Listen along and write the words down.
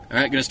All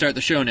right, gonna start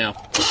the show now.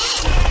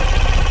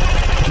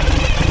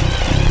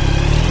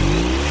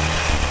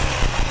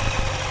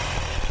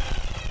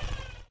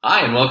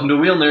 Hi, and welcome to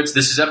Wheel Nerds.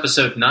 This is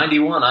episode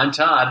 91. I'm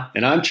Todd.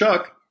 And I'm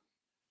Chuck.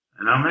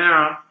 And I'm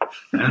Ara.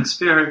 And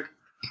Spirit.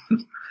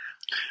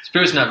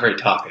 Spirit's not very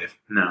talkative.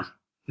 No.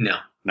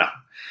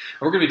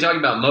 We're going to be talking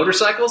about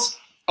motorcycles.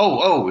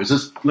 Is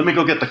this? Let me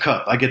go get the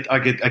cup. I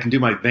can do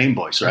my Bane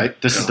voice, right?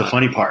 This is the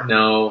funny part.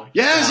 No.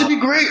 Yes, it'd be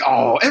great.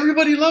 Oh,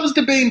 everybody loves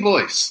the Bane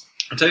voice.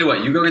 I'll tell you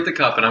what, you go get the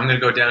cup, and I'm going to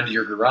go down to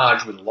your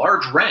garage with a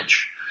large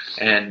wrench,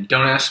 and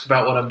don't ask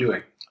about what I'm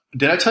doing.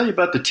 Did I tell you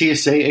about the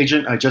TSA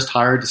agent I just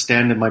hired to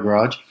stand in my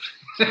garage?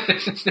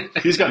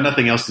 He's got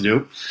nothing else to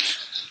do.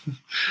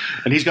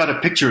 And he's got a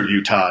picture of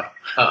you, Todd.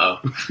 Uh-oh.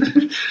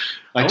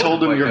 I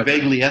told him you're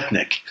vaguely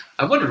ethnic.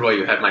 I wondered why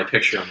you had my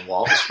picture on the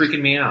wall. It's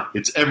freaking me out.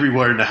 It's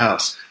everywhere in the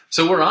house.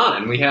 So we're on,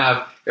 and we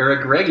have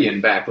Ara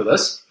Gureghian back with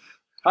us.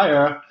 Hi,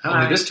 Ara.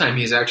 Only this time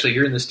he's actually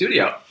here in the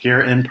studio.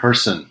 Here in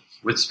person.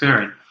 With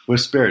Spirit. With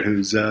Spirit,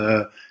 who's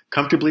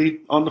comfortably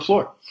on the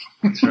floor.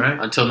 That's right.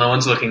 Until no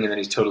one's looking, and then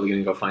he's totally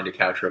going to go find a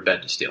couch or a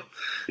bed to steal.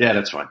 Yeah,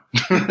 that's fine.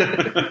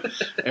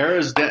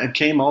 Ara's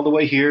came all the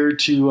way here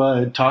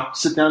to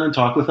sit down and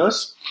talk with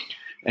us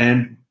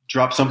and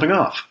drop something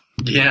off.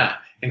 Yeah.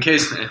 In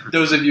case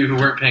those of you who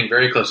weren't paying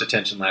very close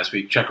attention last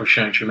week, Chuck was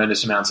showing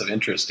tremendous amounts of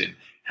interest in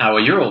how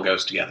a Ural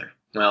goes together.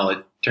 Well,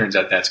 it turns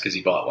out that's because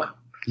he bought one.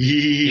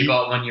 He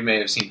bought one you may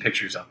have seen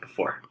pictures of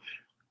before.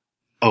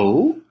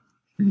 Oh?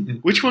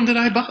 Which one did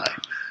I buy?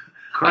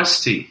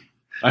 Krusty.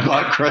 I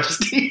bought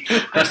Krusty.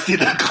 Krusty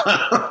the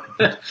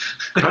Clown.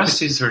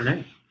 Krusty's her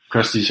name.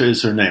 Krusty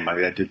is her name.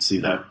 I did see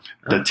that.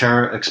 The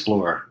Terra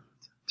Explorer.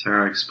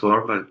 Terra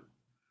Explorer, but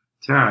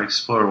Terra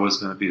Explorer was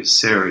going to be a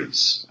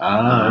series.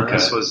 Ah, okay.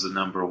 This was the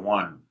number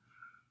one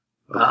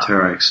of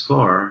Terra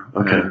Explorer,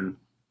 and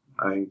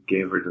I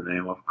gave her the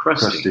name of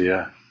Krusty. Krusty,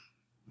 yeah.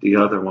 The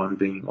other one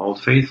being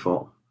Old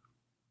Faithful.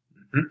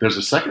 Mm-hmm. There's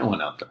a second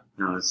one out there.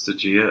 No, it's the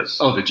GS.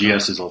 Oh, the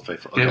GS is Old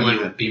Faithful. Get Okay,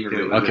 with it.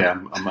 Beamer. Okay,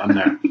 I'm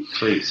there.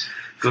 Please,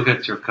 go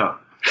get your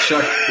cup.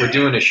 Chuck, we're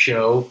doing a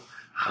show,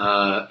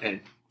 and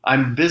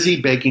I'm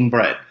busy baking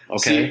bread,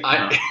 okay? See,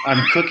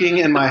 I'm cooking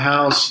in my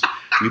house.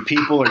 You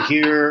people are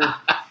here.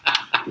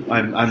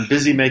 I'm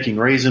busy making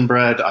raisin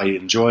bread. I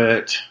enjoy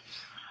it.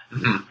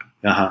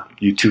 Mm-hmm.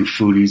 You two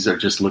foodies are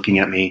just looking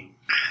at me.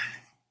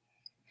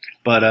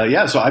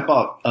 But, so I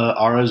bought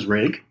Ara's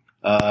rig.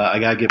 I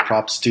got to give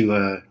props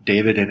to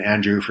David and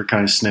Andrew for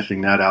kind of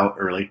sniffing that out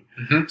early.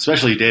 Mm-hmm.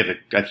 Especially David.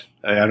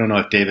 I don't know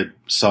if David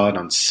saw it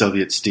on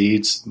Soviet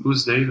Steeds.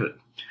 Who's David?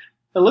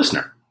 A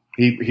listener.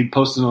 He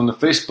posted on the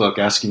Facebook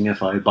asking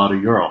if I bought a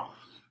Ural.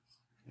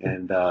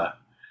 And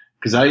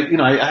because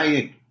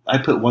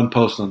I put one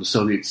post on the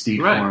Soviet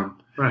Steed forum.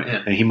 Right.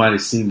 Yeah. And he might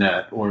have seen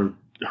that or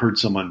heard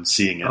someone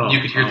seeing it.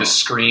 You could hear the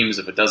screams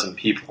of a dozen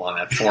people on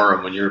that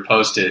forum when you were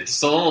posted.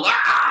 Sold!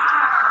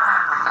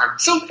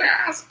 So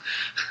fast!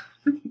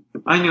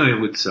 I knew it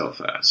would sell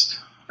fast.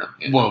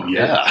 Well,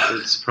 yeah.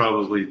 It's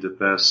probably the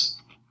best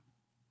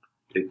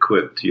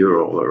equipped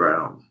Ural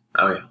around.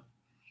 Oh, yeah.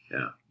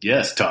 Yeah.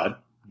 Yes, Todd.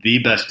 The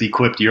best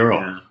equipped Ural.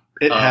 Yeah.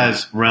 It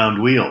has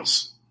round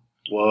wheels.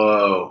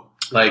 Whoa.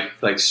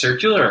 Like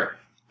circular?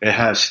 It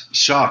has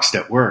shocks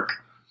that work.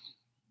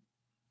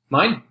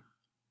 Mine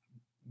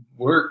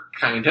work,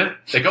 kinda.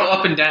 They go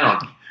up and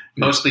down.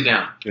 Mostly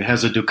down. It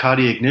has a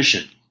Ducati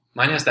ignition.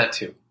 Mine has that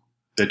too.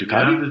 The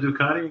Ducati? Yeah, the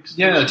Ducati?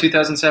 Yeah, no,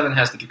 2007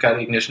 has the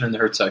Ducati ignition and the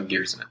Herzog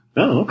gears in it.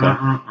 Oh, okay.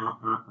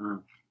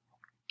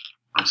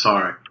 I'm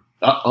sorry.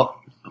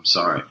 I'm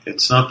sorry.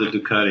 It's not the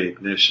Ducati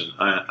ignition.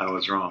 I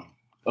was wrong.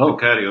 Oh.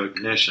 Ducati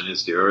ignition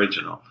is the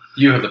original.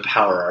 You have the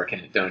power arc in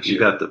it, don't you? You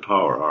got the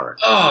power arc.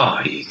 Oh,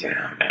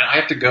 damn, man. I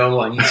have to go.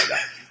 I need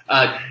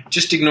stuff.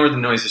 Just ignore the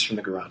noises from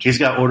the garage. He's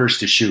got orders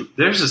to shoot.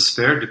 There's a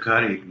spare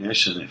Ducati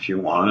ignition if you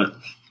want it.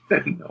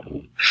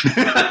 No.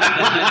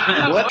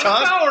 What,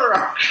 Todd? Power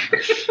arc.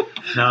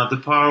 Now, the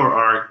power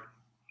arc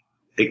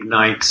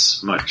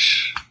ignites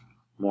much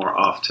more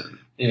often.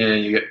 Yeah,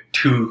 you get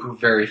two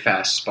very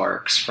fast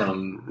sparks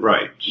from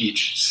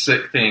each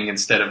sick thing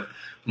instead of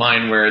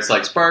mine where it's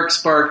like spark,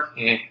 spark,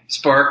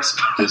 spark,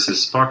 spark. This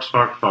is spark,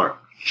 spark, spark.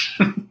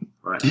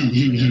 Right.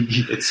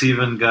 It's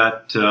even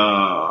got...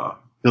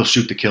 He'll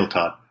shoot to kill,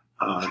 Todd.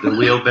 The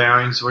wheel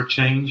bearings were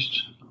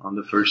changed on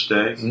the first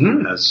day.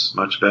 Mm-hmm. It has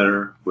much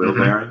better wheel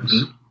bearings.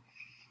 Mm-hmm.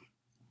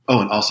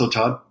 Oh, and also,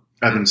 Todd,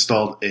 I've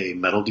installed a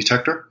metal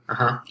detector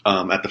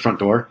at the front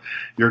door.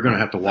 You're going to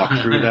have to walk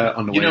through that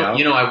on the way out.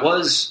 You know, I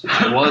was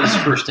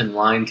first in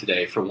line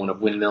today for one of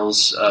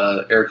Windmill's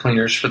air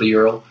cleaners for the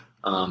Ural,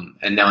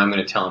 and now I'm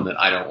going to tell him that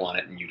I don't want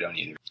it and you don't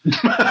either.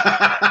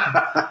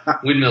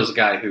 Windmill's a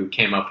guy who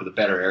came up with a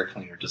better air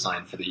cleaner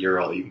design for the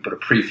Ural. You can put a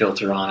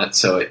pre-filter on it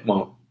so it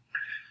won't,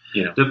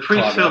 The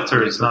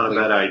pre-filter is not a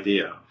bad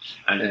idea.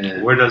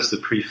 And where does the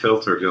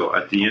pre-filter go?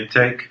 At the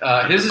intake?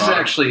 His is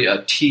actually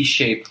a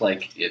T-shaped,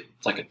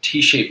 it's like a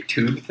T-shaped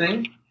tube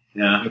thing.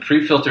 Yeah. The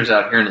pre-filter's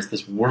out here, and it's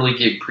this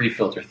whirligig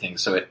pre-filter thing.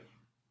 So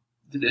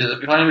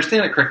if I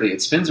understand it correctly,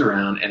 it spins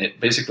around and it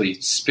basically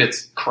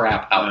spits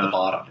crap out the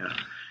bottom. Yeah.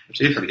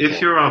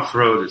 If you're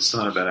off-road, it's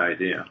not a bad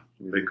idea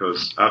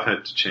because I've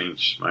had to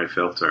change my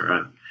filter.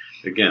 And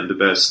again, the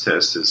best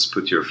test is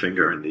put your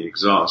finger in the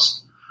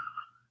exhaust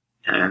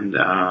and,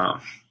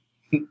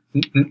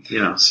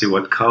 see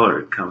what color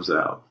it comes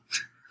out.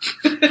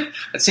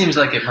 It seems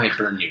like it might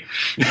burn you.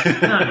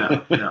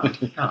 No.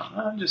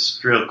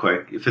 Just real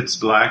quick. If it's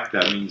black,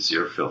 that means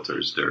your filter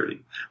is dirty.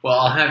 Well,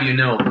 I'll have you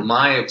know,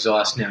 my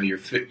exhaust now, your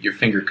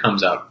finger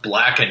comes out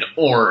black and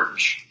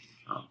orange.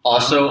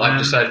 Also, I've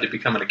decided to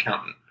become an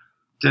accountant.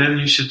 Then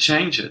you should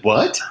change it.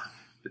 What?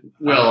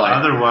 Well,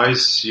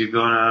 otherwise you're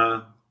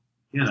gonna,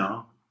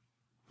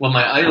 Well,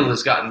 my idle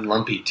has gotten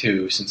lumpy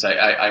too since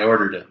I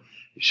ordered it.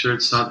 You sure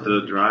it's not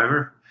the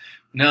driver?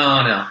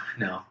 No.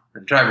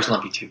 The driver's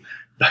lumpy too.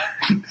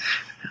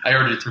 I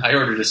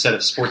ordered a set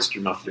of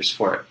Sportster mufflers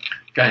for it.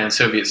 The guy on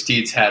Soviet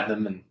Steeds had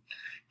them, and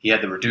he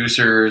had the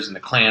reducers and the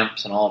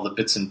clamps and all the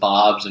bits and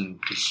bobs, and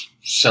was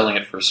selling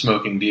it for a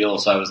smoking deal.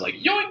 So I was like,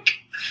 yoink!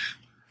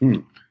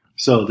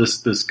 So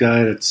this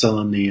guy that's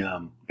selling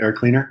the air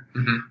cleaner,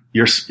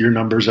 your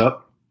number's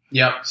up.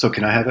 Yep. So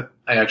can I have it?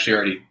 I actually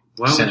already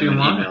sent him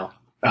an email.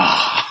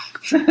 How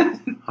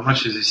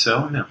much is he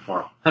selling it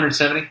for?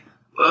 $170.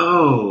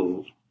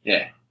 Whoa!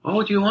 Yeah. Why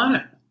would you want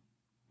it?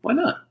 Why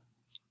not?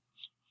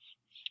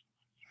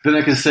 Then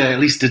I can say I at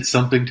least did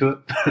something to it.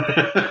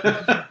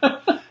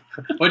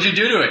 What'd you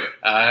do to it?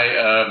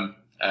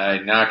 I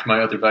knocked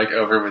my other bike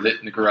over with it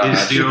in the garage.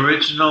 Is the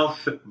original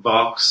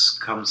box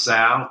comes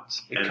out?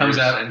 It comes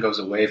out and goes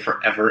away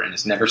forever and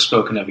is never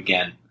spoken of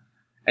again.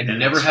 And you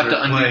never have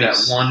to undo that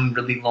one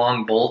really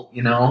long bolt,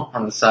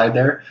 on the side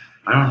there.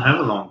 I don't have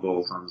a long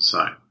bolt on the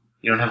side.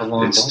 You don't have a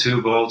long bolt? It's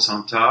 2 bolts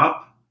on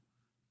top.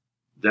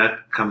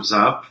 That comes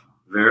up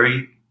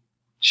very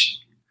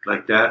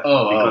like that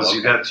because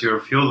you got your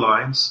fuel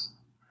lines.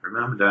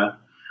 Remember that.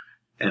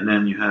 And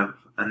then you have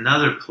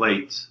another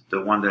plate,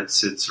 the one that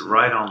sits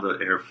right on the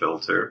air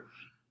filter.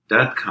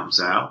 That comes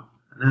out.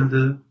 And then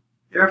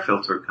the air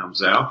filter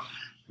comes out.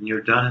 And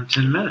you're done in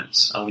 10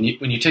 minutes. When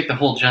you take the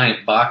whole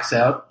giant box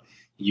out,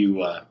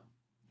 you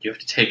have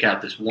to take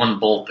out this one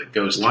bolt that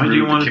goes through the kickstart. Why do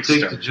you want to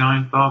take the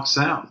giant box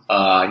out?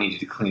 I needed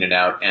to clean it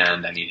out,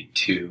 and I needed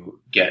to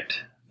get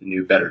the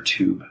new better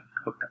tube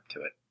hooked up to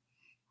it.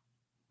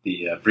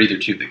 The breather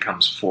tube that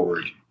comes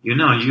forward. You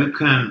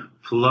can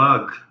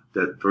plug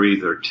that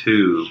breather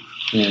tube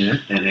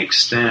and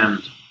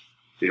extend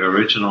the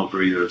original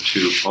breather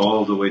tube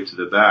all the way to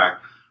the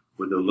back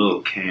with a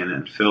little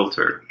K&N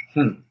filter.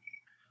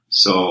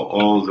 So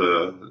all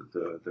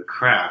the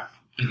crap,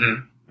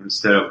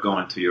 instead of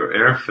going to your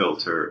air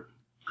filter,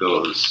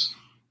 goes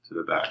to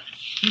the back.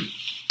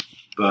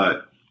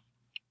 But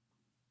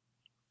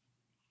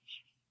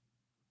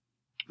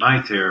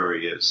my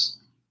theory is,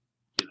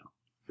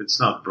 if it's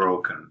not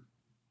broken,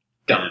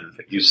 then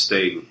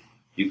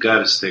you got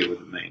to stay with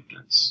the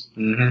maintenance.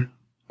 And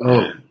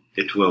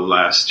it will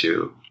last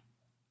you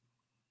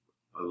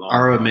a long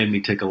Ara time. made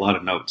me take a lot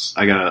of notes.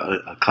 I got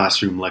a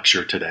classroom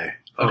lecture today.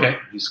 Okay.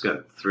 He's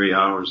got 3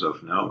 hours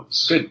of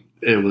notes. Good.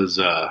 It was,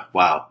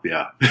 wow,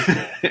 yeah.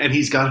 And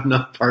he's got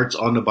enough parts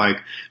on the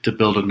bike to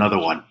build another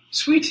one.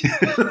 Sweet.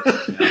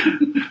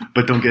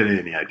 But don't get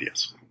any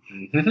ideas.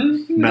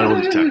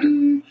 Metal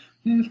detector.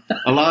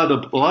 A lot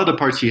of the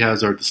parts he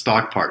has are the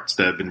stock parts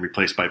that have been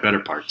replaced by better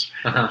parts.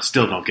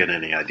 Still don't get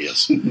any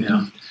ideas.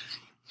 Yeah.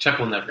 Chuck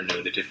will never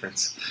know the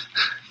difference.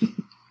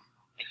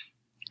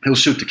 He'll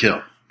shoot to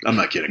kill. I'm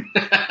not kidding.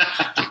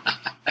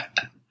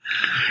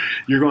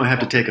 You're going to have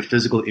to take a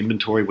physical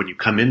inventory when you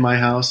come in my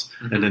house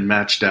and then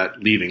match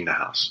that leaving the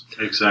house.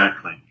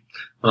 Exactly.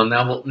 Well,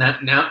 now we'll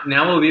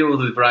be able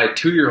to ride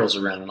 2-year-olds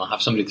around, and I'll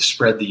have somebody to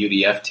spread the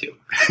UDF to.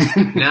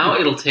 Now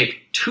it'll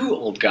take 2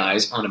 old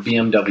guys on a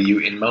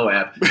BMW in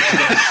Moab to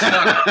get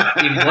stuck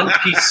in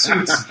one-piece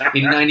suits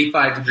in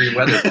 95-degree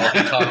weather while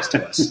he talks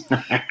to us.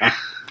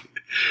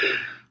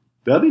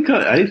 That'd be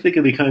I think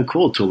it'd be kind of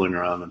cool tooling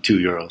around on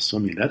 2-year-olds. I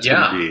mean, that's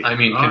going to be... I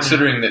mean,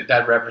 considering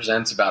that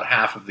represents about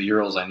half of the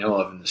Urals I know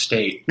of in the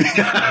state.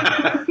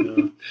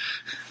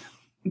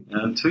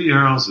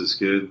 2-year-olds is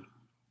good.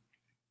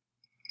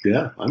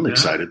 Yeah, I'm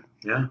excited.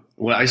 Yeah.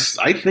 Well, I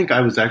think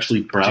I was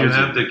actually browsing. Do you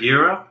have the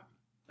gear up?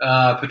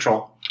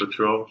 Patrol.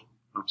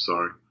 I'm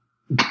sorry.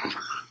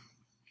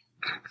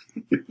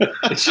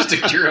 It's just a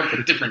gear up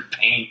with different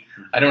paint.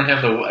 I don't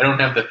have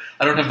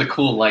the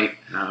cool light.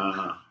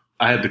 No.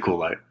 I had the cool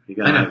light. You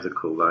gotta have the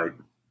cool light.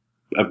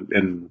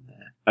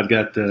 I've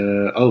got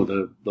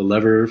the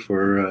lever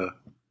for.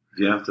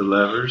 Do you have the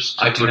levers?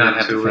 I do not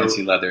have the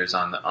fancy leathers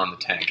on the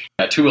tank.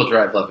 A 2-wheel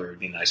drive lever would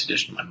be a nice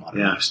addition to my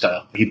modern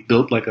lifestyle. He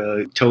built like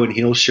a toe and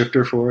heel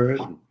shifter for it.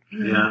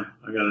 Yeah,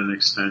 I got an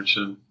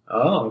extension.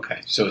 Oh,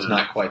 okay. So it's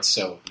not quite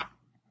so.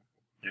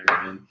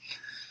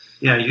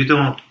 Yeah, you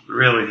don't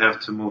really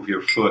have to move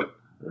your foot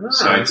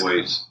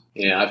sideways.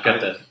 Yeah, I've got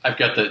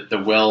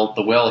the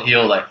well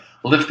heel. I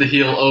lift the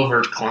heel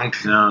over,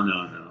 clunk.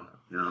 No.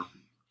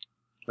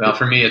 Well,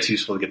 for me, it's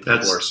useful to get the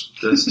force.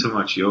 That's too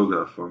much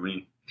yoga for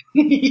me.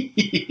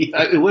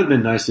 It would have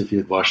been nice if you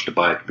had washed the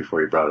bike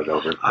before you brought it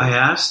over. I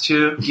asked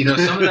you.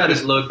 Some of that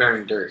is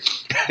load-bearing dirt.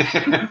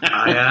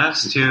 I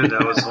asked you.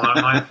 That was one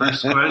of my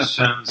first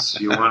questions.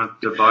 You wanted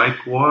the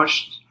bike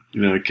washed?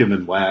 It came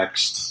in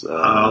waxed.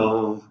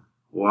 I'll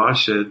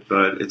wash it,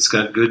 but it's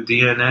got good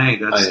DNA.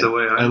 That's the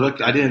way I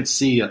looked. I didn't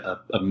see a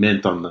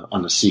mint on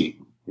the seat.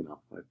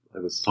 I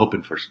was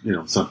hoping for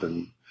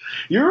something.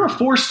 You're a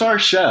 4-star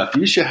chef.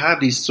 You should have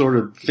these sort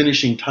of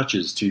finishing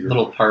touches to your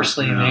little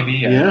parsley, maybe.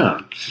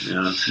 Yeah.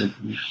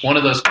 One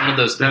of those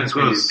things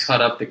where you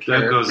cut up the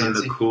carrot. That goes in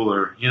the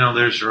cooler.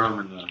 There's room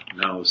in the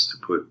nose to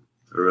put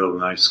a real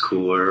nice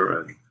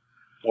cooler,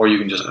 or you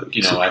can just,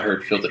 I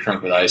heard fill the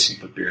trunk with ice and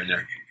put beer in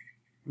there.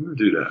 You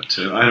do that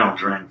too. I don't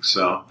drink,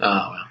 so. Oh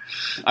well.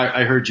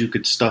 I heard you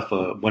could stuff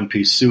a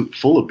one-piece suit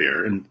full of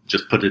beer and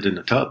just put it in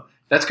the tub.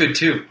 That's good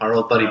too. Our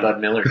old buddy Bud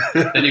Miller.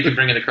 Then you can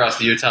bring it across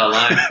the Utah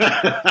line.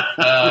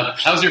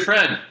 How's your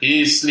friend?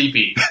 He's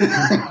sleepy.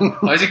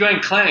 Why is he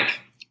going clank?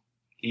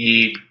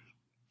 He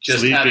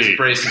just had his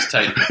braces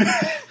tightened.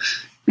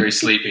 Very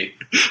sleepy.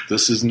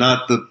 This is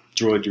not the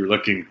droid you're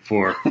looking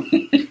for.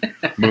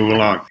 Move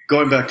along.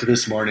 Going back to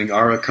this morning,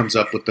 Ara comes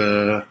up with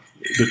the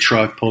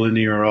truck pulling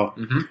the Euro.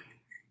 Mm-hmm.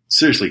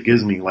 Seriously,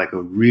 gives me like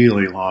a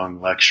really long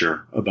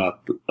lecture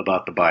about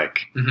the bike.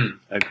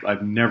 Mm-hmm.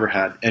 I've never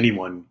had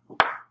anyone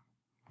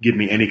give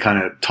me any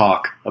kind of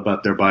talk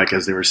about their bike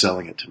as they were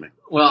selling it to me.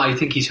 Well, I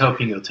think he's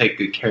hoping you'll take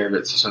good care of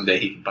it so someday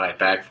he can buy it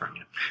back from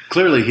you.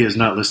 Clearly, he has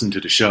not listened to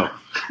the show.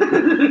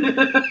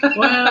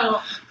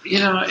 Well,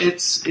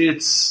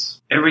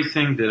 it's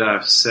everything that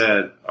I've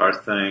said are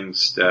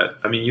things that,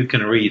 you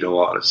can read a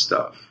lot of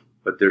stuff,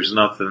 but there's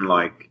nothing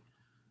like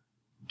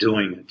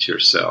doing it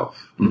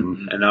yourself.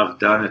 Mm-hmm. And I've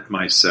done it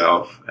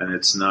myself, and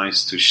it's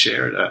nice to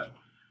share that,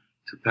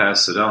 to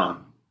pass it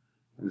on,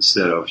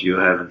 instead of you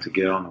having to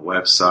get on the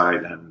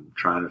website and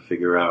trying to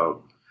figure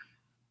out,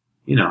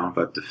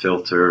 about the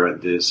filter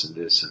and this and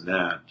this and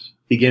that.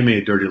 He gave me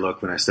a dirty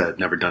look when I said I'd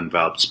never done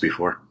valves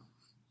before.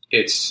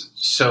 It's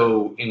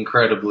so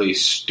incredibly,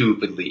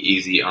 stupidly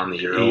easy on the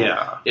Euro.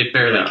 Yeah. It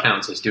barely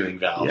counts as doing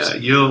valves. Yeah,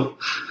 you'll...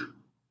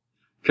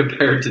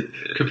 Compared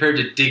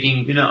to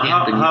digging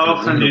how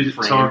often do you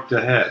torque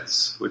the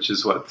heads, which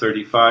is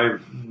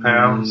 35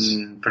 pounds?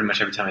 Pretty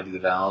much every time I do the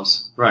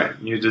valves. Right,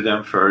 you do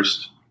them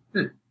first.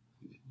 Do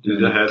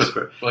the heads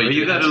first. Well,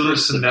 you got to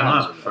loosen them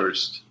up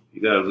first.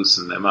 You got to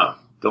loosen them up.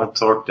 Don't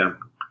torque them.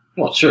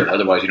 Well, sure.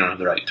 Otherwise, you don't have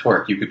the right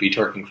torque. You could be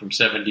torquing from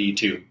 70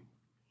 to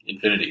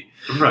infinity.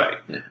 Right.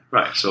 Yeah.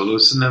 Right. So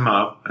loosen them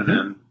up and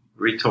then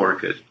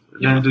retorque it.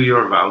 And then do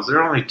your valves.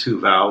 There are only 2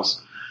 valves.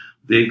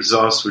 The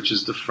exhaust, which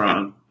is the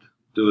front,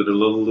 do it a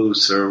little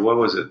looser. What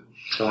was it?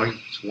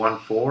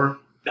 0.14?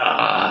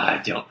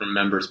 I don't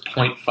remember. It's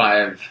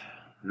 0.5.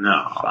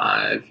 No.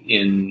 5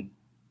 in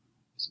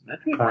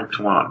metric?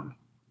 0.1.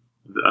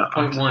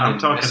 0.1. I'm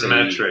talking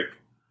metric.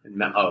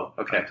 Oh,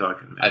 okay. I'm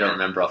talking metric. I don't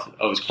remember. It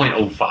was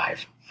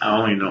 0.05. I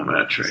only know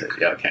metric.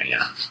 Yeah, okay,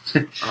 yeah.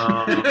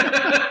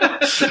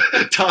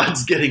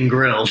 Todd's getting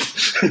grilled.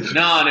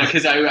 No,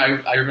 because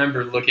I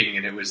remember looking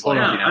and it was like,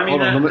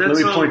 hold on, let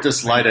me point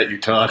this light at you,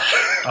 Todd.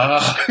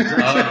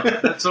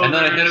 That's all. And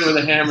then I hit it with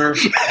a hammer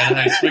and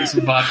I swigged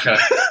some vodka,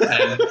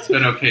 and it's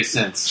been okay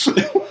since.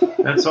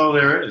 That's all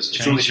there is.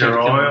 Change your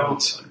oil,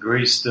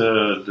 grease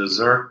the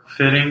Zerk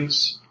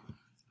fittings.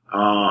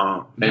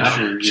 Make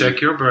sure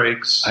check your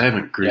brakes. I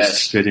haven't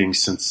greased fittings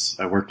since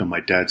I worked on my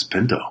dad's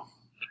Pinto.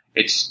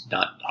 It's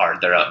not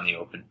hard. They're out in the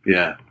open.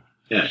 Yeah.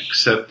 Yeah,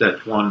 except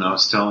that one I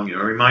was telling you.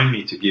 Remind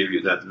me to give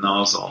you that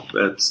nozzle.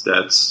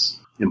 That's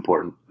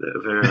important.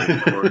 Very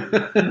important.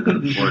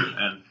 Important.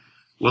 And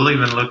we'll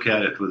even look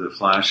at it with a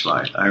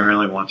flashlight. I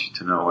really want you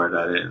to know where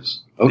that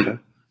is. Okay.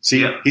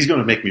 See, he's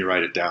going to make me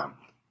write it down.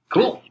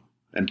 Cool.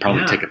 And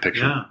probably take a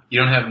picture. Yeah. You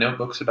don't have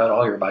notebooks about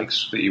all your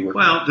bikes that you work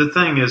on? Well, the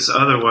thing is,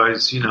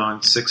 otherwise,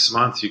 in 6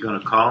 months, you're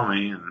going to call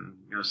me and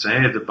say,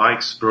 hey, the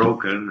bike's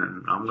broken.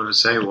 And I'm going to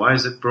say, why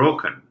is it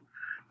broken?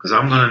 Because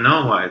I'm going to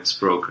know why it's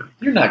broken.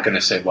 You're not going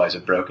to say, why is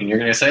it broken? You're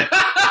going to say,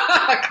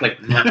 click.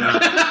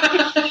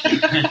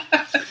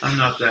 I'm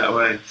not that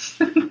way.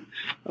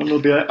 I'm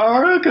going to be like,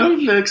 Ara,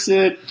 come fix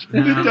it.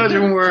 It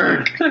doesn't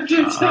work. I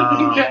did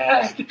something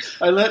bad.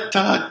 I let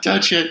Todd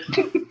touch it.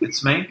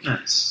 It's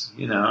maintenance.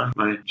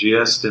 My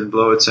GS didn't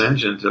blow its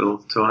engine until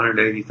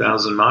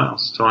 280,000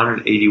 miles,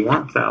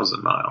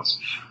 281,000 miles.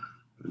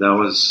 That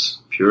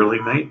was purely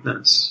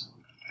maintenance.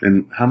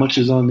 And how much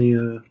is on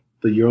the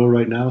Euro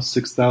right now?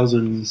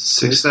 6,000?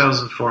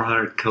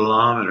 6,400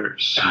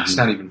 kilometers. It's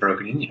not even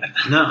broken in yet.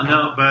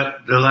 No,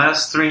 but the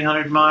last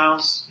 300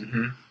 miles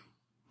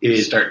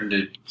is starting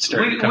to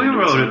we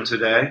rode it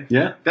today.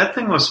 Yeah. That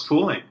thing was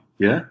pulling.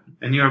 Yeah.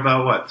 And you're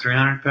about,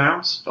 300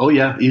 pounds? Oh,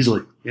 yeah,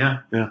 easily. Yeah.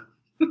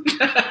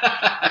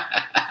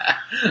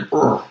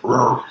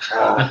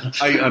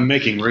 I'm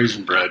making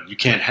raisin bread. You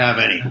can't have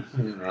any.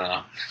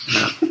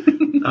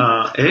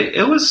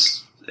 It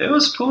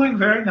was pulling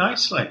very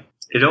nicely.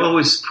 It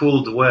always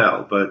pulled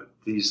well, but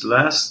these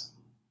last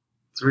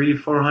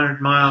 300-400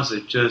 miles,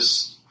 it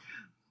just,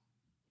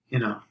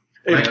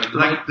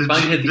 Like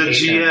the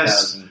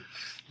GS.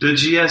 The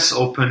GS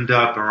opened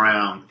up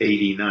around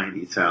 80,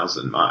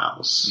 90,000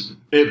 miles.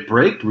 It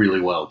braked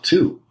really well,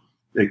 too.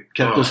 It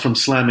kept us from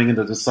slamming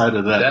into the side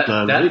of that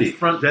lady.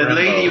 That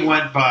lady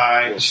went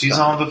by. She's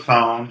on the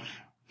phone.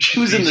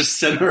 She was in the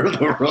center of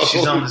the road.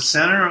 She's on the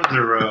center of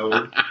the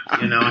road.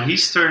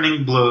 He's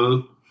turning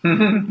blue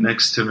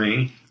next to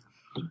me.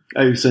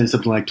 Are you saying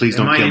something like, please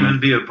don't kill me? There might even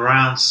be a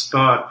brown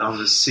spot on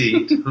the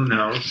seat. Who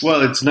knows?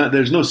 Well, it's not.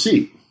 There's no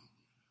seat.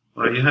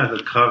 Well, you had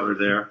the cover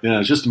there. Yeah,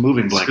 it's just a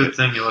moving blanket. It's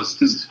a good thing it was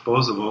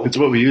disposable. It's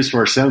what we use for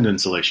our sound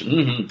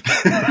insulation.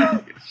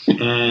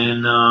 Mm-hmm.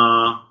 And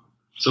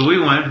so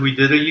we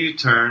did a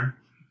U-turn.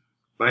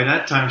 By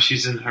that time,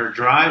 she's in her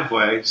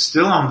driveway,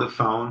 still on the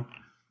phone.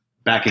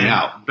 Backing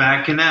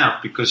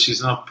out because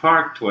she's not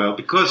parked well,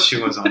 because she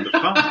was on the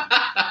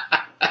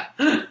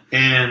phone.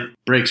 And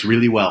brakes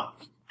really well.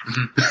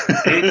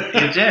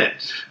 It did.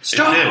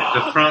 Stop! It did.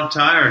 The front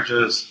tire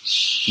just...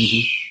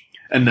 Mm-hmm.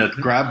 And the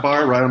grab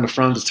bar right on the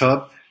front of the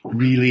tub,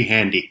 really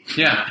handy.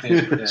 Yeah.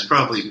 It's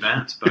probably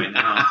bent by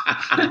now.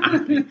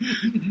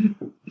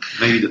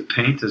 Maybe the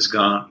paint is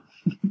gone.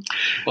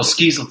 Well,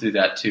 skis will do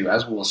that too,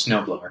 as will a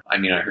snowblower. I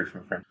heard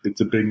from a friend.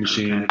 It's a big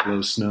machine. It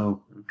blows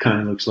snow.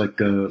 Kind of looks like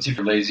It's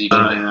super lazy.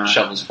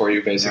 Shovels for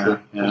you, basically.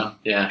 Yeah.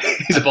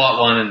 I bought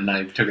one and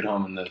I took it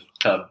home in the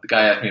tub. The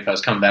guy asked me if I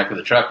was coming back with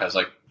a truck. I was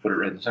like, put it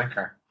right in the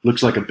sidecar.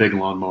 Looks like a big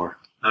lawnmower.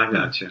 I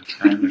got you.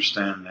 I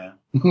understand that.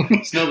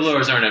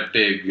 Snowblowers aren't a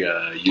big,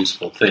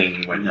 useful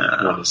thing when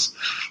one is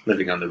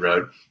living on the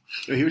road.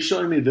 He was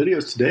showing me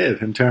videos today of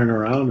him tearing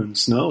around in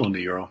snow on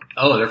the Euro.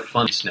 Oh, they're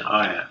fun snow.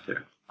 Oh, yeah,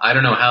 they're... I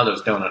don't know how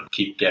those don't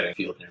keep getting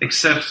field near.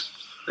 Except,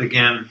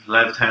 again,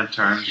 left-hand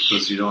turn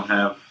because you don't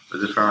have a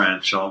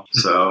differential.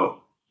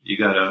 So you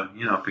got to,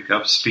 pick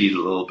up speed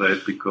a little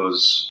bit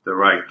because the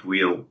right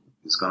wheel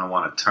is going to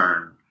want to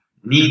turn,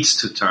 needs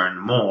to turn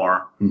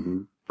more,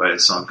 but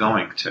it's not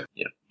going to.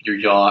 Yeah. Your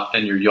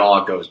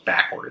yaw goes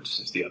backwards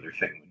is the other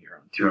thing when you're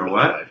on Your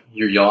what?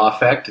 Your yaw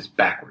effect is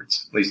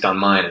backwards. At least on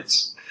mine,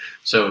 it's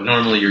so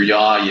normally your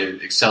yaw, you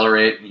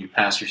accelerate and you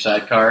pass your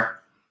sidecar,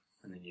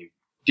 and then you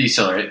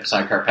decelerate. The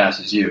sidecar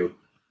passes you.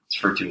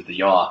 It's referred to as the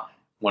yaw.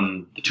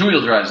 When the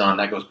two-wheel drive's on,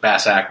 that goes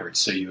backwards.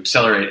 So you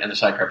accelerate and the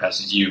sidecar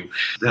passes you.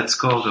 That's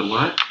called a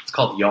what? It's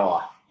called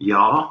yaw.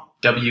 Yaw?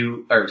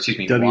 Y-A-W.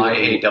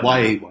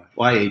 Y-A-W.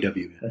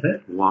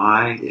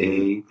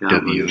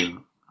 Y-A-W.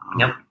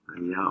 Yep.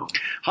 No.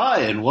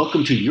 Hi, and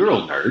welcome to Euro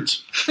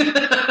Nerds.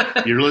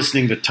 You're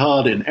listening to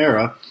Todd and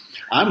Ara.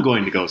 I'm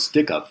going to go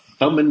stick a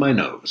thumb in my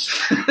nose.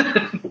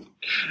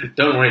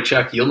 Don't worry,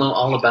 Chuck. You'll know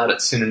all about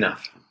it soon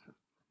enough.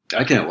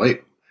 I can't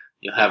wait.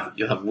 You'll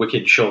have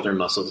wicked shoulder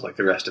muscles like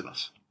the rest of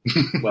us.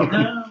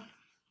 Welcome.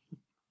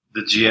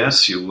 The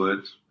GS you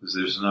would, because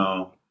there's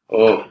no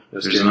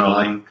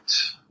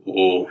linked.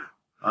 Oh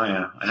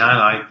yeah, and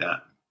I like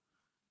that.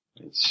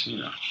 It's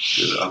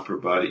the upper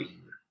body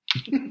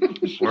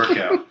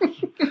workout.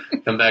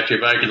 Come back to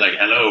your bike, you're like,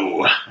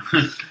 hello.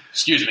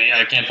 Excuse me,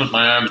 I can't put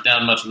my arms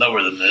down much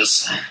lower than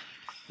this.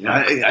 Yeah,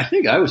 I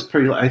think I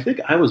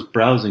was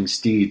browsing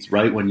Steeds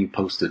right when you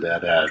posted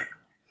that ad.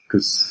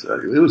 Because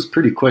it was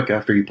pretty quick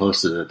after you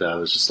posted it. I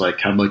was just like,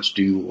 how much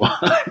do you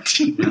want?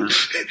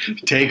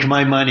 Take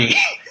my money.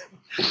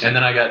 And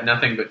then I got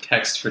nothing but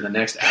text for the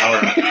next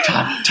hour.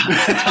 Todd.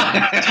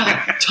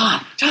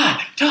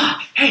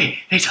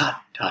 Hey, Todd.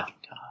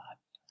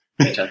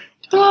 Hey, Todd.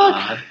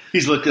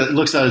 He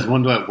looks at his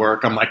window at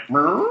work. I'm like,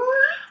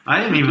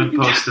 I didn't even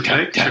post the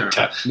picture.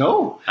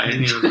 No. I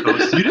didn't even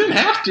post it. You didn't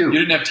have to. You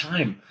didn't have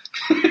time.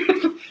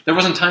 There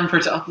wasn't time for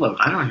it to upload.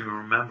 I don't even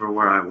remember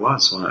where I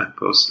was when I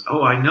posted.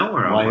 Oh, I know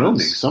where I was. Wyoming,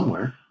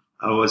 somewhere.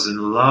 I was in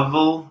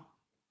Lovell,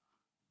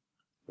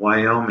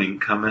 Wyoming,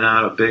 coming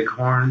out of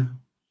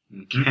Bighorn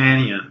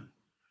Canyon.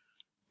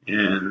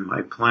 And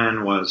my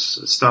plan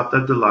was stopped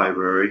at the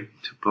library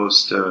to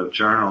post a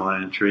journal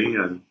entry,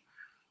 and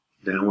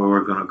then we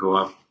were going to go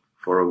up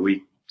for a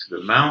week to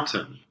the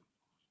mountain.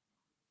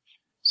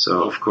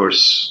 So, of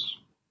course,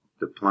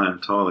 the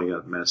plan totally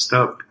got messed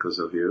up because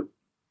of you.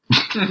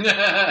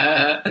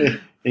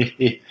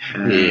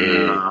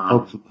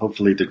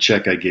 Hopefully the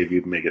check I gave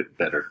you make it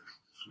better.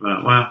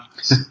 Well,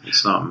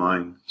 it's not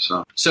mine.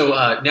 So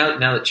now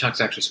that Chuck's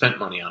actually spent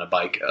money on a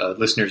bike,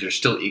 listeners are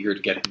still eager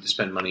to get him to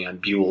spend money on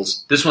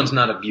Buells. This one's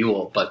not a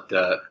Buell, but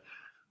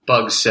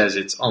Bugs says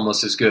it's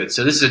almost as good.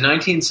 So this is a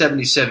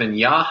 1977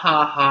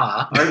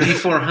 Yamaha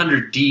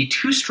RD400D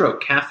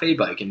two-stroke cafe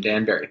bike in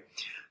Danbury.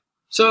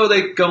 So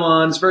they go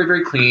on, it's very,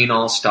 very clean,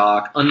 all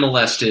stock,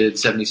 unmolested,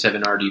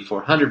 77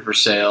 RD400 for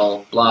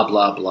sale, blah,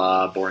 blah,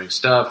 blah, boring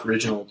stuff,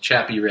 original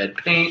chappy red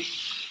paint.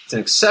 It's in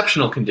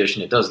exceptional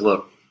condition. It does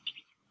look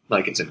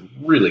like it's in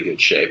really good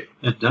shape.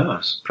 It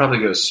does. Probably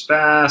goes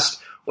fast.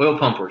 Oil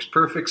pump works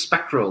perfect.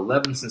 Spectral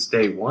 11 since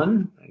day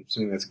one. I'm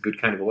assuming that's a good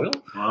kind of oil.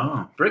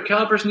 Wow. Brake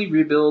calipers need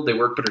rebuild. They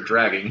work but are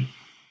dragging.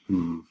 They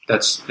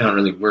don't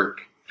really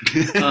work.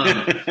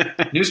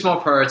 New small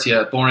parts,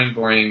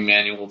 boring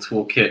manual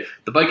toolkit.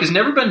 The bike has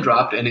never been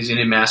dropped and is in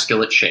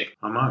immaculate shape.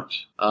 How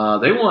much?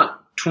 They want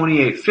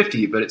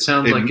 2850, but it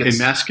sounds like it's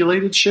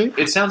emasculated shape.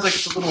 It sounds like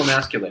it's a little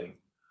emasculating.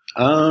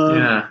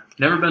 Yeah,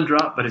 never been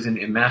dropped, but is in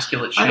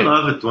emasculate shape. I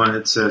love it when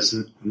it says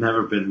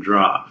never been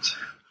dropped.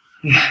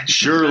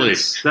 Surely.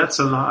 That's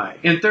a lie.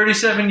 In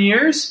 37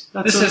 years?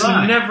 That's this a lie.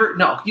 has never...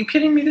 No, you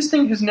kidding me? This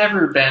thing has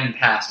never been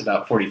past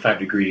about 45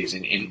 degrees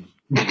in in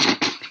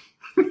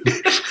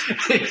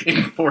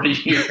 40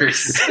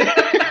 years.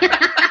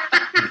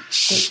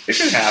 It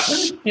could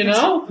happen, you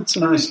know? It's a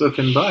nice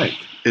looking bike.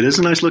 It is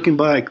a nice looking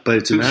bike, but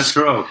it's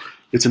Two-stroke.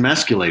 It's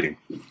emasculating.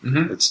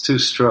 Mm-hmm. It's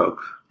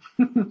two-stroke.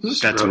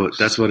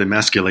 That's what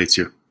emasculates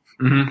you.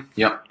 Mm-hmm.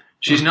 Yep.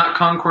 She's not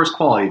concourse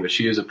quality, but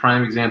she is a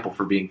prime example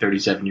for being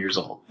 37 years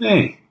old.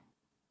 Hey.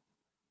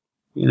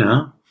 You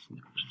know.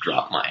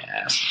 Drop my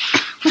ass.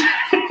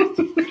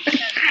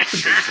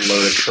 Biggest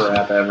load of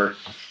crap ever.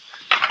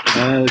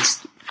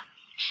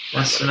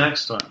 What's the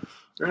next one?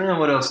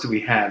 What else do we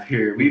have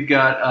here? We've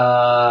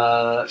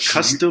got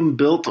custom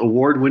built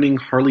award winning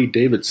Harley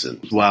Davidson.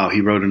 Wow,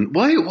 he wrote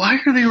why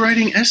are they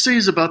writing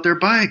essays about their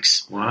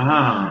bikes?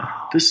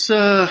 Wow. This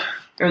I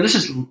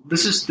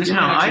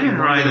didn't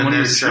write an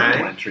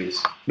essay.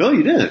 Entries. No,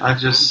 you didn't.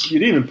 You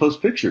didn't even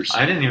post pictures.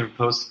 I didn't even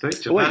post a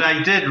picture. Wait. But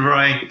I did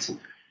write,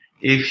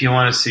 if you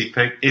want to see,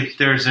 if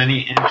there's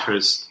any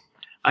interest.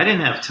 I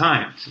didn't have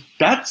time.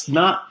 That's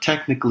not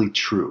technically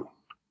true.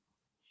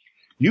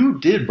 You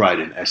did write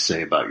an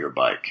essay about your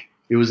bike.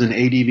 It was in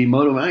ADV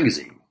Moto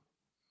magazine.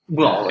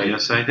 Well,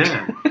 yes, I did.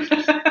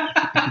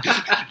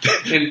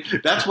 And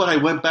that's what I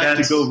went back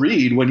to go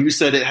read when you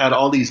said it had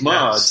all these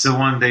mods. That's the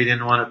one they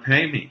didn't want to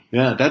pay me.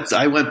 Yeah,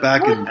 I went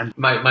back and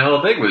my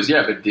whole thing was,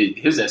 but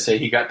his essay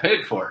he got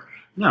paid for.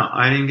 No,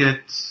 I didn't get,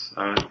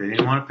 they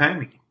didn't want to pay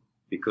me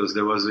because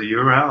there was a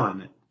URL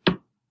in it.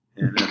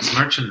 And it's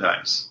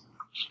merchandise.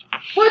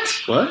 What?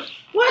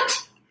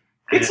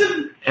 It's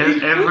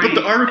but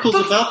the article's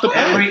about the bike.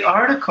 Every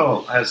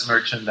article has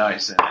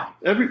merchandise in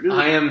it.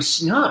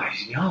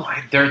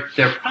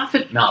 Their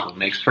profit model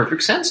makes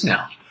perfect sense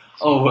now.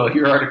 Oh, well,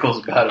 your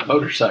article's about a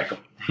motorcycle.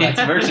 That's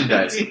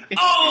merchandise.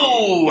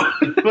 Oh!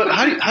 But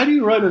how do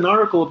you write an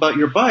article about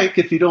your bike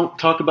if you don't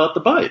talk about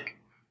the bike?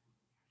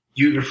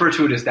 You refer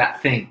to it as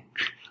that thing.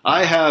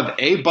 I have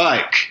a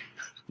bike.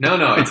 No,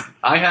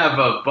 I have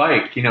a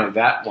bike.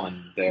 That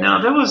one there.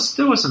 No, there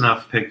was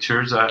enough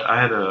pictures.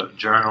 I had a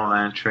journal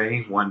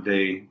entry one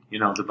day.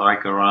 The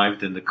bike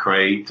arrived in the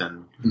crate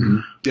and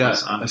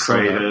was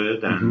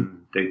uncrated,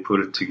 and they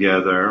put it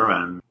together.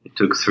 And it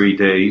took 3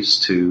 days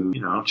to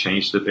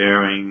change the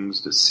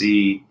bearings, the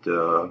seat,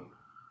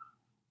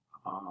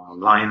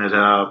 line it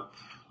up.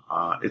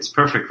 It's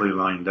perfectly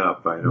lined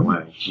up, by the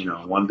way.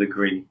 1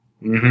 degree.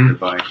 The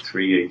bike,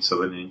 3/8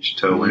 of an inch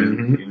toe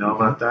in. You know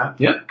about that?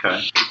 Yep.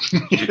 Okay. Do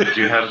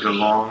you have the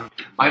long?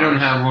 I don't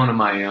have one of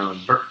my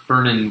own.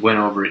 Vernon went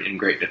over it in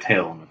great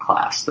detail in the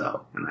class,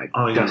 though. And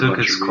you took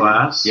his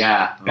class?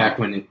 Yeah, back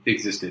when it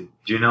existed.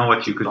 Do you know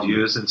what you could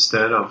use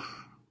instead of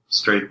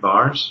straight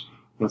bars?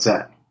 What's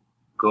that?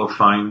 Go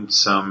find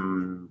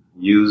some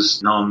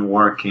used,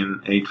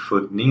 non-working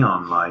 8-foot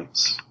neon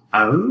lights.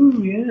 Oh,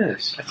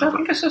 yes. I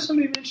think I saw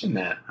somebody mention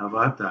that. How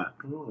about that?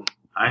 Cool.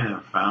 I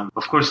never found.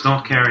 Of course,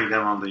 don't carry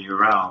them on the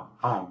URL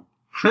home.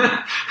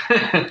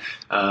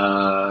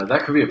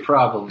 That could be a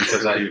problem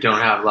because I don't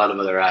have a lot of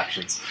other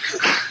options.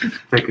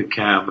 Take a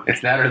cab.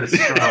 It's that or the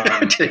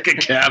strong. Take a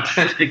cab.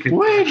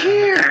 Wait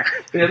here.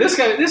 Yeah, this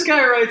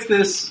guy writes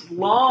this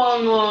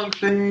long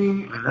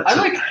thing. I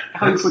like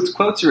how he puts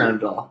quotes around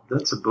it all.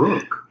 That's a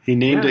book. He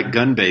named it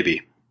Gun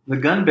Baby. The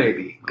Gun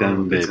Baby.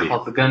 Baby. It's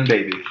called the Gun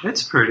Baby.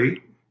 It's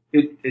pretty.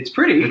 It's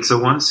pretty. It's a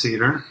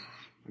 1-seater.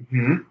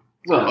 Mm-hmm.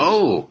 Well,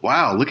 oh,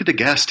 wow. Look at the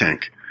gas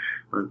tank.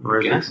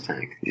 Where's gas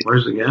tank?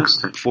 Where's the gas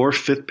tank?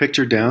 4/5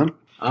 picture down.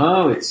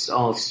 Oh, it's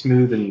all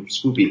smooth and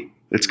swoopy.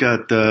 It's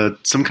got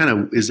some kind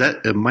of...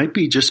 it might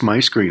be just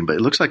my screen, but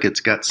it looks like it's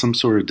got some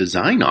sort of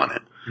design on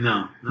it.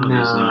 No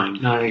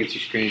design. No, I think it's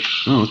your screen.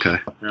 Oh, okay.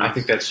 Yeah. I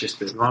think that's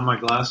just You want my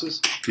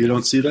glasses? You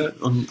don't see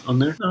that on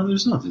there? No,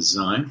 there's no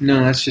design. No,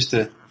 that's just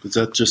a... Is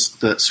that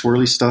just that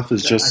swirly stuff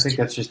is just... I think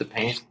that's just the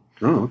paint.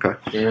 Oh, okay.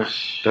 Yeah.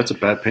 That's a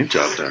bad paint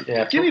job then.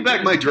 Yeah, Give me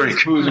back my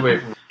drink. Who's away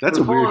from That's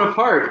We're a weird... falling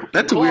apart.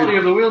 That's the a weird... quality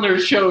of the Wheel Nerd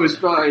show is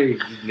probably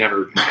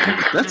never...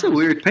 That's a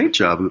weird paint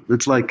job.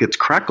 It's like it's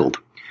crackled.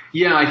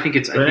 Yeah, I think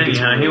it's...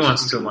 he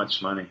wants too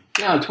much money.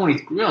 Yeah,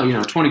 20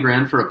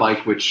 grand for a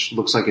bike which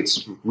looks like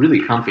it's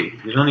really comfy.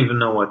 You don't even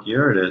know what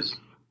year it is.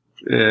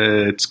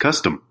 It's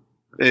custom.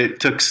 It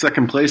took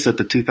second place at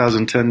the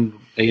 2010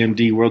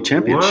 AMD World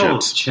Championships.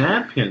 World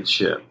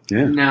Championship.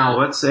 Yeah. Now,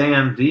 what's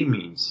AMD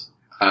means?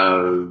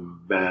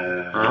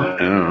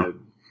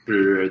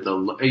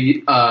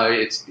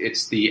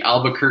 It's the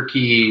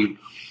Albuquerque,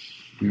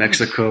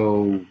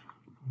 Mexico,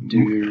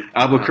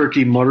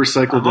 Albuquerque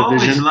Motorcycle Division.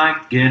 I've always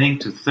liked getting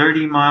to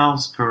 30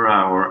 miles per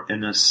hour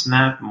in a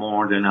snap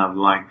more than I've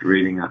liked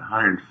reading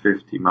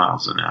 150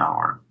 miles an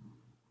hour.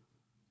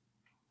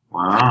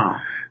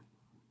 Wow.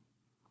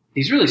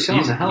 He's really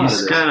selling the hell out of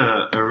this. He's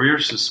got a rear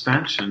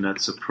suspension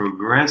that's a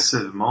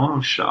progressive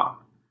monoshock.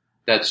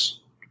 That's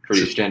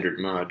Pretty standard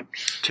mod.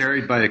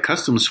 Carried by a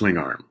custom swing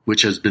arm,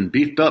 which has been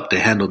beefed up to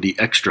handle the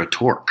extra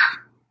torque.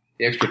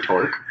 The extra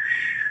torque?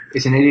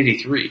 It's an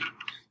 883.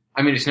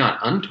 I mean, it's not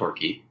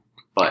untorquey,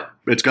 but...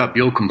 It's got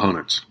Buell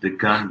components. The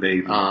Gun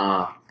Baby.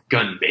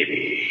 Gun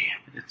Baby.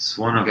 It's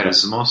one of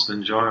his most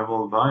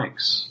enjoyable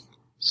bikes.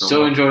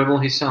 So enjoyable,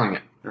 he's selling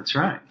it. That's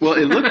right. Well,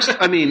 it looks,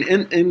 I mean,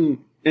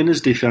 in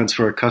his defense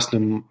for a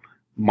custom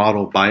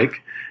model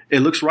bike, it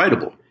looks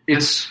rideable.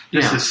 This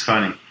is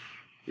funny.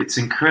 It's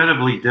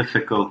incredibly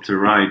difficult to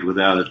ride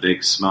without a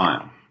big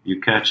smile. You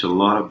catch a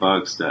lot of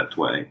bugs that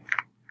way.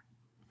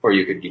 Or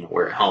you could,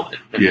 wear a helmet.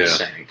 I'm just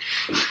saying.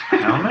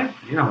 Helmet?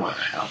 You don't wear a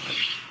helmet.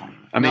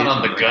 I mean,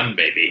 not on the Gun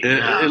Baby.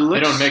 It looks, they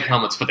don't make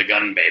helmets for the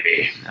Gun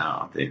Baby.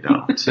 No, they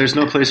don't. There's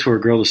no place for a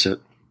girl to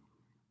sit.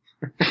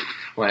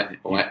 Why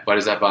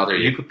does that bother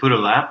you? You could put a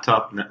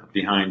laptop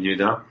behind you,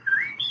 though,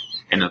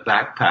 in a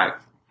backpack.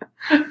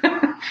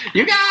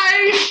 You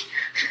guys!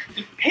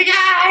 Hey,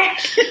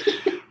 guys!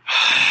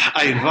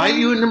 I invite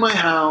you into my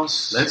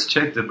house. Let's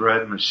check the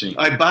bread machine.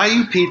 I buy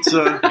you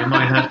pizza. You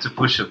might have to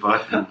push a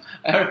button.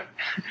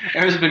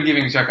 Ara's been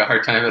giving Chuck a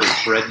hard time at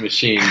his bread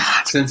machine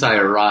since I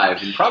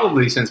arrived, and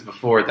probably since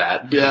before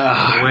that.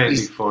 Yeah. Way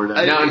before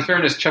that. Now, in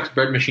fairness, Chuck's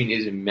bread machine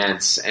is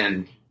immense,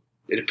 and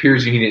it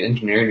appears you need an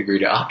engineering degree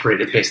to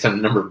operate it based on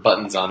the number of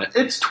buttons on it.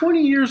 It's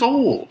 20 years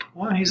old.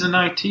 Well, he's an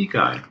IT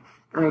guy.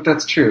 Oh,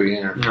 that's true,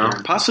 yeah.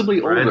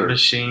 Possibly bread older.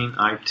 machine,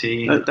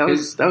 IT. That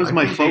was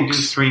my folks.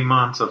 They do 3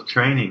 months of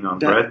training on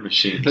bread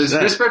machines.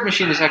 This bread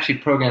machine is actually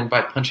programmed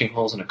by punching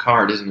holes in a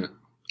card, isn't it?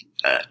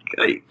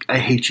 I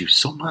hate you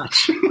so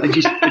much. I'm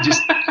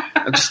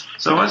just.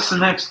 So what's the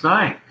next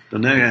bike? The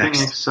Anything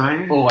next.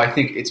 exciting? Oh, I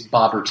think it's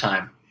bobber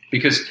time.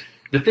 Because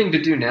the thing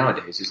to do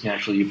nowadays is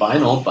naturally you buy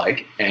an old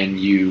bike and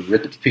you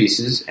rip it to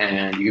pieces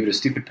and you give it a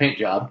stupid paint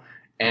job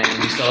and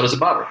you sell it as a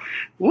bobber.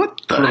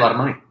 What the? For a lot of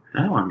money.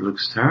 That one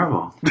looks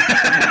terrible. 72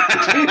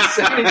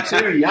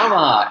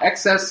 Yamaha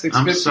XS650.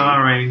 I'm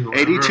sorry.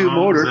 82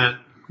 motor.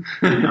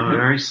 I'm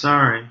very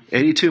sorry.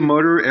 82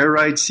 motor, air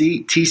ride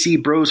seat, TC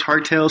Bros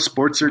hardtail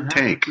Sportster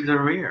tank. To the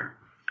rear.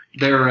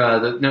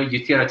 No,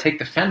 you got to take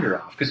the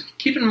fender off because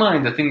keep in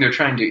mind the thing they're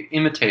trying to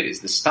imitate is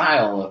the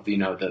style of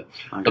the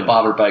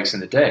bobber bikes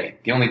in the day.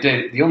 The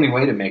only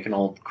way to make an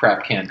old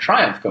crap can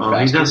Triumph go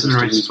faster. He doesn't is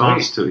to respond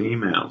lose to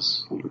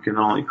emails. We can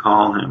only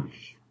call him.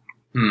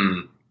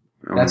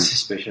 That's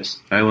suspicious.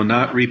 I will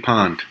not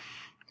repond.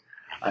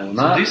 I will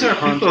not. So these are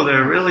people that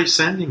are really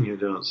sending you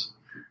those.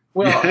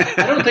 Well,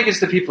 I don't think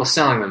it's the people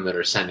selling them that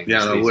are sending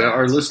us these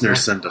our ads.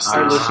 listeners send us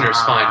Our those. listeners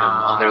find them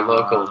on their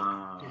local.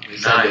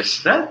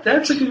 Nice.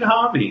 That's a good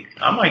hobby.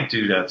 I might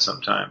do that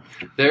sometime.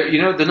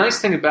 The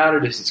nice thing about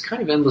it is it's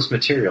kind of endless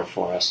material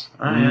for us.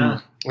 Oh yeah.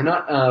 We're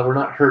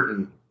not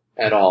hurting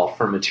at all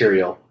for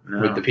material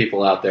with the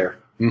people out there.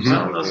 Mm-hmm.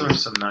 So those are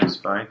some nice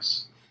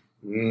bikes.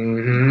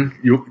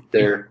 Mm-hmm.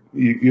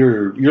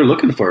 You're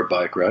looking for a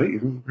bike,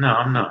 right? No,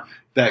 I'm not.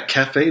 That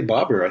cafe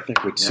bobber, I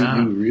think, would suit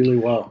you really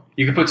well.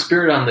 You could put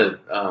Spirit on the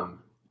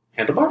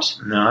handlebars?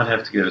 No, I'd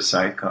have to get a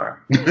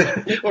sidecar.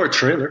 Or a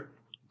trailer.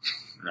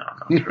 No,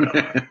 not really.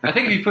 I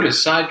think if you put a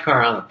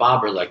sidecar on a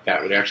bobber like that,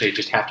 it would actually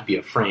just have to be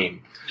a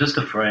frame. Just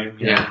a frame,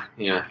 Yeah,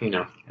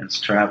 and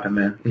strap him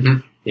in.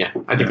 Mm-hmm. Yeah,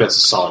 I think that's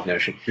a solid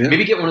notion. Yeah.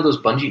 Maybe get one of those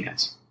bungee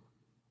nets.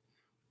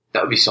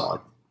 That would be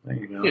solid. There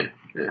you go.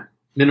 Yeah.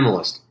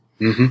 Minimalist.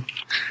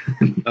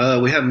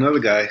 Mm-hmm. We have another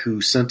guy who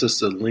sent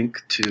us a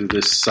link to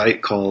this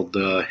site called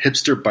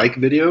Hipster Bike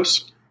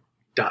Videos.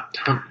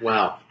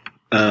 Wow.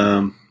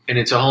 And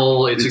it's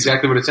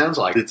exactly what it sounds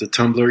like. It's a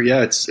Tumblr.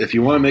 Yeah, it's if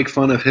you want to make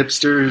fun of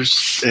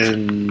hipsters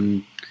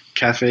and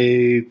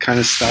cafe kind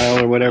of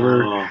style or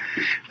whatever,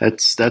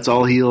 that's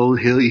all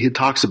he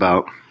talks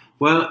about.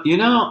 Well,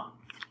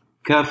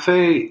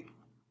 cafe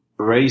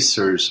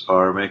racers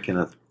are making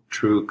a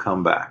true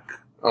comeback.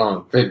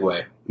 Oh, big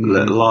way.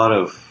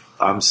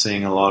 I'm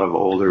seeing a lot of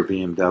older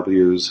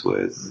BMWs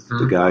with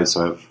the guys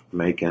I've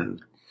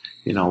making,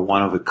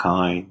 one of a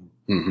kind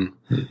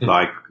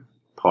bike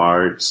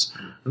parts.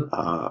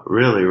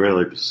 Really,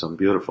 really some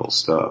beautiful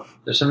stuff.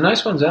 There's some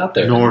nice ones out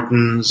there.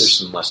 Nortons. There's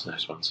some less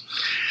nice ones.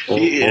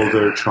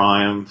 Older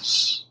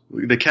Triumphs.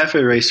 The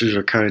cafe racers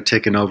are kind of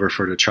taking over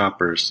for the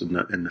choppers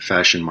in the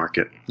fashion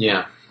market.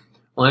 Yeah.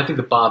 Well, I think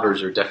the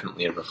bobbers are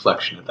definitely a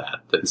reflection of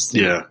that. Because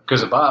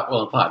a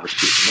bobber's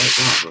cheap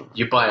to make.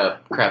 You buy a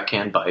crap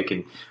can bike,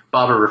 and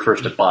bobber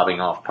refers to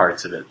bobbing off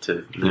parts of it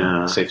to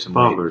save some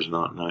weight. Bobber's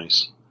not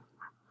nice.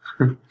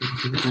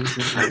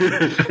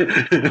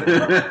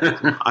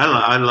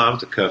 I love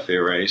the cafe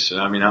race.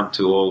 I mean, I'm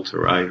too old to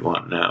ride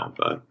one now,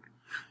 but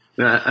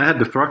I had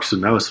the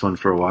Thruxton. That was fun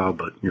for a while,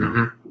 but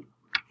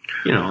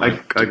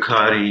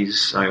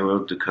Ducatis. I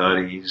rode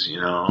Ducatis.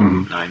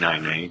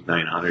 998,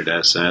 900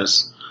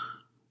 SS.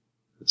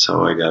 That's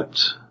how I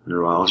got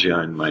neuralgia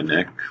in my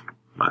neck.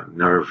 My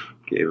nerve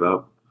gave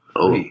up.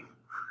 Oh,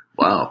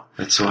 wow!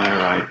 That's why I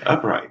ride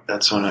upright.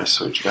 That's when I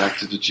switched back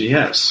to the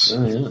GS.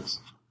 Oh, yes.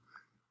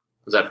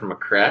 Was that from a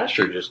crash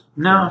or just...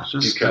 No,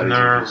 just the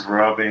nerve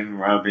rubbing,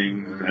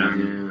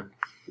 and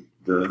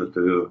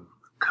the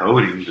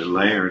coating, the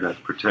layer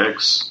that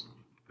protects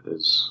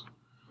is.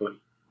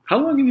 How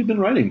long have you been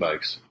riding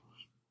bikes?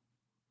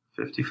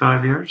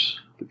 55 years.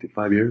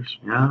 55 years?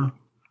 Yeah.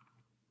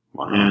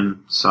 Wow.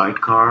 And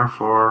sidecar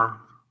for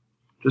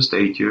just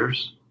 8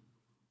 years.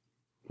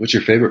 What's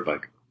your favorite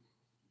bike?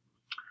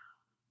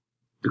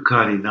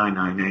 Ducati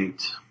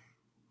 998.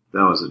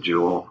 That was a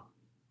jewel.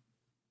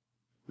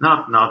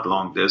 Not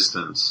long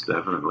distance,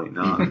 definitely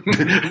not.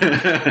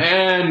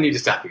 And need to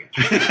stop again.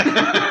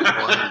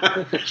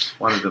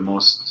 One of the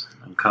most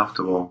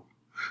uncomfortable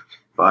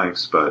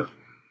bikes, but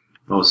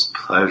most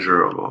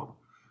pleasurable.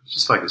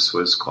 Just like a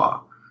Swiss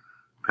clock.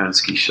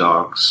 Penske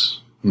shocks.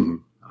 Mm-hmm.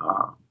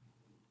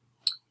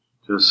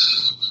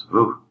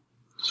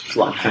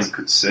 I think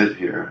could sit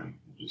here and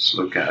just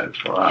look at it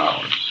for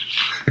hours.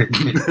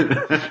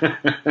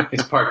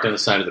 It's parked on the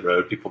side of the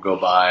road. People go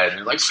by and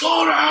they're like,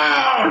 "Slow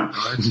down!"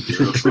 Oh, it's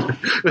beautiful.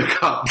 The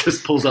cop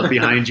just pulls up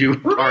behind you,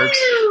 parks.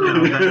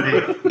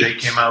 Then they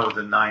came out with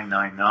a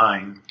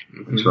 999,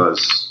 which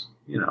was,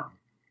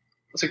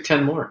 It's like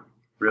 10 more.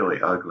 really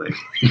ugly.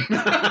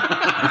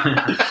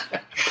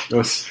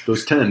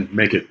 Those 10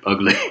 make it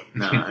ugly.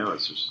 No, it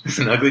was just It's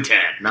an ugly 10.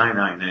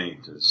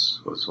 998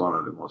 was one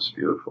of the most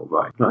beautiful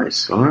bikes.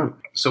 Nice. All right.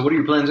 So what are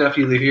your plans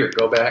after you leave here?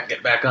 Go back,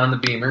 get back on the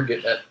Beamer,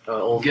 get that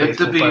old Get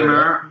the faithful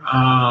fired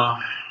up?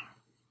 Beamer.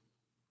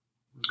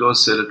 Go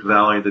sit at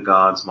Valley of the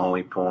Gods,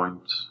 Molly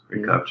Point,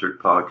 Recaptured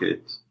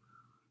Pocket.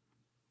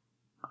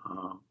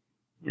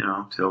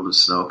 Till the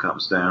snow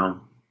comes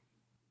down.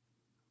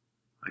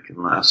 I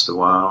can last a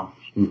while.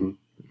 Mm-hmm.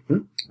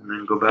 And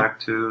then go back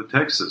to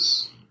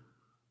Texas.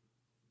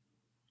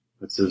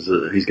 That says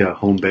he's got a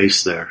home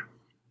base there.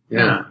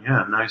 Yeah,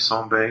 nice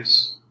home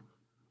base.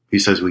 He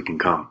says we can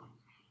come.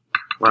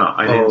 Well,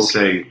 I didn't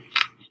say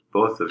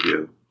both of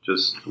you,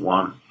 just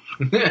one.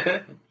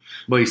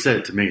 Well, he said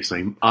it to me, so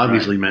he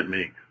obviously meant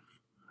me.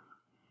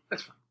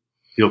 That's fine.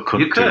 He'll cook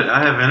You could. too.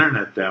 I have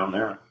internet down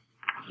there.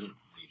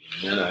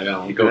 No, I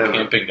don't go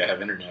camping to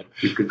have internet.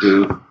 You could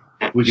do.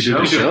 We could do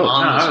the show.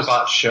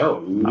 On-the-spot show.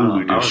 Ooh,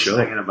 we do I was show.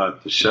 thinking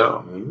about the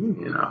show.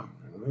 Ooh.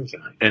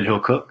 And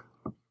he'll cook?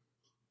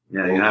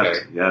 Yeah, you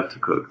have to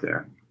cook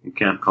there. You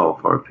can't call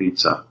for a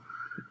pizza.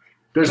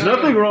 There's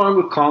nothing wrong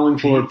with calling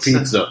for a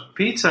pizza.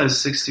 Pizza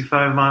is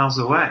 65 miles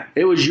away.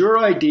 It was your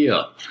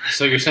idea.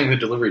 So you're saying the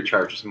delivery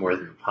charge is more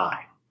than the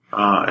pie?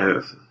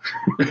 I'd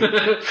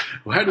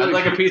I'd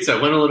like a pizza.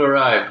 When will it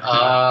arrive?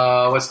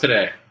 What's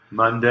today?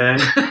 Monday.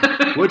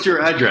 What's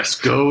your address?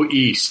 Go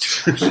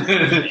east.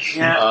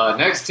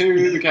 Next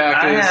to the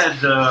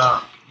cactus.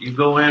 You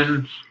go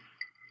in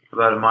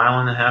about a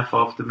mile and a half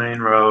off the main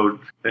road,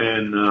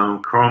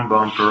 and chrome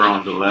bumper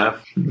on the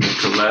left.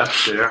 Make a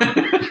left there.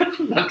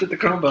 Left at the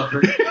chrome bumper.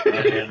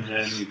 And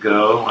then you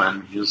go,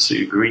 and you'll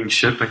see a green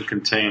shipping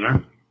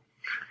container.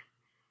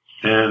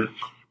 And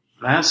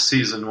last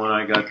season when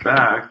I got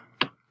back,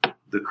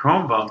 the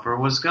chrome bumper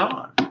was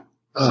gone.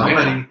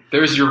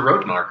 There's your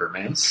road marker,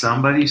 man.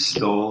 Somebody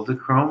stole the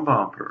chrome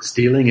bumper.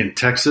 Stealing in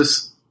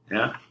Texas?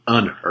 Yeah.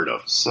 Unheard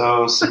of.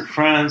 So some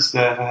friends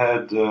that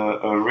had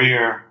a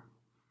rear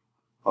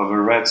of a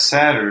red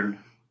Saturn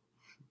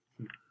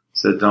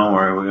said, "Don't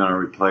worry, we're going to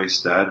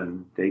replace that."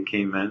 And they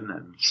came in,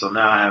 and so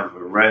now I have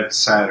a red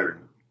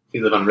Saturn.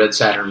 You live on Red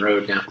Saturn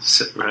Road now.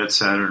 Red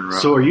Saturn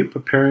Road. So are you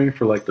preparing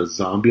for like the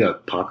zombie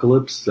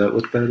apocalypse? Is that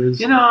what that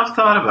is? I've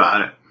thought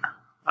about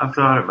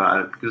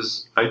it.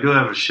 Because I do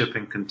have a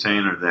shipping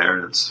container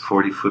there that's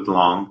 40 foot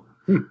long.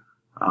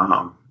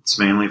 It's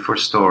mainly for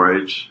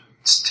storage.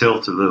 It's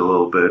tilted a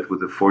little bit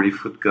with a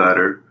 40-foot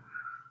gutter.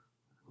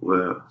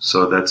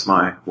 So that's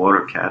my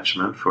water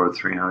catchment for a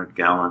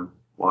 300-gallon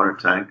water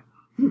tank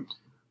with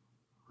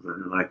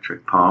an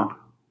electric pump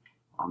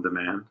on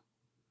demand.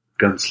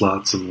 Gun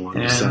slots on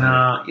one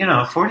side. And,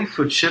 a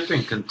 40-foot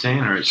shipping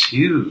container is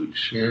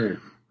huge. Yeah.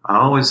 I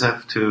always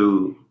have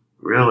to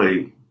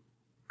really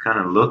kind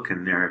of look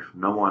in there if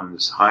no one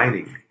is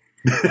hiding.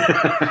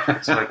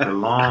 It's like a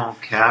long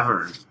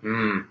cavern.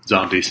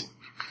 Zombies.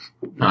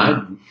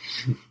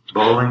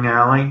 Bowling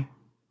alley.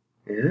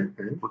 Yeah.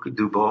 We could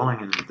do bowling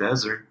in the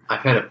desert.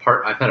 I've had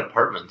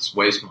apartments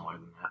way smaller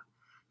than that.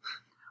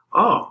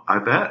 Oh, I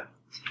bet.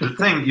 The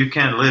thing, you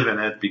can't live in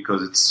it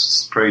because it's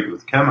sprayed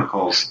with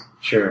chemicals.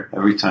 Sure.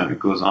 Every time it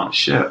goes on a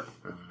ship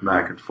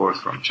back and forth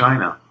from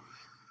China.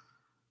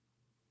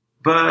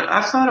 But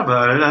I've thought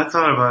about it. I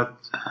thought about,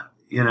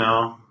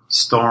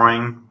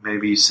 storing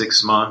maybe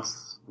 6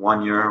 months,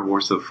 1 year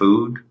worth of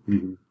food.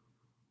 Mm-hmm.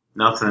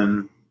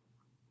 Nothing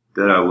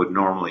that I would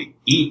normally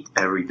eat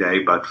every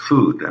day, but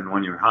food. And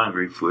when you're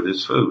hungry, food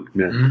is food.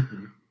 Yeah.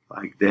 Mm-hmm.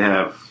 Like they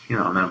have,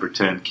 number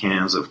 10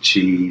 cans of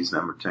cheese,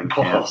 number 10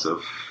 cans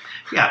of,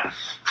 yeah.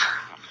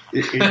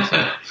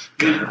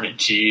 Government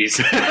cheese.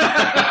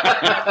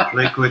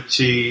 Liquid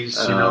cheese,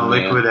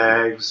 liquid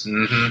eggs.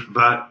 Mm-hmm.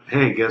 But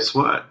hey, guess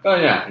what? Oh,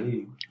 yeah.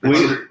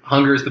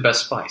 Hunger is the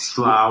best spice.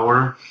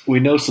 Flour.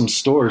 We know some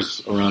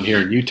stores around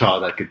here in Utah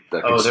that could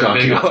they're stock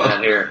big you on up.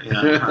 that here.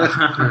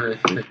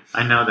 Yeah.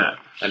 I know that.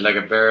 I'd like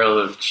a barrel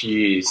of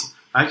cheese.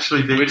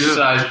 Actually, they Which do.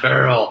 size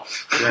barrel?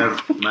 They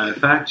have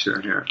manufacture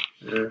here.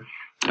 Yeah.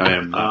 I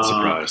am not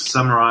surprised.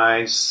 Some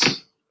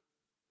rice,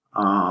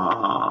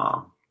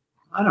 I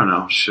don't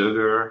know,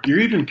 sugar. You're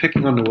even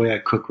picking on the way I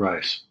cook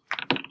rice.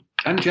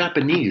 I'm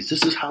Japanese.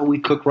 This is how we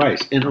cook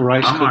rice, in a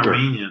rice I'm cooker.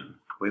 Armenian.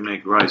 We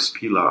make rice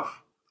pilaf.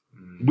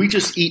 We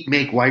just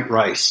make white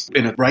rice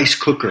in a rice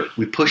cooker.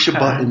 We push a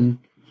button.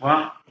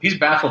 Well, He's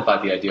baffled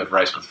by the idea of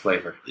rice with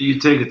flavor. you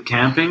take it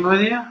camping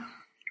with you?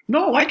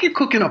 No, I can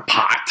cook in a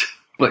pot,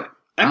 but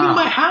I'm in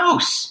my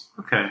house.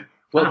 Okay.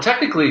 Well,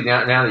 technically,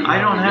 now that you I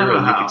don't have a you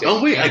could house. take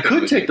Oh, wait, I camping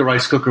could with take you. the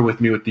rice cooker with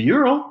me with the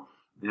Euro.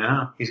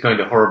 Yeah. He's going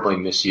to horribly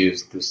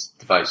misuse this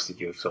device that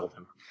you have sold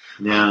him.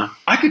 Yeah.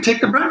 I could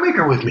take the bread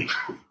maker with me.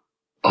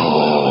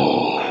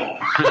 Oh.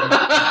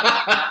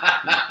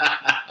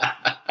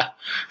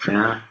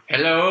 Yeah.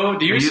 Hello,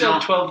 do you You sell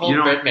don't- 12-volt you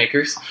don't- bread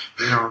makers?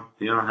 You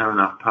don't have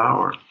enough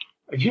power.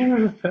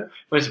 Well,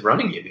 it's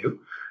running, you do.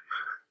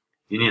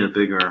 You need a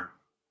bigger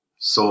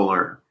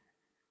solar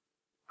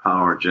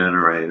power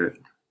generator.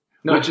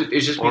 No, it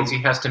just means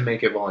he has to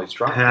make it while he's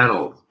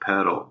driving.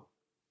 Pedal.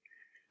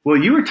 Well,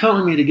 you were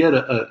telling me to get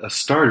a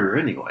starter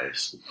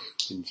anyways.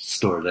 And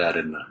store that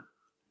in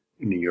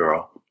the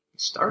Euro.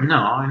 Start. No,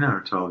 I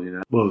never told you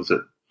that. What was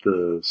it?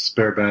 The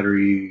spare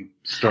battery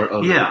start?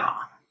 Oh, Yeah.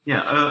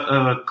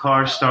 A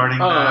car starting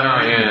Oh,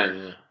 battery.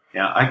 yeah.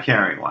 Yeah, I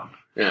carry one.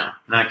 Yeah.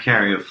 And I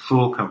carry a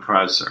full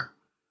compressor.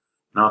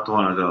 Not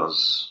one of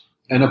those.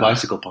 And a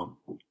bicycle pump.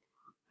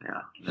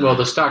 Yeah. Well,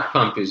 the stock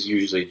pump is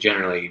usually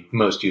generally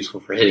most useful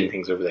for hitting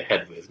things over the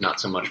head with, not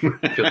so much for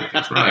filling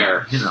things with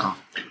air. You know.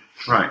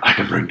 Right. I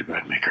can bring the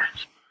bread maker.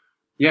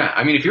 Yeah,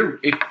 I mean,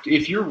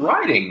 if you're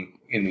riding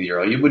in the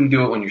Euro, you wouldn't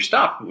do it when you're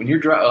stopped. When you're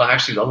driving,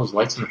 actually, all those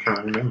lights in the front.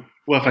 I remember.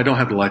 Well, if I don't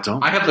have the lights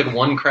on. I have like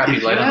one crappy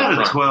If you light on had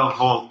the a front.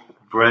 12-volt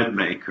bread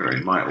maker,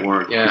 it might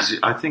work. Yeah. 'Cause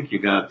I think you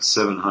got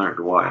 700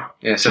 watt.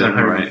 Yeah,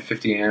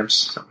 750 amps,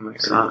 something like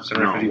that.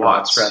 750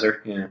 watts,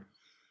 rather. Yeah.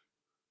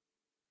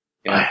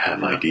 I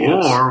have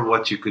ideas. Or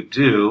what you could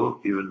do,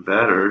 even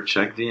better,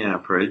 check the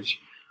amperage.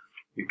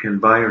 You can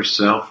buy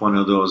yourself one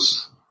of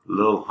those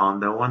little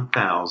Honda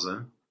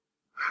 1000,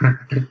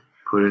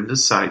 put it in the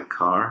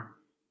sidecar,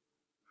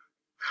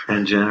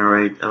 and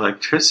generate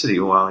electricity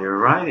while you're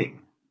riding.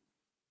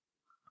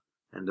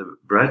 And the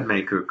bread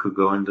maker could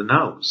go in the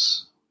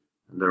nose.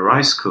 And the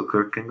rice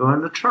cooker can go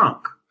in the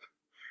trunk.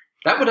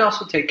 That would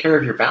also take care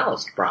of your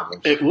ballast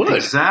problems. It would.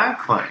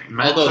 Exactly.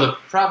 Although the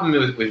problem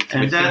with and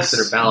things that that's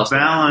are ballast.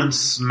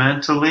 balance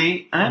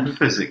mentally and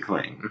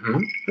physically.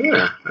 Mm-hmm.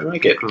 Yeah, I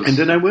like it. And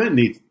then I wouldn't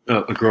need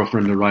a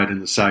girlfriend to ride in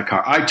the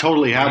sidecar. I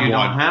totally have You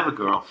one. don't have a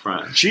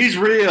girlfriend. She's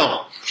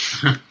real.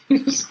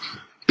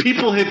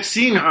 People have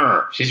seen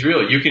her. She's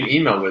real. You can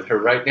email with her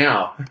right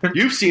now.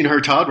 You've seen her,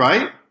 Todd,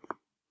 right?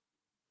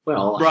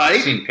 Well, Right?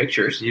 I've seen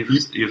pictures.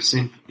 You've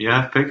seen, you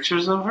have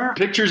pictures of her?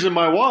 Pictures in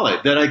my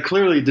wallet that I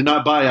clearly did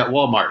not buy at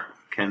Walmart.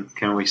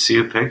 Can we see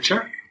a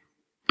picture?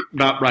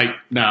 Not right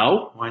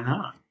now, Why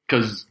not?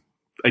 because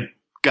I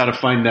got to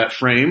find that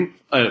frame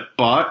I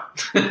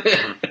bought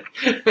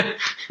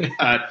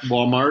at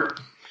Walmart.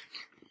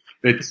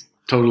 It's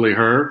totally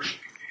her.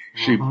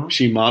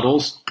 She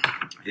models.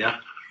 Yeah.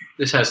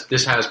 This has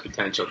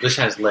potential. This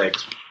has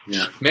legs.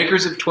 Yeah.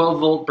 Makers of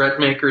 12-volt bread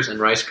makers and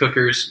rice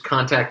cookers,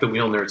 contact the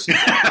Wheel Nerds.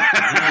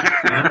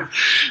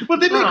 Well,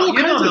 they make all You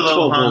know kinds the of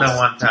little 12 Honda volts.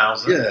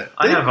 1000? Yeah.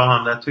 I have a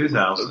Honda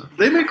 2000.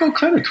 They make all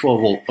kind of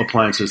 12 volt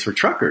appliances for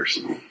truckers.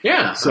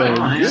 Yeah. So,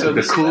 right. yeah, So the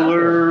this is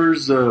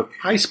coolers,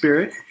 high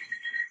Spirit,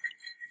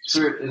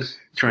 Spirit is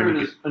Trying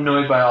to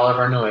annoyed by all of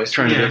our noise.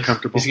 trying to Yes. get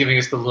comfortable. He's giving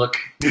us the look,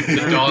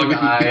 the dog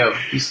eye of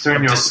He's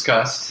turned your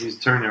disgust.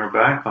 your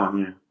back on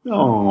you.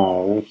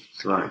 Oh,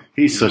 It's like,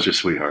 he's such a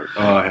sweetheart.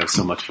 Oh, I had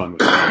so much fun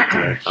with him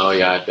today. Oh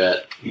yeah, I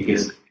bet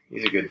he's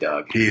a good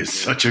dog. He is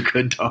such a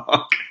good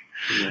dog.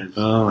 yes.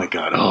 Oh my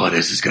god! Oh,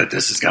 this is good.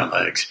 This has got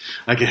legs.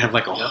 I can have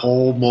like a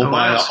whole mobile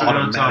what else are we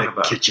gonna talk automatic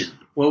about? kitchen.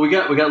 Well, we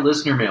got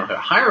listener mail here.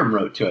 Hiram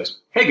wrote to us,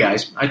 "Hey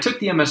guys, I took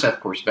the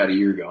MSF course about a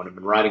year ago and have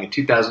been riding a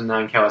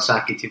 2009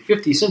 Kawasaki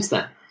 250 since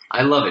then.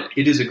 I love it.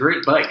 It is a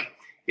great bike.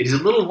 It is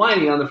a little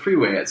whiny on the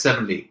freeway at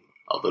 70.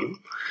 A little.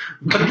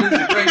 But it is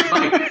a great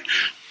bike.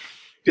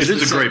 It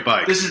is a great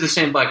bike. This is the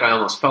same bike I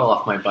almost fell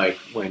off my bike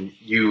when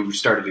you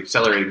started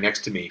accelerating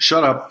next to me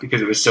Shut up. because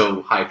it was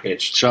so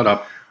high-pitched. Shut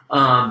up.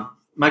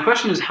 My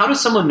question is, how does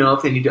someone know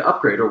if they need to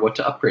upgrade or what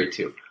to upgrade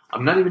to?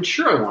 I'm not even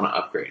sure I want to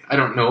upgrade. I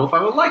don't know if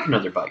I would like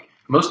another bike.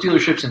 Most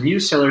dealerships and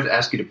used sellers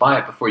ask you to buy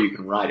it before you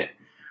can ride it.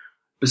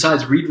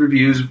 Besides read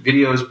reviews,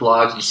 videos,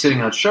 blogs, and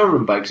sitting on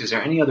showroom bikes, is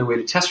there any other way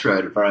to test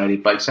ride a variety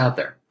of bikes out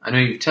there? I know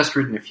you've test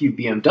ridden a few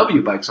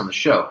BMW bikes on the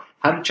show.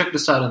 How did Chuck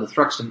decide on the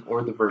Thruxton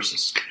or the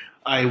Versys?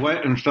 I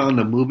went and found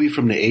a movie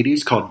from the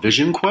 80s called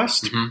Vision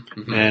Quest,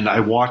 and I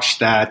watched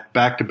that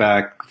back to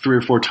back 3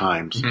 or 4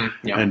 times.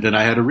 Yeah. And then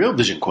I had a real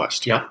Vision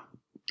Quest. Yeah.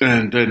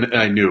 And then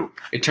I knew.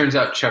 It turns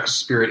out Chuck's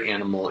spirit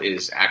animal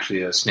is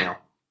actually a snail.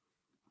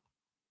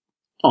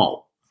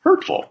 Oh,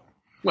 hurtful.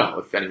 Well,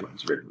 if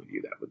anyone's ridden with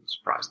you, that wouldn't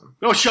surprise them.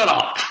 Oh, shut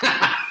up.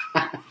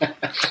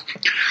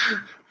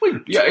 Wait,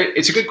 Yeah,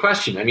 it's a good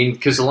question. I mean,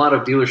 because a lot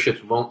of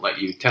dealerships won't let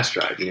you test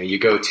drive. You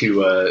go to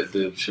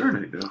the Sure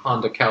they do.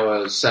 Honda,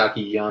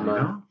 Kawasaki,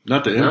 Yamaha.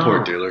 Not the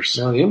import dealers.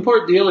 No, the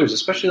import dealers,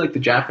 especially like the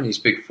Japanese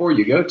Big Four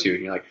you go to,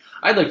 and you're like,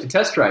 I'd like to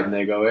test drive, and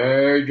they go,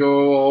 hey,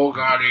 yo,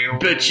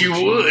 Bet you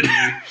would.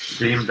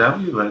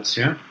 BMW lets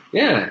you.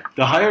 Yeah.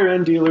 The higher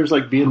end dealers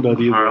like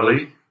BMW,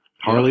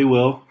 Harley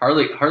will.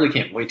 Harley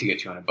can't wait to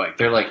get you on a bike.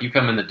 They're like, you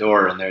come in the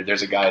door, and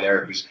there's a guy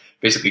there who's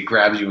basically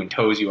grabs you and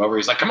tows you over.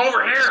 He's like, come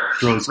over here,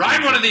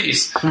 ride one of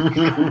these. I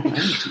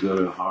need to go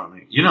to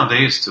Harley. They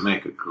used to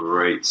make a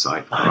great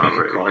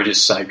sidecar. A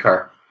gorgeous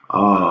sidecar.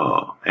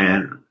 Oh,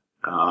 and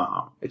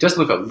it does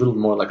look a little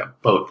more like a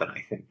boat than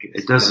I think.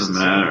 It doesn't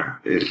matter.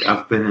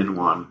 I've been in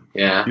one.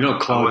 Yeah.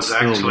 Claude's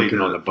still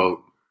looking on the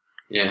boat.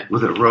 Yeah.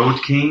 With a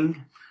Road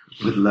King,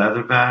 with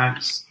leather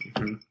bags.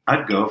 Mm-hmm.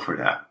 I'd go for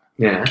that.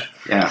 Yeah.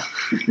 Yeah.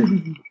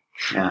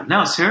 Yeah.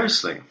 No,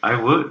 seriously, I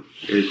would.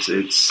 It's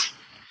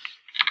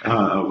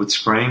with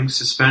spring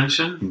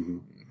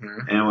suspension,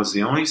 and it was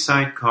the only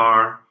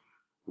sidecar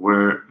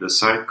where the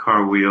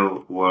sidecar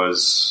wheel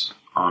was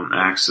on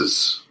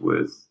axis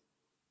with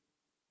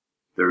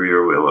the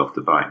rear wheel of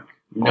the bike.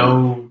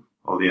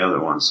 All the other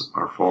ones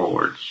are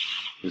forward.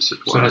 Yes, it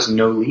was. So it has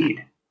no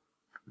lead.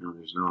 No,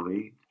 there's no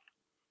lead.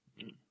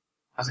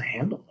 How's it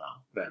handle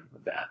though, Ben,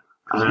 with that?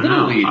 I don't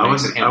know.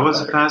 I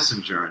was a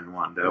passenger in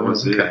one. That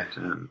was it.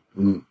 And,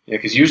 yeah,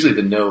 because usually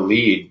the no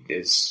lead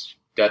is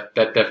that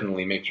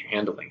definitely makes your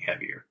handling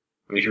heavier.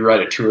 I mean, if you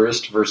ride a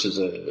Tourist versus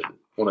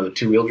one of the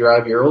 2-wheel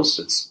drive Urals,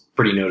 it's a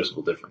pretty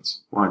noticeable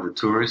difference. Why, the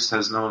Tourist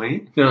has no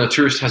lead? No, the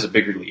Tourist has a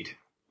bigger lead.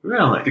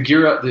 Really?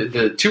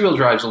 The 2-wheel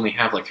drives only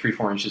have like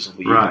 3-4 inches of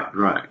lead.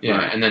 Right. Yeah,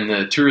 right. And then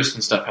the Tourist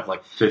and stuff have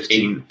like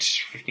 15,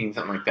 15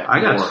 something like that. I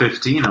got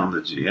 15 on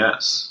the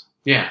GS.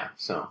 Yeah,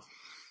 so.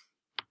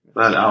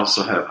 But I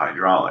also have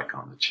hydraulic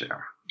on the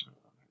chair.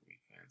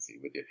 Fancy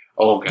with you.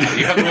 Oh god,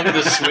 you have one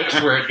with the switch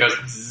where it goes.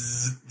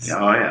 Zzz.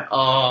 Oh yeah.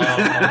 Oh.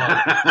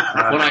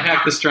 When I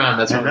hacked the Strom,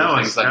 that's one of the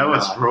things that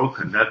was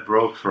broken. That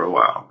broke for a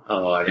while.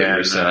 Oh, I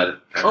very sad.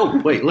 Oh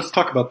wait, let's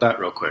talk about that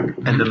real quick.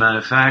 And the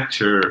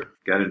manufacturer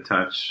got in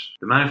touch.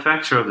 The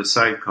manufacturer of the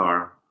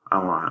sidecar, I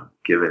don't want to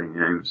give any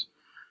names,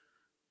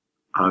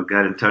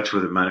 got in touch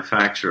with the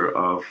manufacturer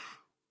of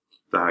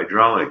the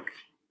hydraulic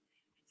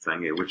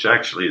thingy, which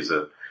actually is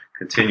a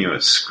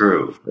continuous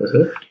screw.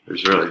 Uh-huh.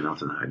 There's really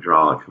nothing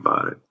hydraulic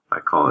about it. I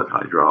call it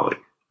hydraulic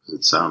because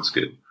it sounds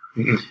good.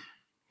 Mm-hmm.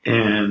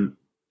 And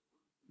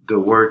the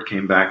word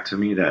came back to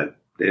me that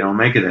they don't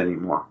make it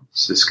anymore.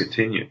 It's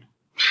discontinued.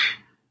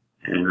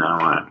 And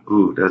I went,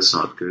 ooh, that's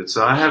not good.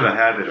 So I have a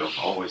habit of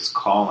always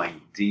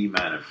calling the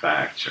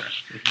manufacturer.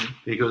 Mm-hmm.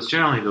 Because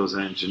generally those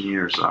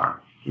engineers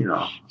are,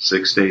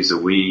 6 days a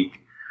week,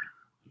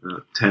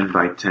 10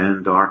 by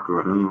 10 dark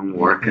room,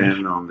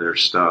 working on their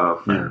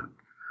stuff. Yeah. And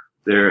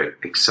they're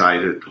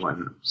excited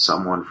when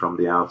someone from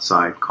the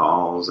outside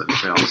calls and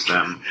tells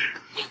them,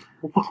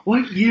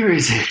 what year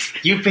is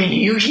it? You've been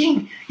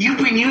using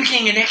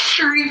an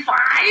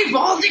X35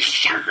 all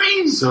this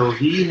time. So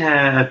he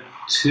had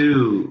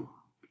 2.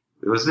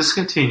 It was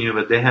discontinued,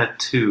 but they had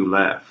 2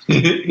 left.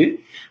 You're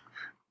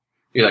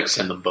like,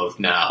 send them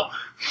both now.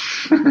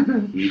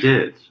 He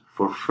did,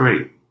 for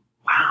free.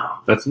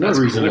 Wow. That's no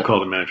reason to call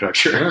the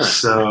manufacturer. Yeah.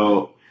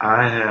 So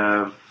I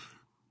have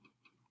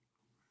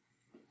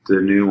the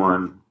new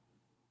one,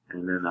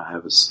 and then I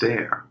have a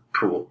spare.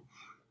 Cool.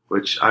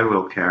 Which I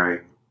will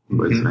carry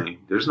with me.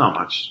 There's not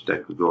much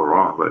that could go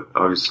wrong, but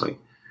obviously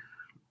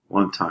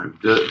one time.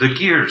 The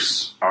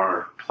gears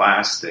are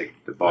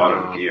plastic, the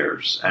bottom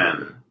gears,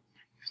 and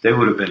if they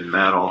would have been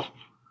metal,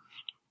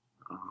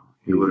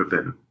 it would have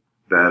been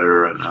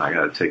better, and I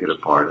got to take it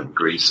apart and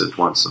grease it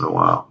once in a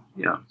while.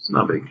 Yeah, it's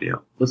not a big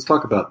deal. Let's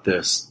talk about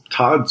this.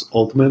 Todd's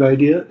ultimate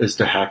idea is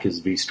to hack his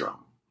V-Strom.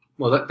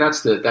 Well,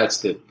 that's the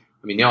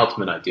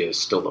ultimate idea is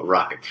still the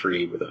Rocket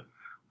 3 with a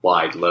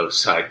wide, low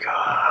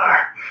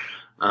sidecar.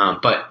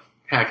 But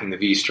hacking the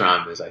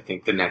V-Strom is, I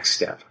think, the next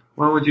step.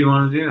 Why would you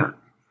want to do that?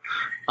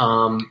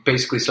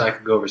 Basically, so I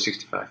could go over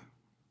 65.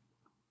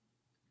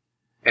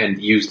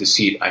 And use the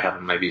seat I have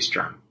in my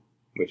V-Strom,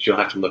 which you'll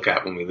have to look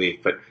at when we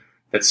leave. But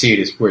that seat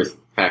is worth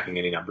hacking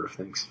any number of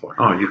things for.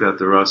 Oh, you got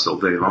the Russell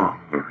day long.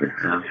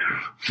 Yeah.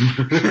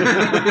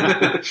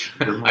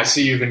 I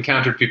see you've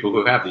encountered people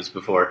who have these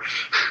before.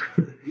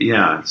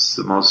 Yeah, it's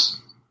the most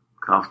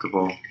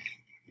comfortable,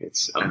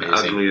 it's and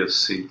amazing.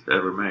 ugliest seat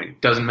ever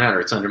made. Doesn't matter.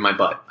 It's under my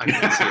butt. I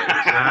can't see it.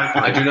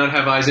 Exactly. I do not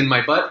have eyes in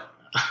my butt.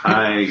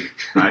 I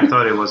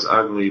thought it was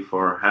ugly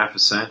for half a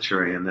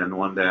century, and then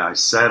one day I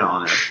sat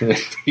on it,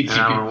 and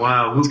I went,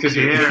 wow, who cares?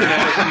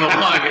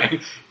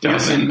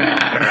 Doesn't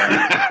matter.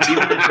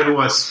 Even if it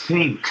was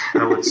pink,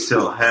 I would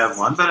still have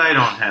one, but I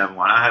don't have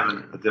one. I have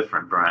a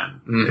different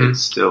brand. Mm-hmm.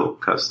 It's still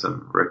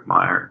custom Rick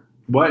Meyer.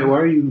 Why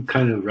are you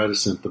kind of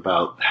reticent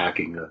about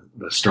hacking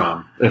the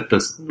Strom? If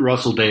the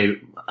Russell Day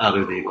out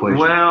of the equation?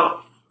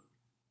 Well,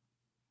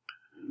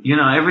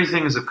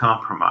 everything is a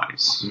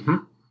compromise. Mm-hmm.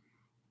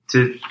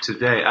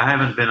 Today, I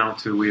haven't been on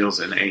 2 wheels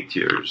in 8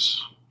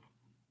 years.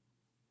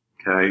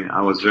 Okay,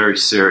 I was very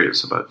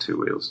serious about two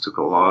wheels. Took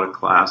a lot of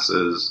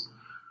classes.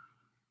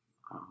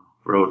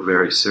 Rode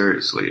very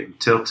seriously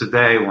until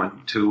today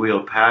when two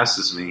wheel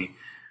passes me.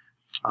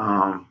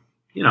 I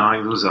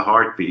lose a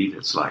heartbeat.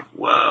 It's like,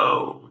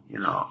 whoa,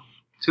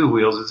 two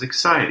wheels is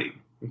exciting.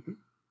 Mm-hmm.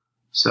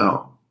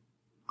 So,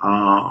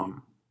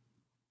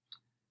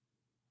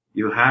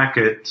 you hack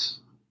it,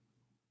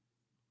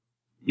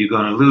 you're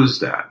going to lose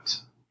that.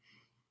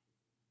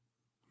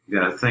 You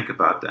got to think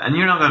about that. And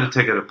you're not going to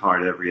take it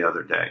apart every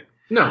other day.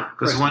 No.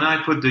 Because when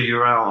I put the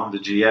URL on the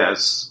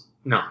GS,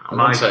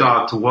 my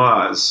thought thought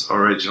was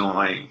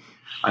originally,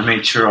 I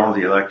made sure all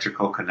the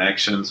electrical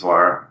connections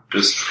were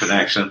this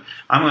connection.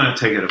 I'm going to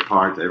take it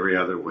apart every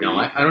other week. No,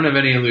 I don't have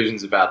any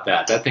illusions about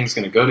that. That thing's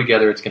going to go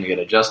together. It's going to get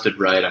adjusted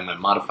right. I'm going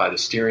to modify the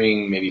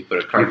steering, maybe put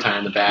a car tire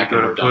in the back.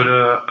 You're going to put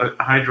a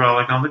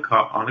hydraulic on the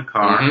car.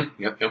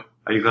 Mm-hmm. Yep.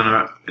 Are you going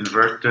to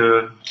invert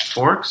the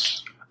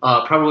forks?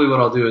 Probably what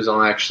I'll do is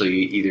I'll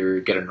actually either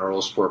get a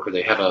knurl's fork or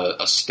they have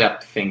a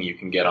step thing you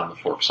can get on the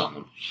forks on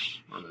them.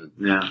 On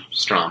the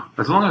Strom.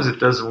 As long as it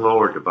doesn't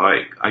lower the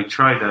bike. I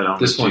tried that on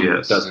this the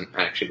one GS. Doesn't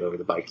actually lower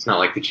the bike. It's not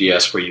like the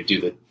GS where you do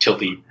the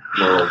tilty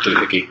laurel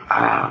doohickey.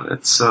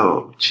 That's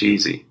so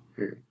cheesy.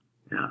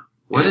 Yeah.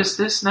 What is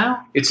this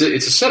now? It's a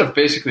set of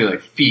basically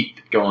like feet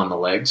that go on the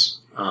legs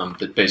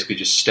that basically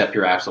just step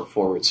your axle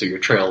forward so your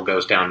trail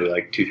goes down to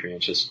like 2-3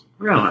 inches.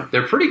 Really?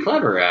 They're pretty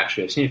clever,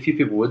 actually. I've seen a few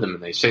people with them,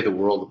 and they say the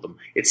world of them.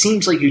 It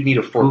seems like you'd need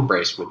a fork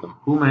brace with them.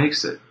 Who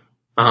makes it?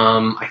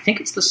 I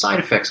think it's the Side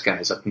Effects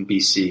guys up in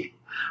BC.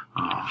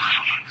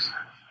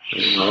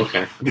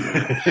 Okay.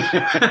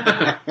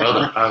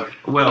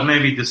 Well,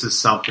 maybe this is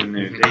something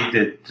new. They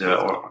did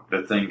the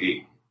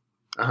thingy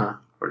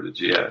for the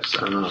GS.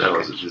 That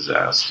was a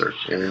disaster.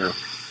 Yeah.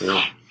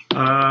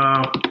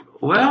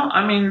 Well,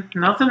 I mean,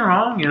 nothing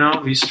wrong.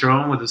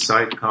 V-Strom with a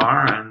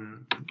sidecar,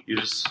 and you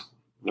just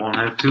won't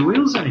have two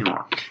wheels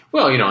anymore.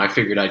 Well, I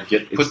figured I'd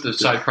put the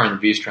sidecar in the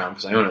V-Strom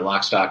because I own it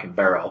lock, stock, and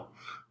barrel.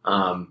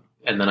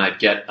 And then I'd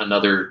get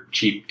another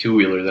cheap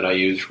two-wheeler that I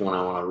use when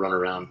I want to run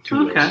around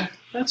two wheels. Okay,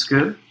 that's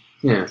good.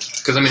 Yeah,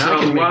 because I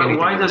can make anything.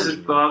 Why does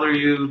it bother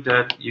you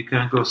that you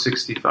can't go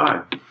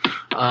 65?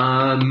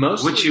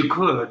 Mostly, which you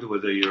could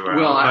with a URL.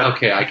 Well,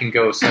 I can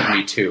go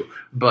 72,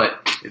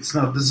 but it's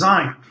not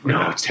designed.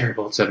 It's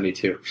terrible at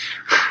 72.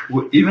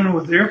 Even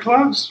with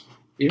earplugs?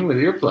 Even with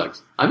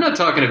earplugs. I'm not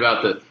talking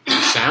about the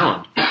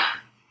sound.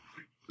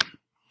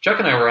 Chuck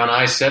and I were on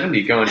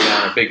I-70 going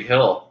down a big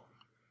hill.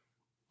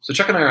 So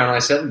Chuck and I are on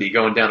I-70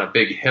 going down a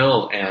big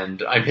hill,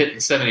 and I'm hitting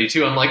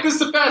 72. I'm like, this is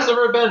the fastest I've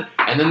ever been.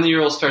 And then the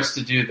Ural starts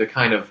to do the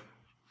kind of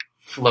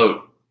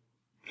float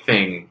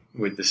thing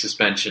with the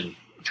suspension.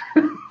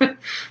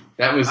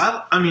 That was...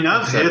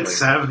 I've hit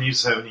 70,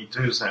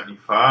 72,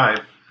 75.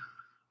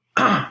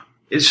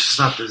 It's just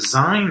not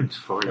designed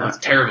for you. It's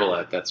terrible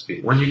at that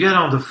speed. When you get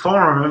on the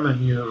forum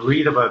and you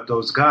read about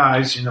those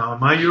guys,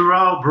 my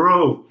Ural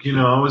broke.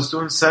 I was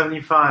doing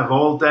 75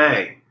 all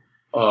day.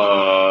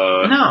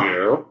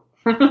 No.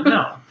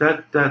 No,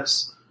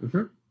 that's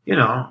and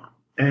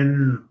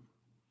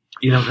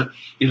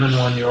even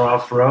when you're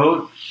off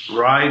road,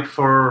 ride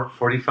for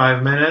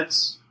 45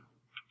 minutes,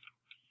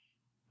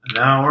 an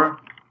hour,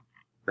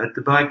 let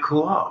the bike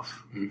cool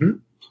off. Mm-hmm.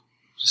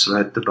 Just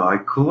let the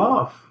bike cool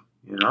off.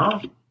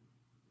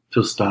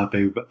 To stop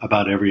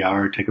about every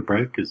hour, take a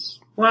break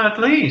well, at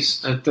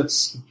least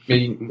that's how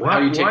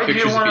you take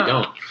pictures if you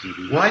don't.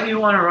 Mm-hmm. Why do you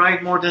want to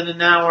ride more than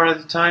an hour at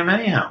a time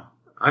anyhow?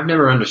 I've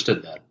never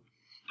understood that.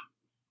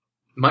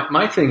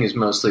 My thing is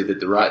mostly that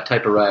the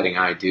type of riding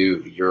I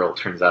do, the Ural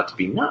turns out to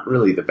be not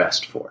really the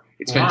best for.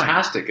 It's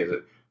fantastic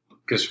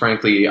because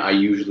frankly, I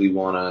usually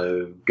want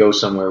to go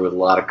somewhere with a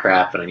lot of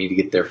crap and I need to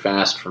get there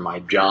fast for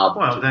my job.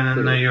 Well,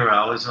 then the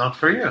Ural is not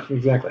for you.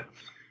 Exactly.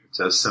 It's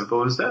as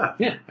simple as that.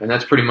 Yeah, and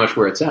that's pretty much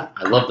where it's at.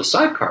 I love the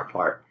sidecar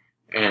part,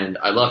 and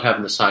I love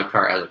having the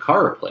sidecar as a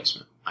car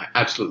replacement. I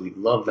absolutely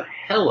love the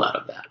hell out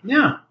of that.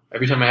 Yeah.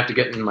 Every time I have to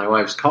get in my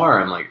wife's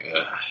car, I'm like,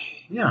 ugh.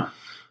 Yeah.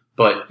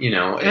 But,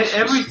 it's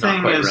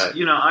everything not is,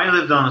 right. I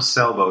lived on a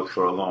sailboat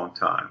for a long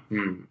time.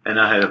 Mm. And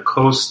I had a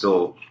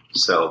coastal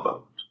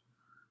sailboat.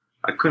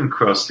 I couldn't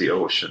cross the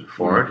ocean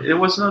for it. It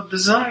was not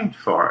designed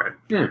for it.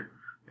 Yeah.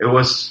 It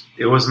was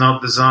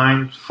not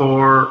designed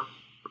for,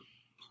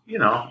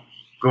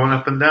 going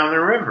up and down the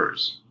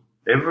rivers.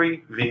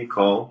 Every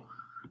vehicle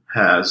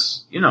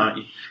has, you're not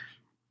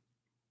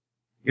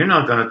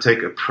going to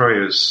take a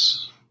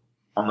Prius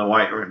on the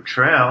White Rim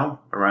Trail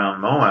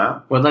around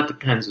Moab. Well, that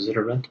depends. Is it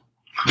a rental?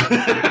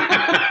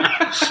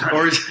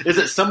 Or is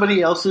it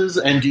somebody else's,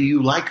 and do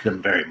you like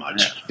them very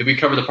much? Yeah. Did we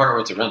cover the part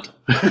where it's a rental?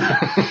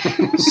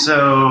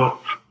 So,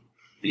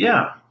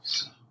 yeah.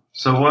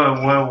 So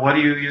what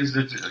do you use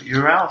the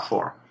Ural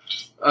for?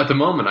 At the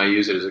moment, I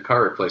use it as a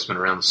car replacement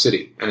around the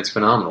city, and it's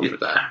phenomenal for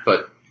that.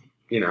 But,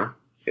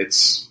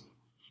 it's...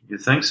 You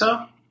think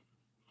so?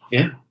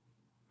 Yeah,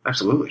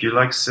 absolutely. Do you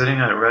like sitting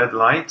at red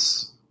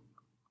lights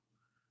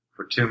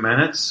for 2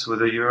 minutes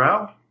with a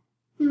Ural?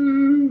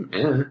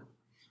 Yeah.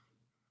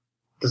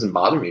 Doesn't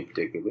bother me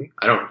particularly.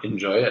 I don't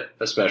enjoy it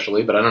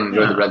especially, but I don't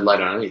enjoy the red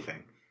light on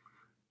anything.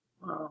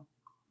 Well,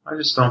 I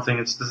just don't think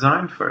it's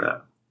designed for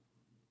that.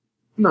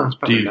 No, it's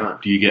probably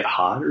not. Do you get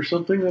hot or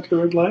something at the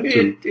red lights?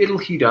 It'll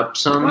heat up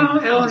some. Well,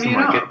 it'll heat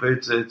like up.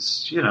 It's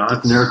it's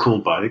an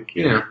air-cooled bike.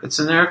 Yeah. It's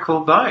an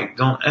air-cooled bike.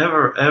 Don't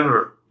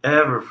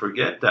ever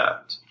forget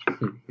that.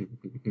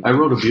 I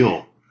rode a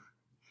Buell.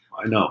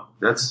 I know.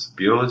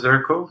 Buell is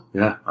air-cooled?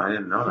 Yeah. I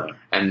didn't know that.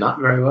 And not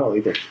very well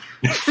either.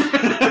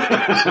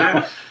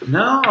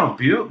 No,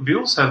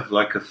 Buells have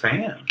like a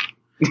fan.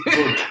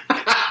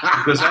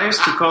 Because I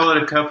used to call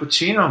it a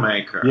cappuccino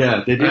maker.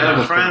 Yeah, they did. I had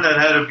a friend that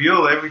had a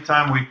Buell. Every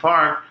time we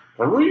parked,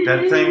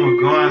 that thing would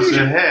go on and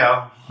say, "Hey,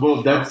 I'll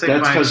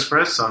take my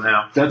espresso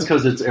now." That's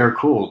because it's air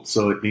cooled,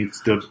 so it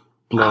needs to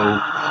blow.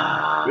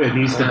 It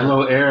needs to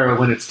blow air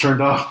when it's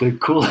turned off to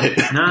cool it.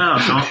 No,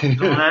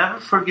 don't ever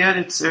forget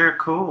it's air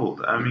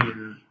cooled. I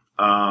mean,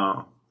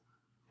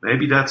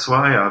 maybe that's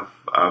why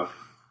I've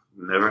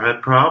never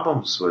had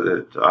problems with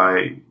it.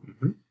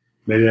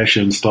 Maybe I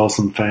should install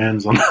some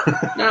fans on.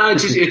 No,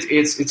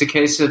 it's a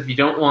case of you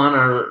don't want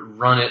to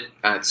run it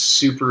at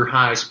super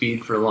high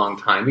speed for a long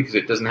time because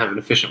it doesn't have an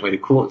efficient way to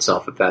cool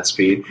itself at that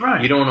speed.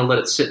 Right. You don't want to let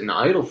it sit in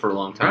idle for a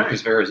long time because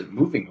if air isn't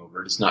moving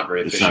over it, it's not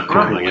very efficient. It's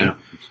not cooling, and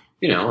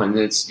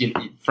it's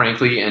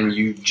frankly, and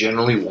you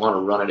generally want to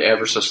run it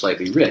ever so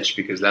slightly rich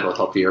because that'll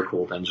help the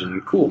air-cooled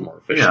engine cool more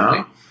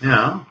efficiently.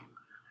 Yeah.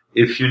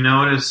 If you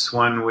notice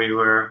when we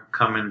were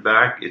coming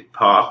back, it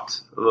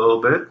popped a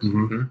little bit.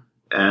 Mm-hmm.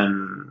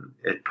 And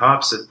it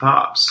pops.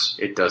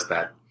 It does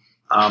that.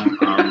 I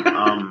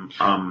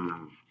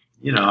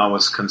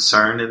was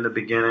concerned in the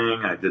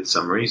beginning. I did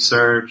some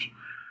research.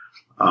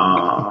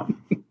 The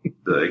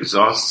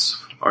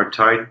exhausts are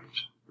tight,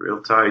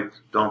 real tight.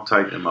 Don't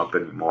tighten them up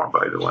anymore,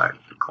 by the way.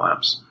 The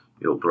clamps,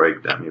 you'll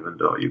break them, even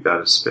though you got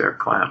a spare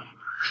clamp.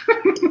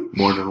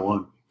 More than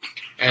one.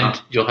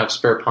 And you'll have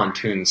spare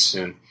pontoons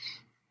soon.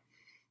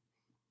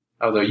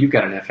 Although you've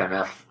got an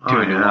FMF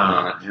 2-in-1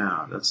 on it.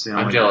 Yeah, that's the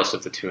only. I'm jealous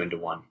of the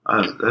 2-in-1.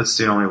 That's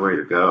the only way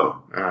to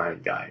go.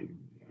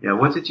 Yeah,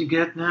 what did you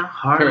get now?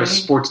 Harley? A pair of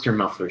Sportster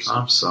mufflers.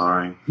 I'm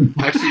sorry.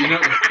 Actually,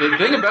 the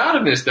thing about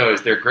them is, though,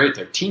 is they're great.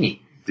 They're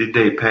teeny. Did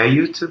they pay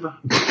you to buy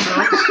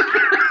those?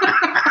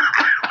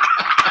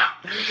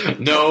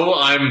 No,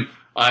 I'm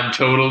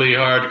totally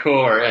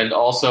hardcore, and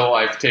also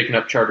I've taken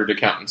up chartered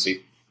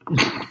accountancy.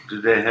 Do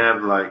they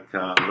have like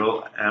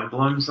little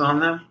emblems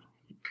on them?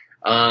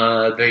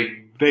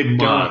 They must.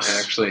 Don't,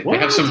 actually. What? They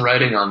have some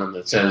writing on them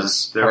that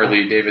says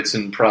Harley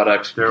Davidson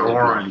product. They're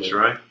orange,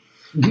 right?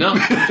 No,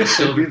 just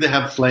silver. Do they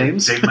have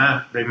flames?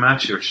 They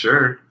match your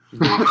shirt.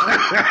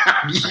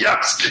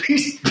 Yes,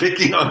 he's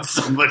picking on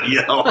somebody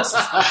else.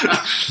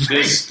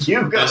 This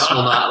will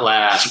not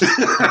last,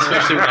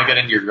 especially when I get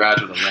into your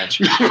garage with a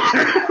wrench.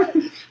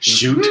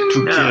 Shoot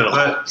to kill.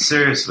 But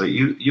seriously,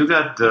 you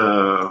got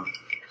the.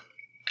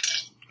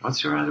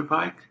 What's your other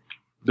bike?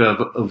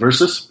 The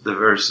Versus? The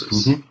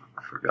Versus. Mm-hmm.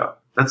 I forgot.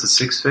 That's a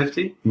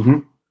 650?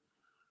 Mm-hmm.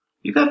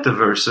 You got the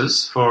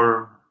Versus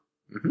for...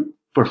 Mm-hmm.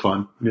 For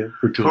fun. Yeah,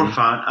 for touring. For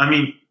fun. I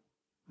mean,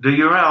 the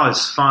Ural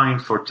is fine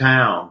for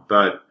town,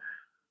 but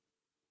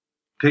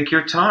pick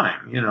your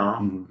time,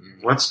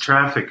 Mm-hmm. What's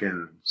traffic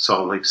in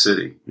Salt Lake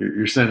City?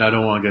 You're saying I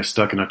don't want to get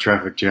stuck in a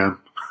traffic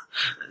jam?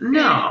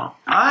 No.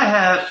 I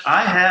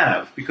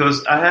have,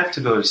 because I have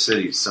to go to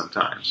cities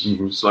sometimes.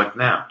 Mm-hmm. It's like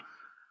now.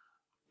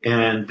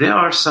 And there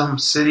are some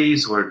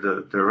cities where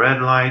the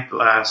red light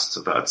lasts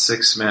about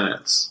 6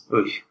 minutes.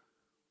 Oy.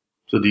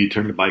 So do you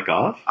turn the bike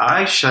off?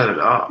 I shut it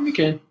off. You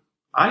can.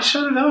 I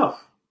shut it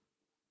off.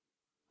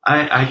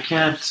 I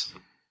can't.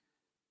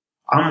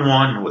 I'm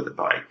one with a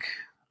bike.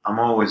 I'm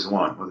always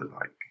one with a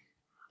bike.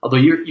 Although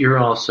you're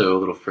also a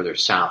little further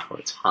south where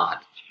it's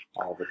hot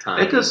all the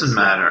time. It doesn't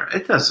matter.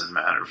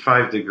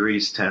 5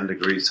 degrees, 10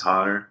 degrees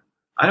hotter.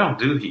 I don't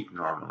do heat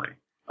normally.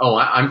 Oh,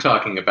 I'm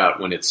talking about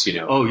when it's,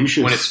 you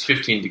should. When it's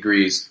 15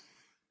 degrees,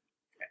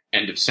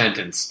 end of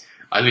sentence,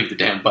 I leave the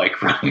damn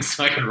bike running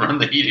so I can run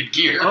the heated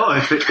gear. Oh,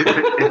 if it's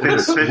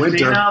 15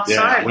 winter,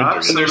 outside,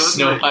 winter. And there's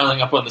snow piling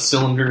up on the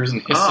cylinders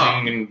and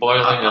hissing and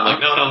boiling, and I'm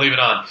like, no, leave it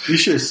on. You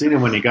should have seen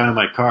him when he got in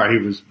my car.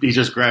 He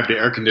just grabbed the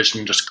air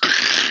conditioning and just...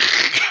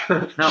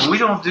 No, we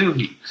don't do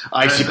heat.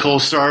 Icicle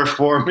star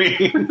for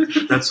me.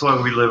 That's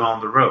why we live on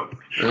the road.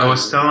 I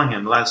was telling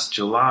him last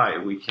July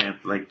we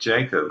camped Lake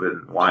Jacob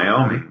in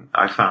Wyoming.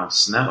 I found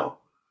snow.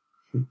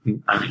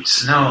 I mean,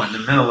 snow in the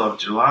middle of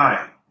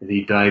July. And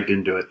he dived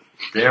into it.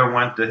 There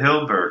went the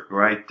Hilberg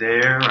right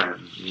there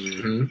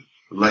and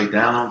lay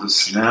down on the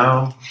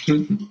snow.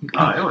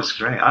 It was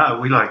great.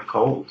 We like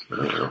cold.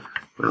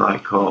 We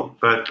like cold.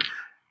 But...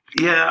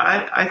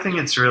 yeah, I think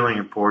it's really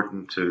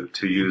important to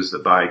use the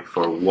bike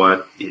for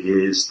what it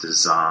is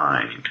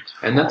designed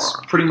for. And that's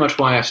pretty much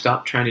why I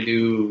stopped trying to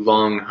do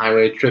long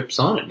highway trips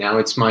on it. Now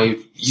it's my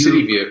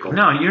city vehicle.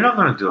 No, you're not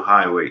going to do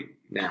highway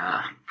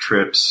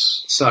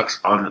trips.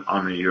 Sucks. On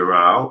a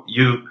Ural.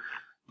 You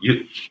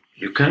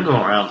can go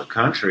around the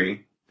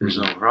country. There's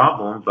no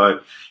problem.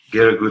 But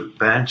get a good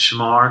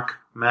benchmark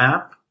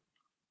map.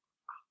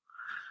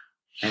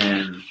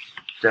 And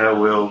that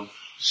will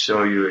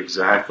show you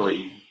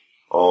exactly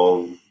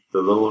all the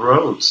little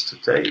roads to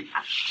take.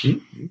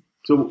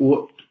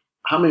 So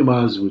how many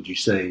miles would you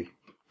say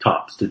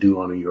tops to do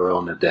on a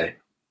Ural in a day?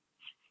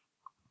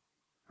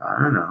 I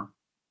don't know.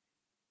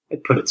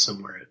 I'd put it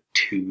somewhere at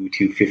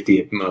 250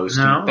 at most.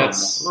 No,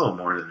 that's a little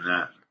more than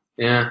that.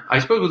 Yeah, I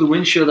suppose with the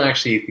windshield,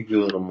 actually, you could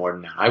do a little more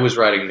than that. I was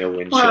riding no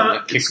windshield. Well,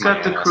 It it's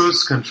got the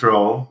cruise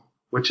control,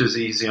 which is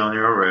easy on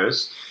your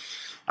wrist.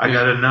 I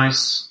got a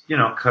nice,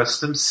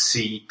 custom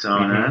seat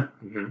on it.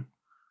 Mm-hmm.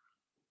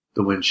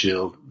 The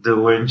windshield.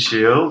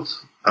 Earplugs.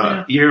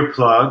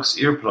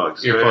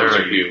 Earplugs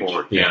are huge.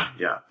 Important.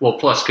 Yeah. Well,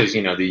 plus because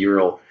the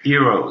Ural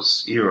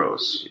Eros,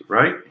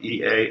 right?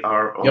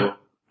 EAROS.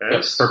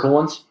 Yep, purple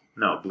ones.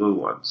 No, blue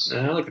ones.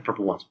 I like the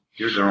purple ones.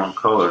 You're the wrong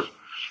color.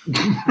 The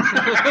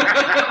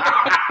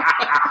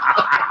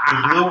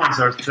blue ones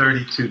are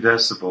 32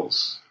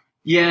 decibels.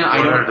 Yeah,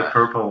 What are the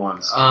purple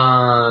ones?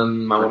 I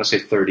want to say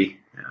 30.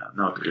 Yeah,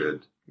 not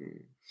good.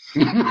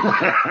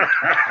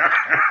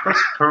 Plus,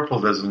 purple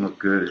doesn't look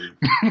good.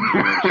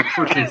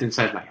 Unfortunately, it's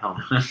inside my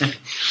helmet.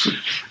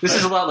 This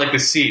is a lot like the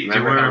seat. Do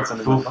you wear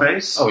full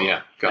face? Oh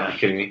yeah, God, are you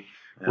kidding me?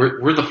 Yeah.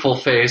 We're the full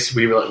face.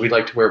 We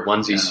like to wear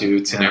onesie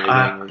suits and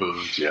everything.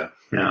 Boots, yeah.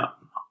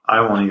 I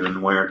won't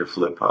even wear the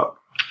flip up.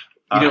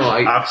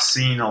 I've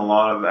seen a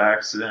lot of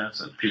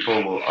accidents, and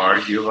people will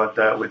argue about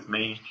that with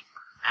me,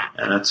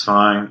 and that's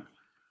fine.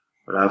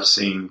 But I've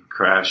seen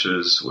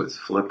crashes with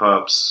flip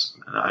ups,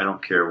 and I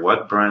don't care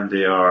what brand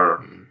they are.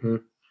 Mm-hmm.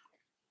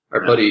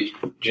 Our buddy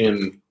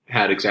Jim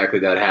had exactly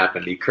that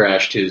happen. He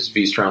crashed his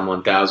V-Strom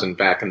 1000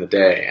 back in the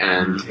day,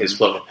 and his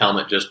flip up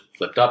helmet just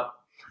flipped up.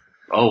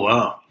 Oh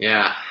wow!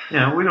 Yeah,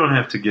 we don't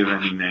have to give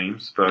any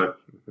names, but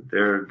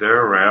they're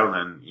around,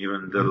 and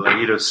even the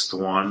latest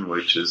one,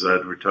 which is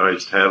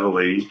advertised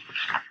heavily.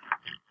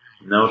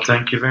 No,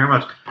 thank you very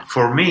much.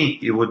 For me,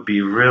 it would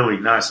be really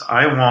nice.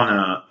 I want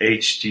a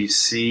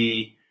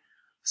HTC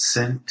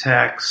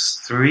Syntax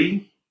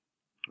 3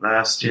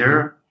 last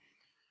year,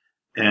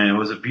 and it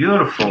was a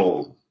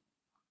beautiful,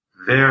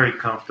 very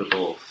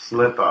comfortable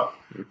flip up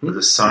with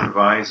a sun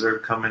visor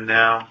coming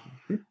down,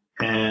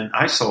 and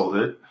I sold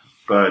it.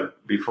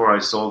 But before I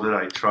sold it,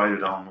 I tried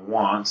it on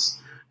once,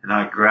 and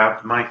I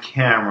grabbed my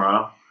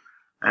camera,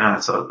 and I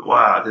thought,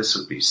 wow, this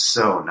would be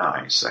so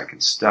nice. I can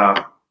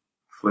stop,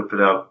 flip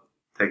it up,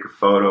 take a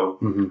photo.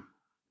 Mm-hmm.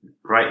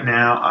 Right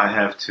now, I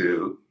have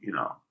to,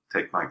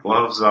 take my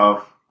gloves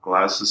off,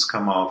 glasses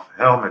come off,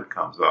 helmet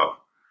comes off,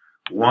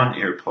 one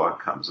earplug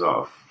comes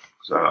off,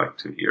 because I like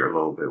to hear a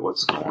little bit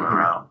what's going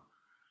around.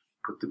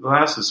 Put the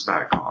glasses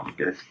back on,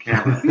 get the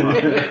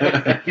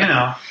camera.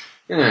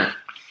 Yeah.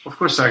 Of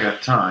course, I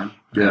got time.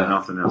 I have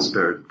nothing else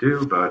better to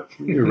do, but...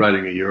 You're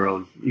riding a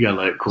Ural. You gotta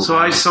let it cool So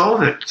down. I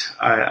sold it.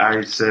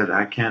 I said,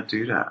 I can't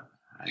do that.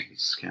 I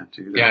just can't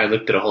do that. Yeah, I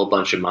looked at a whole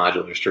bunch of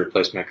modulars to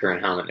replace my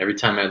current helmet. Every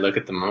time I look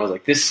at them, I was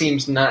like, this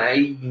seems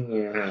nice.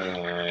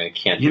 I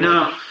can't do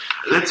it.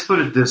 Let's put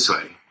it this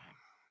way.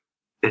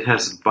 It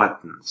has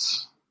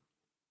buttons.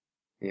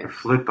 Yeah. The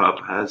flip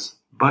up has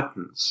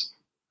buttons.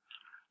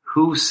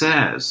 Who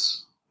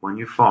says when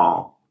you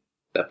fall...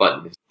 That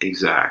button is...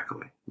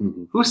 Exactly.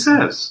 Mm-hmm. Who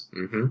says?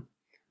 Mm-hmm.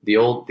 The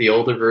oldest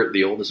maybe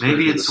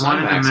version it's of the one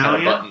in a Cymax had a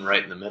million? button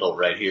right in the middle,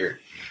 right here.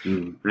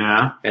 Mm.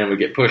 Yeah. And it would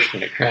get pushed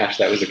when it crashed.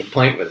 That was a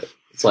complaint with it.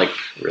 It's like,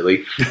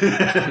 really?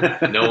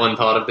 No one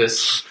thought of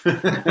this?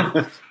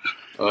 Oh,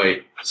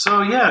 wait.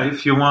 So yeah,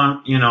 if you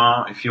want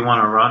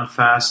to run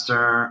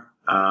faster,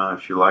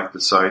 if you like the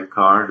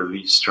sidecar, the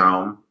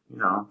V-Strom,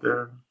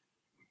 they're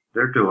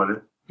doing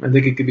it. I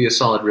think it could be a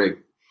solid rig.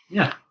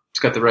 Yeah. It's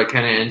got the right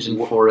kind of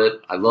engine for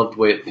it. I love the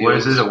way it feels. What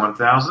is it, a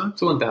 1000?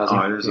 It's a 1000.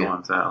 Oh, it is a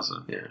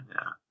 1000. Yeah.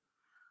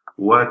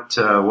 What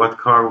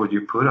car would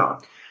you put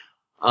on?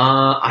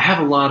 I have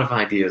a lot of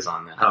ideas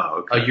on that. Oh,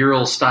 okay. A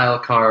Ural style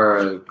car,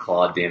 a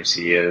Claude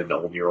DMC, an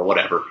old Ural,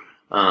 whatever.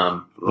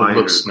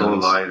 Looks no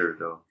nice. lighter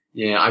though.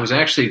 Yeah, I was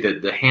actually,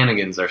 the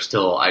Hannigans are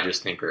still, I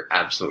just think are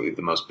absolutely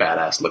the most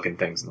badass looking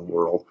things in the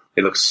world.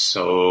 They look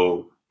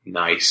so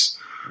nice.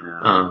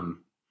 Yeah.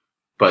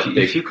 But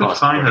if you could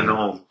find an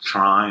old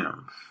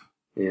Triumph,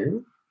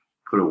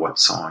 put a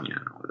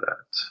Watsonian with that.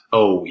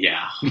 Oh,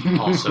 yeah.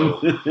 Also,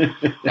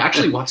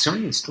 actually,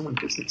 Watsonian's still in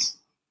business.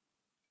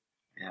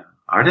 Yeah.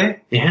 Are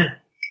they? Yeah.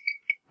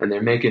 And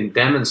they're making,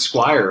 them and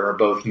Squire are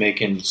both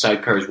making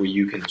sidecars where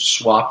you can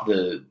swap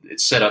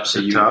it's set up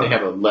so they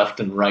have a left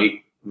and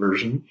right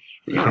version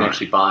that you can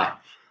actually buy.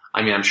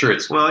 I mean, I'm sure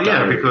it's... Well,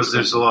 yeah, because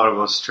there's a lot of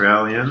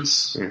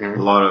Australians, a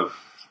lot of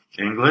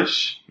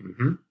English.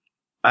 Mm-hmm.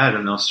 I had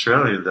an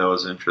Australian that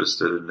was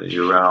interested in the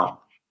Ural.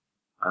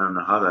 I don't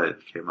know how that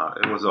came out.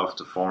 It was off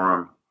the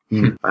forum.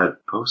 I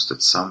had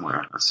posted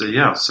somewhere. I said,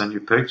 yeah, I'll send you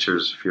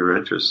pictures if you're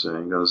interested.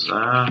 And he goes,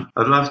 I'd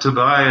love to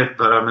buy it,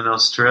 but I'm in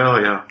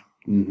Australia.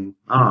 Mm-hmm.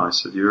 Oh, I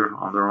said, you're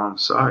on the wrong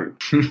side.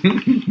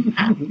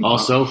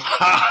 Also.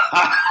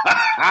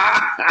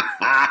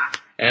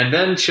 And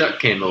then Chuck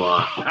came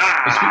along.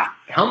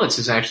 Helmets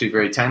is actually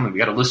very timely. We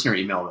got a listener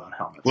email about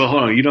helmets. Well,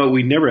 hold on.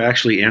 We never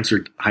actually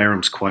answered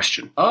Hiram's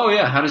question. Oh,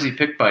 yeah. How does he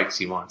pick bikes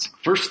he wants?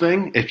 First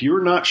thing, if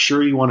you're not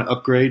sure you want to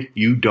upgrade,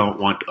 you don't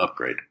want to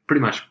upgrade.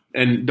 Pretty much.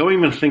 And don't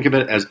even think of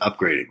it as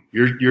upgrading.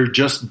 You're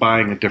just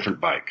buying a different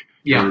bike.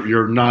 Yeah.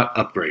 You're not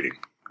upgrading.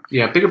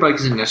 Yeah, bigger bike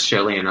isn't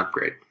necessarily an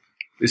upgrade.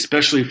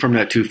 Especially from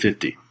that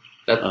 250.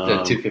 That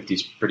 250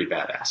 is pretty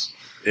badass.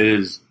 It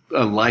is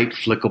a light,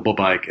 flickable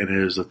bike, and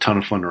it is a ton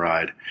of fun to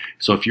ride.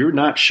 So if you're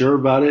not sure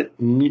about it,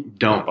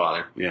 don't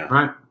bother. Yeah.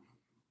 Right.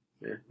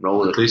 Yeah. Roll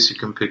with At least you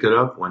can pick it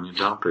up when you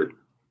dump it.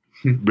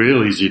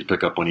 Real easy to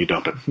pick up when you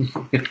dump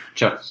it.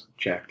 Chuck's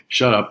checked.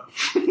 Shut up.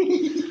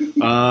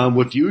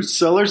 With used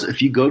sellers,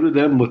 if you go to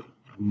them with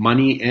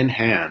money in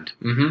hand,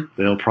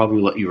 they'll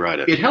probably let you ride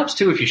it. It helps,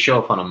 too, if you show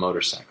up on a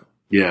motorcycle.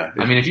 Yeah.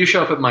 I mean, if you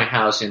show up at my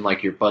house in,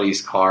 like, your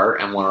buddy's car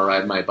and want to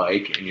ride my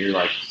bike, and you're,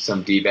 like,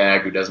 some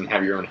D-bag who doesn't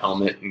have your own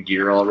helmet and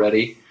gear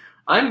already,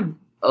 I'm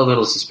a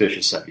little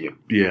suspicious of you.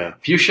 Yeah.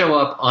 If you show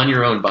up on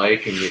your own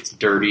bike and it's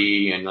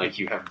dirty and, like,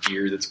 you have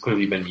gear that's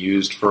clearly been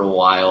used for a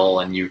while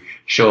and you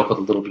show up with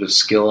a little bit of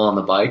skill on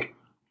the bike,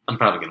 I'm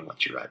probably going to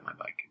let you ride my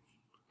bike.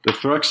 The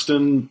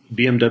Thruxton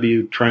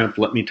BMW Triumph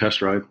let me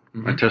test ride.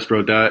 I test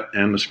rode that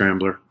and the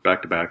Scrambler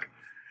back to back.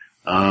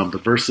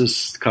 The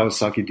Versys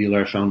Kawasaki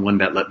dealer, I found one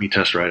that let me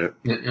test ride it.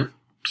 Yeah.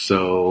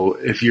 So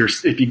if you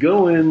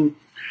go in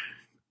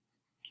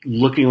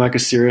looking like a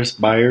serious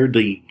buyer,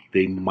 they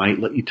might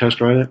let you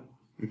test ride it.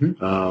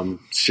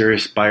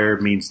 Serious buyer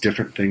means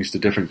different things to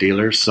different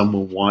dealers. Some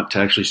will want to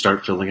actually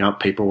start filling out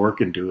paperwork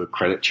and do a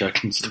credit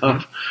check and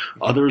stuff.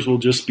 Others will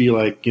just be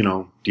like,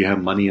 do you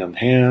have money on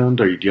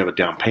hand or do you have a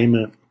down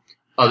payment?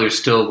 Others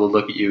still will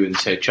look at you and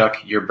say, Chuck,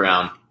 you're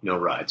brown, no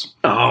rides.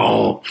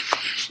 Oh.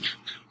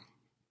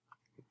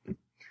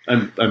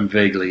 I'm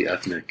vaguely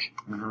ethnic.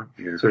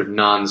 Sort of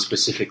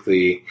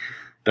non-specifically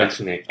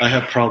ethnic. I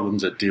have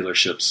problems at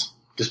dealerships.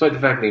 Despite the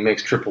fact that he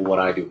makes triple what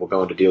I do, we'll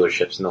go into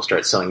dealerships and they'll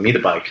start selling me the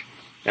bike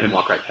and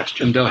walk right past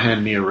you. And they'll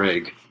hand me a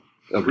rake.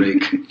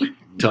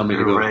 Tell me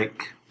to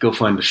go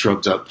find the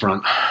shrubs up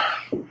front.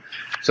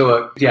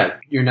 So,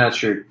 you're not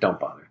sure, don't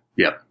bother.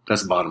 Yep,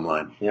 that's the bottom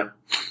line. Yep.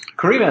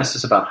 Kareem asked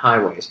us about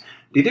highways.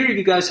 Did either of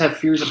you guys have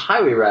fears of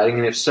highway riding,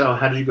 and if so,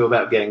 how did you go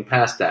about getting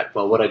past that?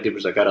 Well, what I did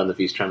was I got on the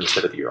V-Strom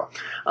instead of the Ural.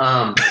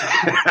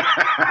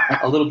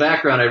 A little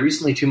background, I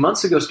recently, 2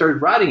 months ago,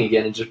 started riding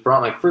again and just brought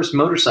my first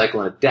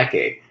motorcycle in a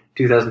decade,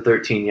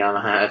 2013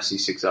 Yamaha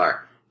FC6R.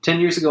 10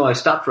 years ago, I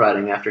stopped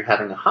riding after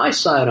having a high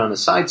side on a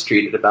side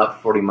street at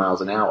about 40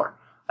 miles an hour.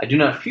 I do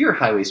not fear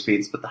highway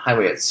speeds, but the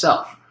highway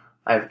itself.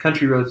 I have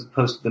country roads with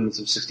posted limits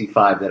of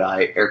 65 that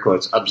I, air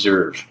quotes,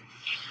 observe.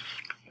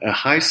 A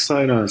high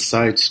side on a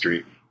side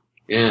street.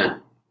 Yeah.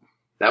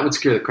 That would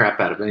scare the crap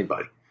out of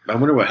anybody. I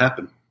wonder what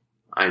happened.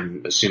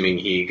 I'm assuming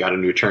he got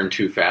into a turn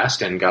too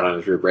fast and got on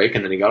his rear brake,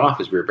 and then he got off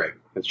his rear brake.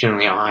 That's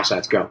generally how high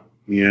sides go.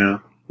 Yeah.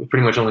 There's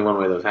pretty much only one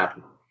way those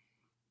happen.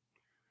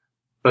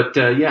 But,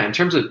 in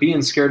terms of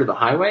being scared of the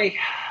highway,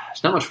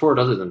 there's not much for it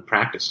other than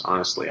practice,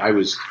 honestly.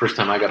 First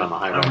time I got on the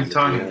highway. Are we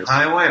talking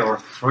highway or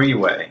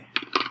freeway?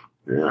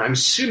 I'm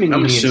assuming he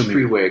means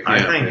freeway.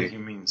 I think he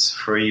means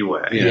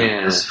freeway. Yeah.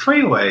 Because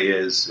freeway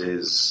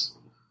is...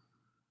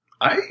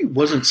 I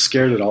wasn't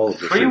scared at all of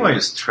the freeway.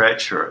 Is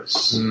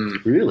treacherous.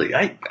 Really?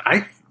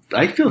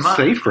 I feel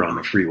safer on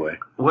the freeway.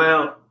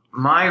 Well,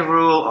 my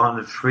rule on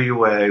the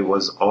freeway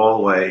was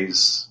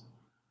always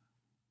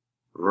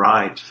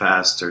ride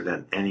faster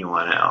than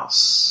anyone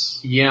else.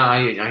 Yeah,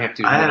 I have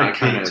to. I had a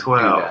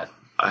K12.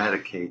 I had a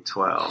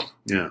K12.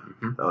 Yeah.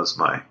 That was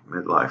my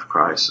midlife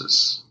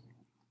crisis.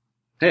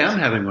 Hey, I'm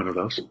having one of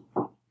those.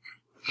 Well,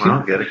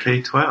 get a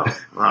K12.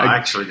 Well,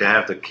 actually, they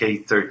have the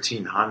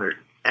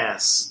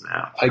K1300S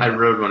now. I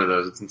rode one of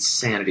those. It's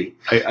insanity.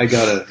 I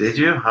got a... Did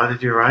you? How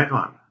did you ride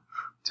one?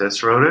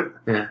 Test rode it?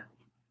 Yeah.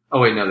 Oh,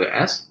 wait, no, the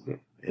S? Yeah.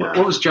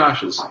 What was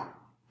Josh's?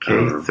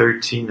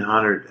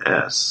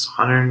 K1300S.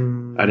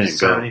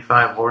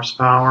 175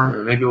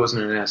 horsepower. Maybe it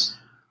wasn't an S.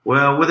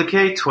 Well, with a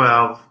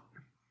K12,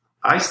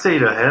 I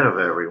stayed ahead of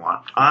everyone.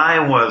 I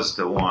was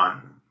the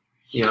one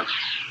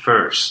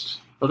first.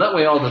 Well, that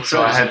way all the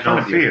So I had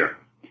no fear.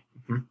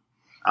 Mm-hmm.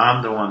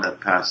 I'm the one that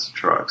passed the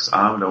trucks.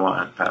 I'm the one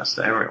that passed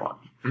everyone.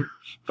 Mm-hmm.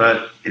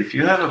 But if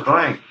you have a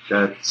bike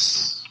that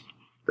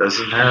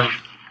doesn't have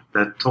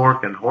that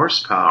torque and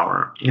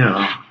horsepower,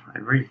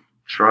 every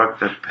truck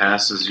that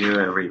passes you,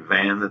 every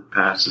van that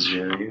passes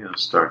you,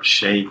 start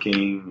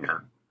shaking.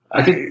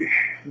 I think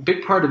a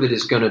big part of it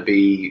is going to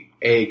be,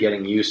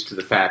 getting used to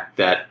the fact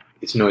that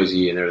it's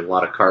noisy and there's a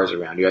lot of cars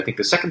around you. I think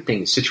the second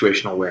thing is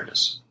situational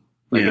awareness.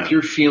 If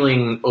you're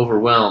feeling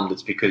overwhelmed,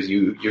 it's because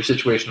your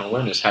situational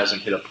awareness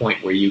hasn't hit a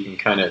point where you can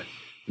kind of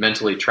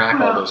mentally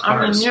track all those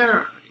cars.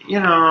 I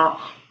mean,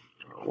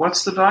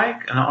 what's the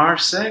bike? An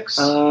R6? It's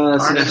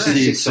an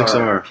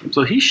FC6R.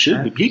 So he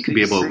could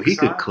be able. He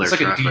could clear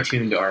traffic. It's like traffic. a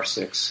detuned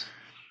R6.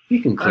 He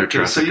can clear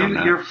traffic. So on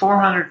that. you're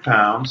 400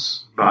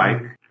 pounds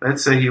bike.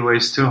 Let's say he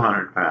weighs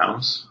 200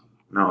 pounds.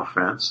 No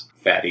offense.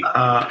 Fatty.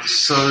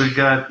 So you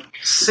got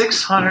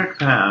 600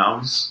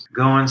 pounds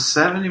going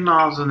 70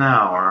 miles an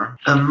hour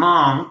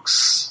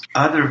amongst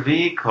other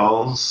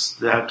vehicles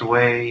that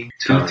weigh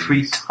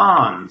 2-3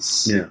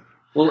 tons. Yeah.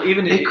 Well,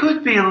 even it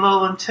could be a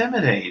little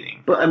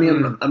intimidating. But I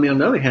mean, on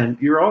the other hand,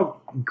 you're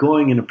all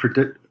going in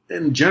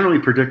in generally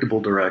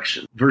predictable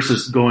direction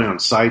versus going on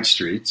side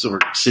streets or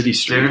city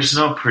streets. There's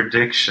no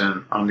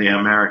prediction on the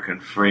American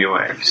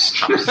freeways.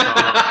 I'm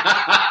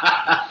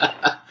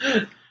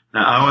sorry.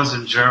 Now, I was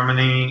in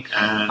Germany,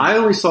 and I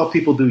only saw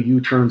people do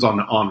U-turns on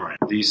the on-ramp.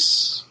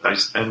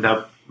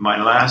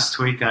 My last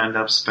week I ended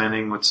up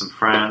spending with some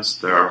friends.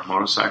 They're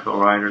motorcycle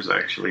riders.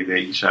 Actually,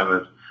 they each have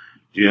a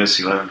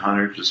GS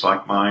 1100, just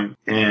like mine.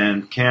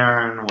 And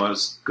Karen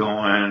was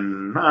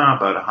going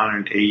about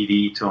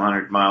 180 to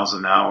 100 miles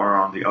an hour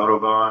on the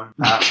Autobahn.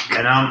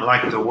 And I'm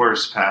like the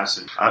worst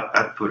passenger.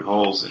 I'd put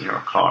holes in your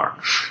car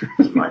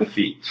with my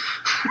feet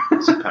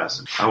as a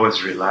passenger. I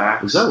was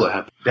relaxed. Is that what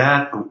happened?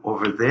 That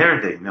over there,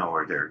 they know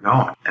where they're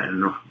going.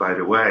 And by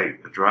the way,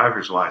 a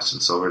driver's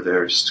license over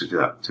there is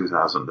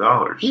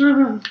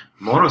 $2,000.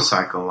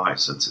 Motorcycle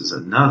license is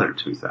another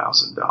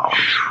 $2,000.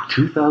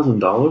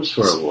 $2,000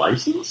 for a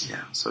license?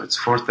 Yeah, so it's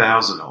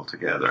 $4,000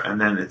 altogether, and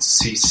then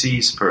it's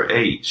CCs per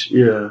age.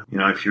 Yeah. You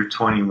know, if you're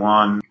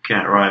 21, you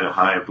can't ride a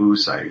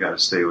Hayabusa. You got to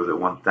stay with a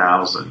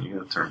 1,000. You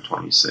got to turn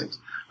 26.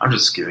 I'm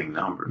just giving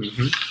numbers.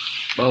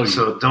 Mm-hmm. Oh,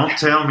 so don't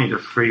tell me the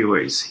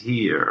freeways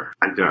here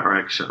are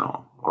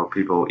directional, or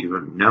people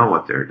even know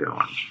what they're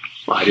doing.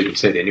 Well, I didn't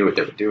say they knew what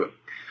they were doing.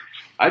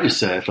 I just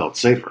said I felt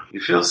safer.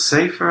 You feel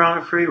safer on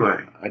a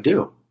freeway? I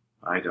do.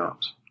 I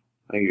don't.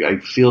 I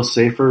feel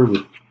safer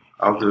with...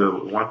 I'll do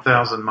a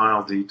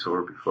 1,000-mile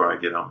detour before I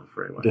get on the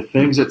freeway. The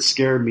things that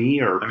scare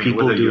me are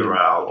people with a doing...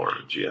 Ural or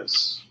a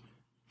GS.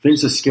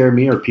 Things that scare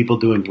me are people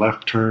doing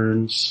left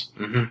turns,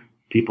 Mm-hmm.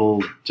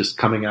 people just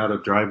coming out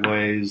of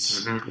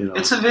driveways. Mm-hmm. You know,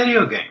 It's a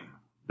video game.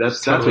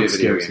 that's totally what a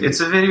video scares game. me.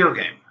 It's a video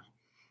game.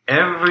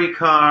 Every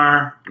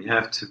car, you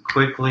have to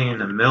quickly,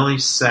 in a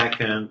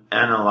millisecond,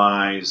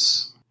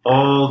 analyze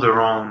all the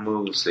wrong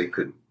moves they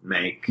could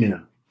make. Yeah.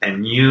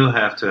 And you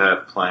have to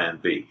have plan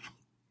B,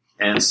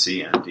 and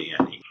C, and D,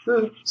 and E.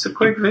 It's a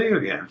quick video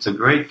game. It's a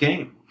great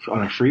game.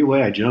 On a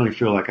freeway, I generally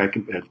feel like I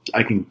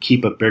can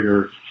keep a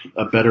better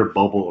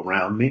bubble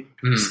around me,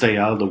 stay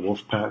out of the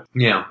wolf pack,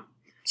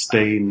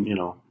 stay. You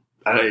know,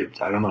 I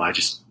don't know. I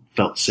just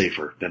felt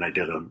safer than I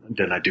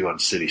do on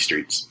city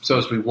streets. So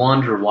as we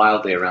wander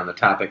wildly around the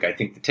topic, I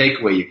think the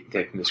takeaway you can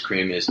take from this,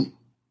 Cream, is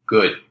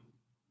good.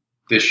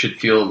 This should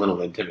feel a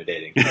little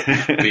intimidating,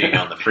 being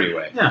on the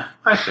freeway. Yeah,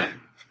 I think.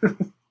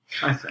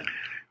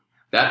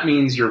 That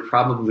means you're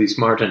probably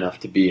smart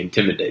enough to be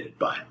intimidated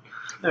by it.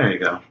 There you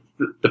go.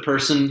 The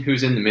person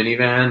who's in the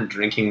minivan,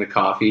 drinking the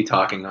coffee,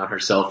 talking on her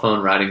cell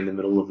phone, riding in the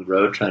middle of the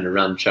road, trying to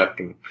run Chuck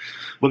and...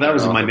 Well, that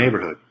was in my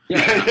neighborhood.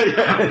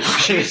 Yeah.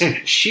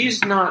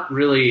 she's not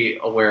really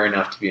aware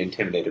enough to be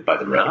intimidated by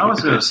the road. I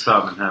was going to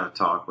stop and have a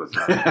talk with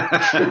her.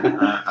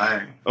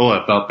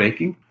 About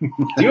baking? Do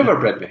you have a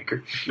bread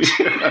maker?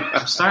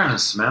 I'm starting to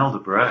smell the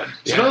bread.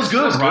 Yeah, smells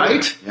good,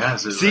 right? Yeah,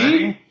 is it See?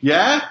 ready?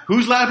 Yeah?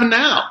 Who's laughing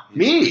now?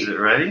 Me. Is it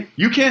ready?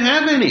 You can't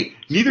have any.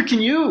 Neither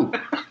can you.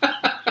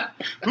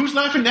 Who's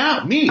laughing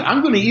now? Me.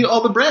 I'm going to eat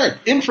all the bread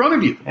in front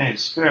of you. Hey,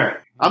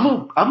 Spirit.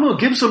 I'm gonna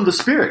give some to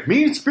Spirit.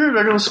 Me and Spirit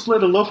are going to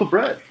split a loaf of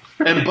bread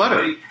and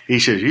butter. He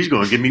says he's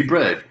going to give me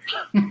bread.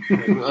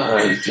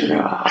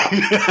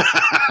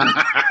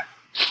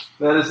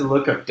 That is a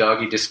look of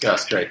doggy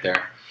disgust right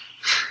there.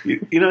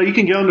 You know, you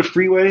can get on the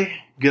freeway,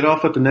 get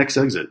off at the next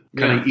exit,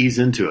 kind of ease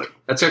into it.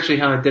 That's actually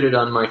how I did it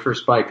on my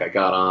first bike. I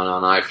got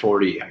on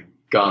I-40. I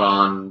got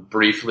on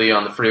briefly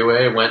on the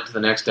freeway, went to the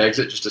next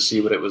exit just to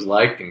see what it was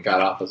like, and got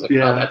off. I was like,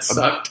 oh, that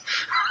sucked.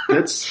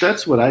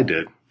 That's what I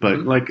did.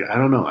 But, I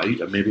don't know.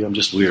 Maybe I'm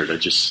just weird. The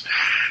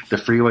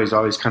freeways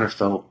always kind of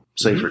felt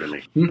safer to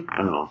me. I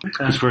don't know.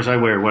 Because, of course, I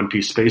wear a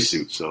one-piece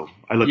spacesuit, so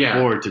I look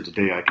forward to the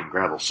day I can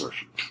gravel surf.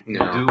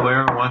 No. You do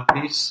wear one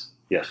piece?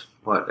 Yes.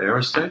 What,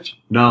 Aerostitch?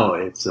 No,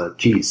 it's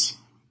Tees.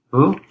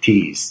 Who?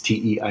 Tees.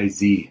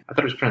 T-E-I-Z. I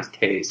thought it was pronounced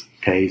Taze.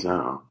 Taze, I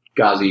don't know.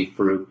 Ghazi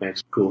Farouk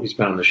makes cool. He's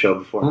been on the show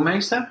before. Who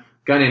makes that?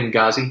 Guy named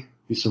Ghazi.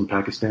 He's from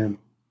Pakistan.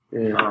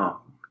 Yeah. Oh.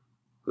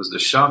 Because the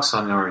shocks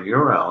on our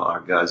Ural are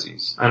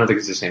Ghazis. I don't think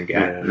it's the same guy.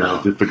 Yeah,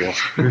 no. Different guy.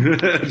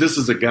 This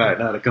is a guy,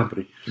 not a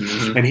company.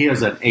 Mm-hmm. And he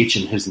has an H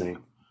in his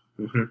name.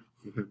 Mm-hmm.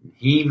 Mm-hmm.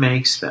 He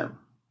makes them.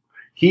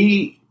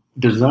 He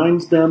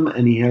designs them,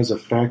 and he has a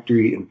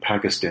factory in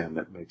Pakistan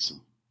that makes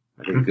them.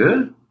 Are they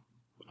good?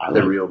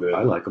 They're real good.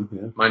 I like them,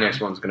 yeah. My next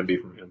one's going to be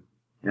from him.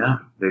 Yeah.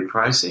 They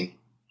pricey?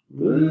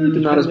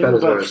 Not as bad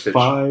as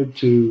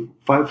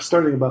Aerostitch.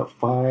 Starting about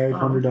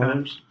 $500.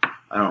 Okay.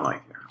 I don't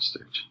like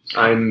Aerostitch.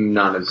 I'm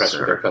not impressed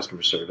with their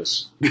customer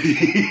service. No,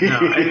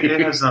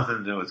 it has nothing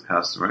to do with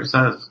customers.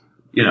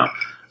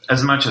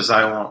 As much as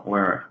I won't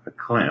wear a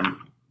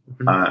Klim,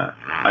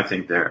 I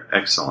think they're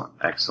excellent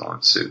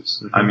suits.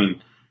 Mm-hmm. I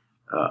mean,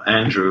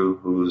 Andrew,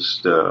 who's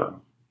the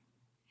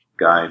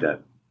guy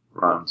that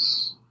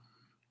runs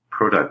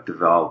product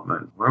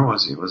development, where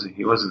was he?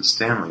 He was in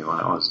Stanley when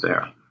I was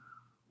there.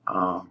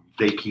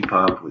 They keep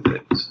up with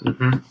it.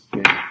 Mm-hmm.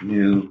 Yeah.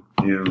 New.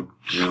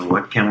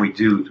 What can we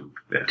do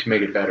to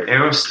make it better?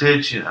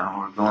 Aerostitch,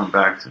 we're going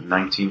back to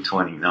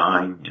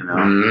 1929,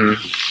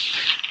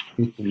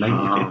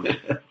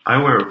 Mm-hmm. I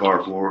wear a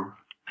Barbour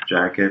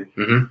jacket.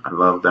 Mm-hmm. I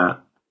love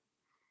that.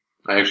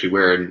 I actually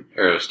wear an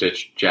Arrow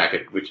Stitch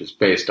jacket, which is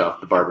based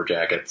off the Barber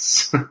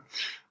jackets,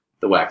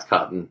 the wax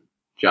cotton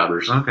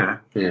jobbers. Okay.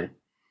 Yeah.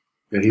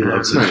 And he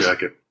loves his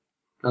jacket.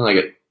 I like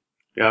it.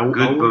 Yeah,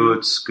 Good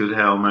boots, good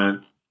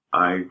helmet.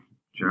 I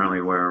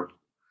generally wear,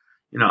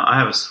 I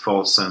have a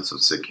false sense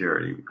of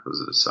security because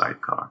of the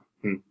sidecar.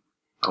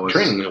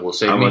 Training wheel will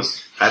save me. I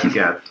was at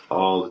GAT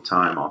all the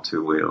time on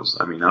two wheels.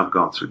 I mean, I've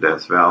gone through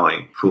Death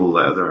Valley, full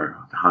leather,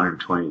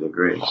 120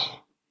 degrees.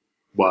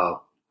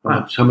 Wow.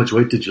 How much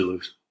weight did you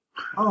lose?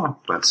 Oh,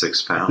 about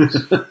 6 pounds.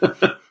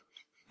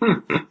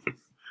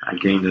 I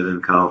gained it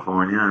in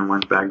California and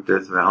went back to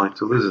Death Valley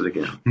to lose it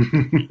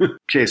again.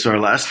 Okay, so our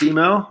last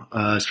email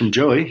is from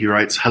Joey. He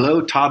writes,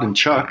 "Hello, Todd and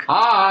Chuck.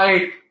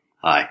 Hi.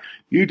 Hi.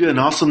 You did an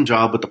awesome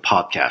job with the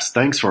podcast.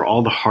 Thanks for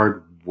all the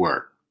hard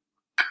work."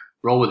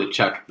 Roll with it,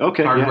 Chuck.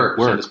 Okay. Hard work.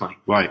 Send us money.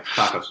 Right.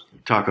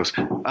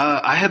 Tacos.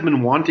 I have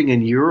been wanting a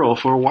Ural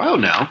for a while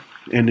now.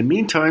 In the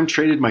meantime,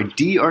 traded my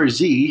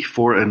DRZ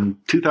for a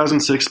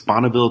 2006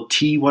 Bonneville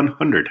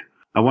T100.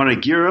 I want to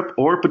gear up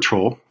or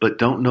patrol, but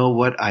don't know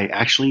what I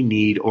actually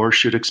need or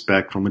should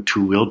expect from a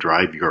two-wheel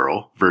drive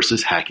Ural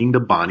versus hacking the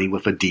Bonnie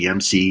with a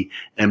DMC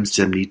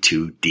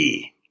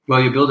M72D.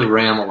 Well, you build a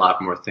Ram a lot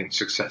more things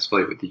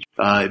successfully with the...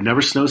 It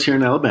never snows here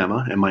in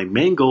Alabama, and my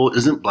main goal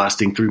isn't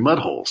blasting through mud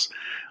holes.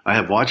 I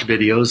have watched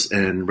videos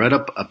and read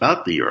up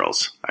about the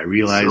Urals. I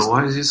realized... So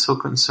why is he so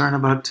concerned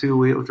about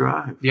two-wheel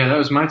drive? Yeah, that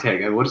was my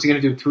take. What is he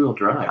going to do with two-wheel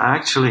drive?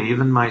 Actually,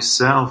 even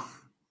myself...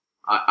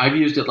 I've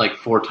used it like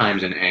 4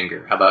 times in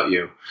anger. How about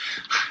you?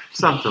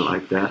 Something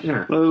like that.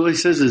 Yeah. Well, what he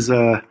says is,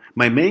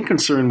 my main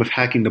concern with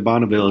hacking the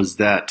Bonneville is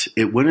that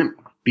it wouldn't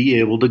be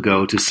able to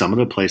go to some of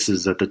the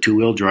places that the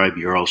two-wheel drive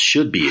Ural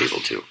should be able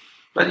to.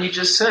 But he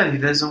just said he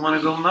doesn't want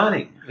to go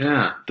mudding.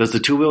 Yeah. Does the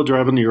two-wheel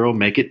drive on the Ural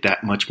make it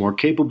that much more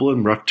capable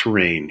in rough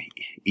terrain?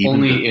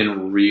 Only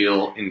in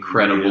real,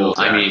 incredible,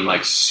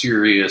 like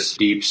serious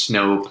deep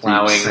snow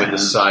plowing with a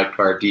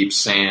sidecar, deep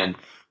sand,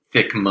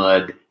 thick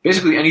mud.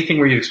 Basically anything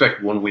where you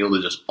expect one wheel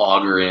to just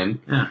auger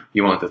in,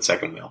 you want that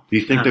second wheel. Do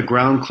you think the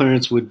ground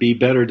clearance would be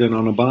better than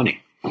on a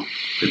Bonnie?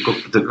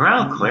 The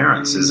ground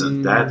clearance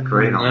isn't that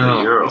great on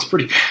the Ural. It's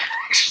pretty bad,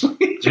 actually.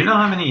 Do you know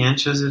how many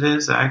inches it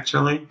is,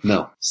 actually?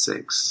 No.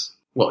 6.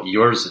 Well,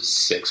 yours is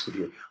 6 with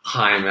your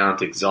high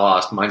mount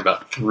exhaust. Mine's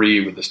about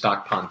 3 with the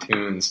stock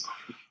pontoons.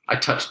 I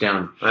touched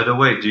down. By the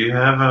way, do you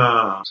have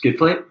a skid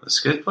plate? A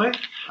skid plate?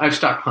 I have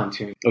stock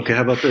pontoon. Okay,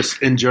 how about this?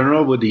 In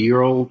general, would the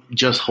Ural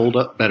just hold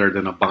up better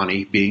than a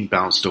Bonnie being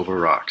bounced over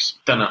rocks?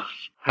 Don't know.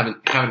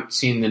 Haven't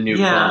seen the new.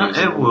 Yeah,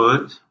 it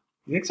would.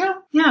 You think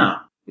so? Yeah.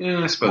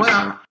 Yeah, I suppose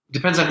so.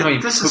 Depends on how you.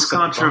 This is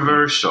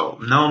controversial.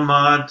 No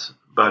mud,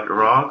 but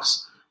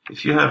rocks.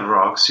 If you have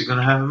rocks, you're going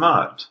to have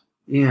mud.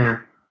 Yeah.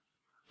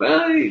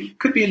 Well, it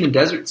could be in the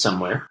desert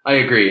somewhere. I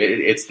agree.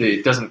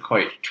 It doesn't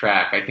quite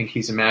track. I think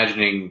he's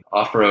imagining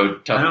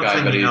off-road tough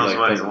guy, but he knows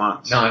what he doesn't.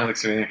 wants. No, I don't think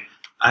so either.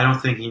 I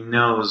don't think he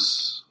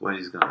knows what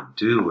he's going to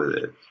do with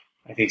it.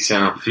 I think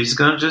so. If he's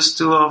going to just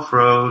do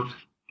off-road,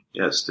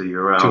 yes, the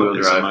Ural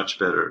is much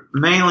better.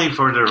 Mainly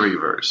for the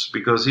reverse,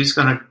 because he's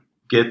going to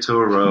get to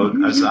a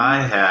road, as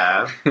I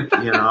have.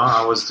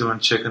 I was doing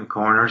chicken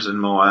corners in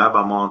Moab.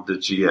 I'm on the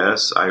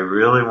GS. I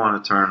really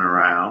want to turn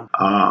around.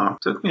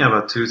 Took me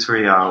about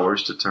 2-3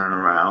 hours to turn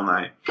around.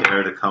 I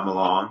care to come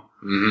along.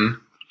 Mm-hmm.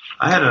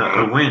 I had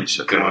a winch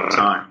at one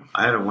time.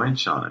 I had a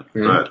winch on it,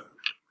 but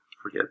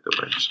forget the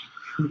winch.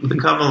 To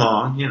come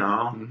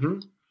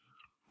along,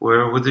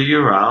 where with the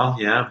Ural,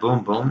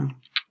 boom, boom.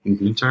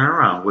 You turn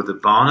around. With the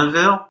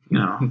Bonneville,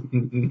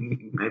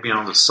 maybe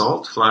on the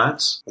salt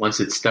flats. Once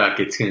it's stuck,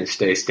 it's going to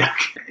stay stuck.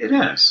 It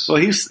is. Well,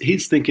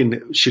 he's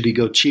thinking, should he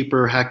go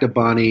cheaper, hack the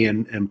Bonnie,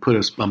 and put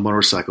a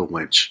motorcycle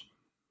winch?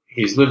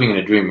 He's living in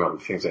a dream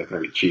world. He thinks that's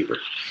going to be cheaper.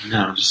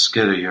 No, just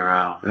get a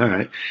Ural. All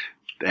right.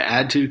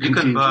 Add to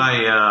confusion.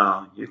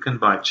 You can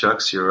buy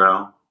Chuck's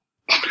Ural.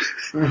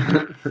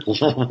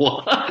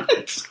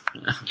 What?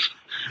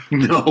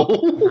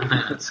 No.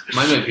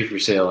 Mine might be for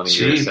sale in a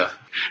year or so.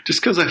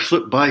 Just because I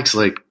flip bikes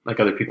like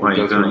other people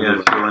go through. Why, you going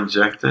to get fuel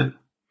injected?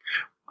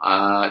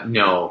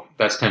 No,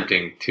 that's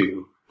tempting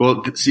too.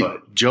 Well,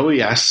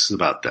 Joey asks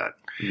about that.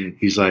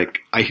 He's like,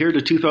 I hear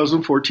the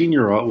 2014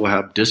 Ural will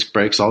have disc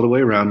brakes all the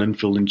way around and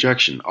fuel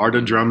injection. Are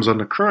the drums on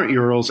the current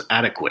Urals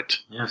adequate?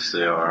 Yes,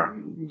 they are.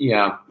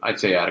 Yeah, I'd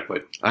say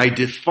adequate. I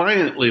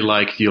defiantly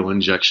like fuel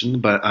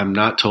injection, but I'm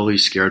not totally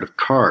scared of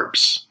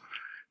carbs.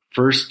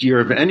 First year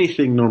of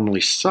anything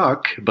normally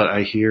suck, but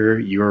I hear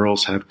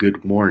Urals have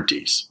good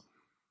warranties.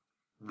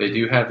 They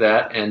do have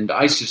that, and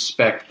I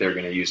suspect they're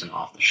going to use an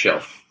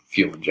off-the-shelf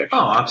fuel injection.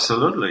 Oh,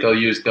 absolutely.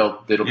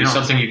 It'll be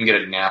something you can get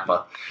at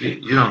Napa.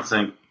 You don't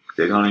think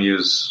they're going to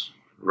use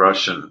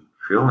Russian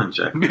fuel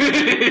injection?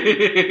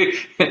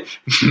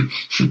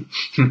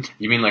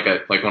 You mean like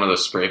one of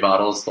those spray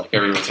bottles? Like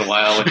every once in a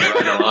while when you're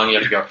riding along, you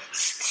have to go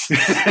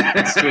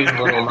squeeze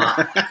a little.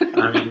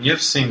 I mean,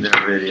 you've seen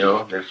their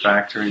video, their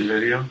factory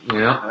video.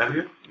 Yeah. Have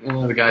you?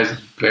 The guy's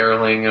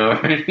barreling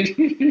over.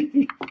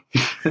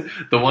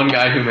 The one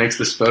guy who makes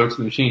the spokes of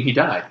the machine, he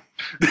died.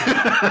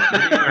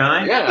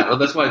 Really? Yeah, well,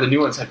 that's why the new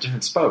ones have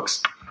different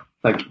spokes.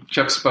 Like,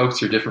 Chuck's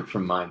spokes are different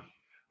from mine.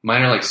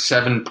 Mine are like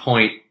 7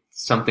 point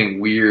something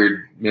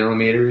weird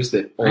millimeters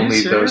that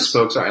only those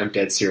spokes are. I'm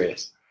dead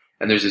serious.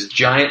 And there's this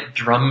giant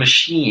drum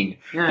machine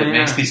that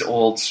makes these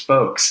old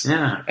spokes.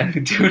 Yeah. And the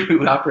dude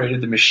who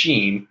operated the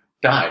machine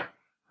died.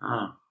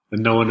 Oh.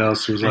 And no one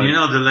else was like... You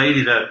know, the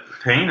lady that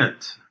painted,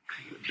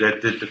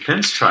 that did the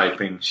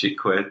pinstriping, she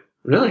quit.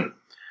 Really?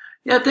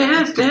 Yeah, they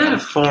had a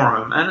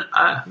forum, and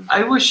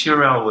I wish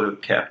Urel would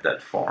have kept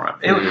that forum.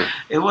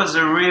 It was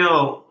a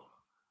real,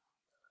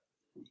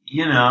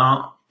 you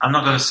know, I'm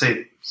not going to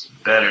say it's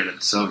better than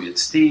Soviet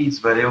Steeds,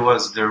 but it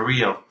was the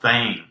real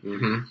thing.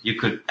 Mm-hmm. You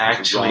could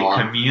actually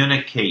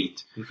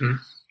communicate,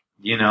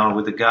 you know,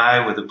 with the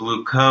guy with the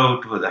blue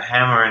coat with a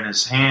hammer in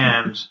his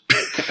hand.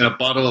 And a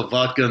bottle of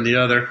vodka in the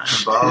other.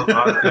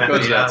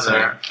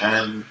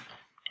 And,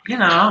 you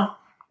know,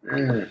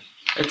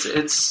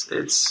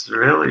 it's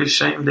really a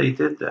shame they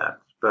did that.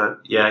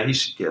 But, yeah, he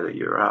should get a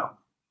year out.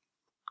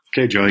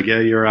 Okay, Joey,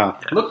 get a year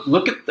out. Yeah.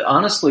 Look at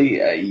honestly,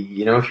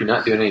 you know, if you're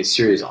not doing any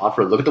serious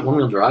off-road, look at the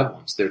one-wheel drive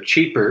ones. They're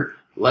cheaper,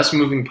 less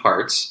moving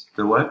parts.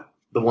 The what?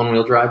 The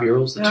one-wheel drive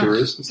Urals, the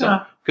Tours and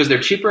stuff. Because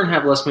they're cheaper and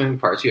have less moving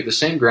parts. You have the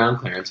same ground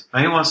clearance.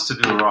 Now he wants to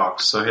do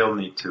rocks, so he'll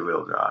need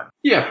two-wheel drive.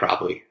 Yeah,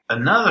 probably.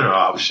 Another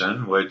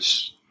option,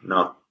 which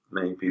not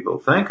many people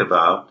think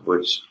about,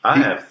 which I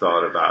have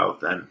thought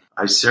about, and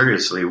I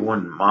seriously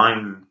wouldn't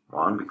mind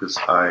one because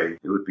it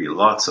would be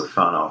lots of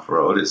fun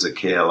off-road, is a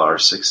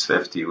KLR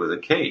 650 with a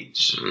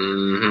cage.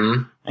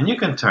 Mm-hmm. And you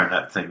can turn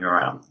that thing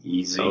around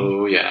easy.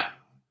 Oh, yeah.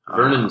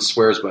 Vernon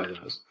swears by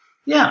those.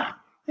 Yeah.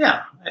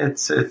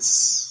 It's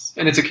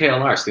And it's a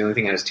KLR, so the only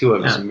thing it has two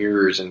of is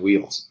mirrors and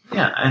wheels.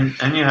 Yeah, and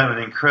you have an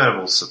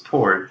incredible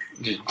support.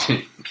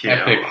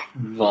 Epic,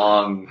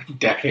 long,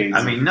 decades.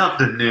 I mean, not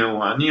the new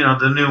one. You know,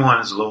 the new one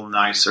is a little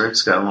nicer.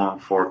 It's got long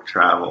fork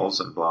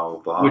travels and blah, blah,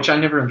 blah. Which I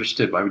never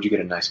understood. Why would you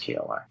get a nice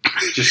KLR?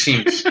 It just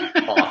seems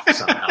off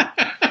somehow.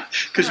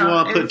 Because you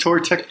want to put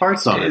Tortec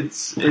parts on it.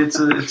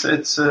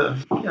 It's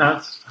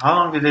how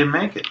long did they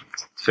make it?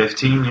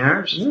 15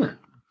 years? Yeah.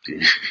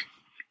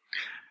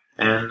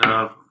 And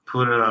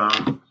put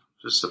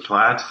just a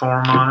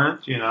platform on it,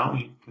 you know.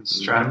 You can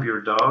strap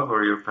your dog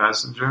or your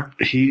passenger.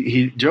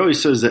 Joey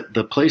says that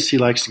the place he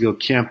likes to go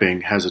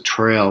camping has a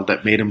trail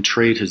that made him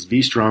trade his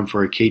V-Strom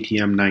for a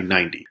KTM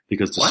 990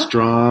 because the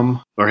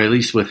Strom, or at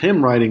least with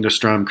him riding the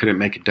Strom, couldn't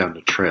make it down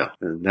the trail,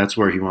 and that's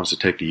where he wants to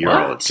take the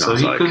Euro. It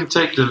sounds so he couldn't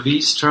take the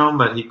V-Strom,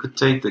 but he could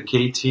take the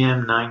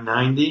KTM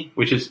 990,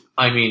 which is,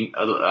 I mean,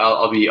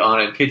 I'll be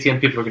honest. KTM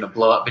people are going to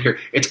blow up, but here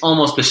it's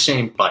almost the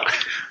same bike.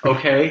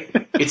 Okay,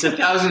 it's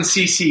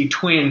 1,000cc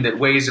twin that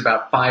weighs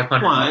about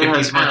 550 pounds. It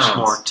has much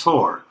more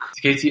torque.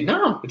 KTM?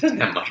 No, it doesn't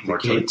have much more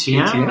torque.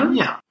 KTM?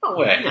 Yeah. No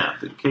way. Yeah,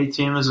 the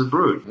KTM is a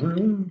brute.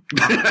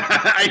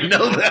 I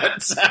know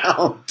that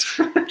sound.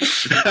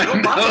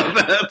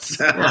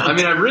 Yeah, I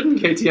mean, I've ridden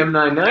KTM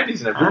 990s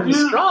and I've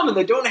ridden Strom, and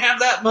they don't have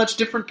that much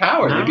different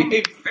power. No. They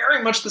behave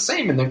very much the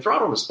same in their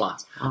throttle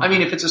response. I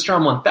mean, if it's a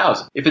Strom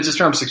 1000. If it's a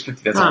Strom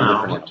 650, that's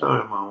all different. I'm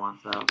talking about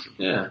 1000.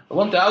 Yeah. The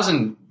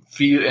 1000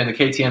 and the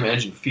KTM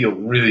engine feel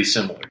really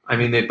similar. I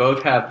mean, they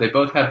both have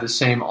the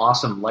same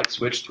awesome light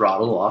switch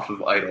throttle off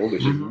of idle,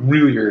 which is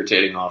really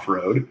irritating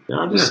off-road.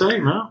 Yeah, the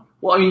same, huh?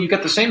 Well, I mean, you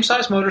got the same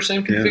size motor,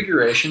 same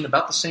configuration,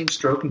 about the same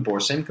stroke and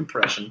bore, same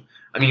compression.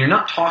 I mean, you're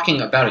not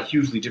talking about a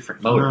hugely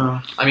different motor.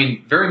 No. I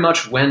mean, very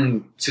much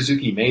when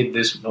Suzuki made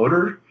this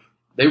motor,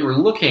 they were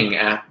looking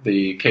at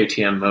the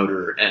KTM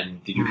motor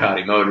and the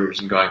Ducati motors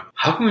and going,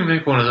 how can we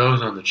make one of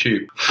those on the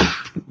cheap?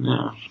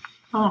 Yeah.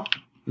 Oh.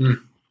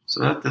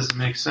 So that doesn't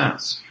make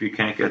sense. If you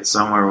can't get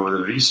somewhere with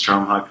a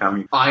V-Strom, how come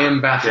you... I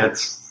am baffled.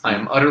 I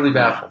am utterly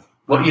baffled.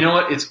 Well, you know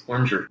what? It's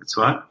oranger. It's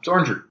what? It's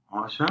oranger.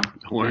 Oranger.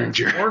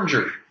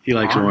 Oranger. He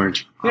likes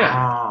orange. Yeah.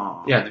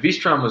 Oh. Yeah, the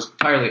V-Strom was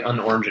entirely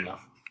un-orange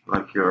enough.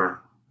 Like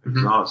your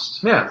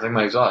exhaust. Yeah, it's like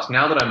my exhaust.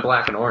 Now that I'm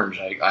black and orange,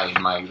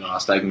 my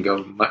exhaust, I can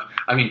go much...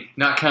 I mean,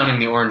 not counting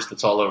the orange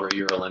that's all over a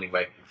Ural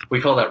anyway. We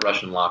call that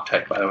Russian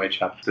Loctite, by the way,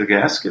 Chuck. The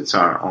gaskets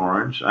are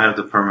orange. I have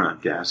the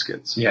permanent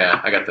gaskets.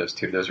 Yeah, I got those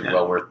too. Those are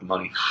well worth the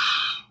money.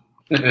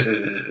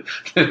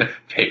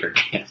 Paper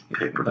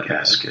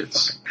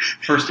gaskets.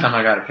 First time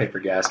I got a paper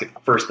gasket,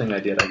 first thing I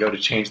did, I go to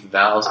change the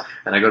valves,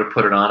 and I go to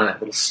put it on, and that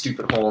little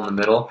stupid hole in the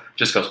middle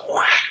just goes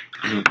whack.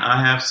 I mean,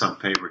 I have some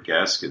paper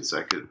gaskets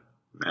I could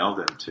mail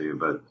them to you,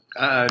 but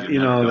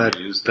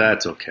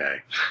that's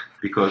okay.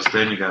 Because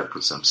then you got to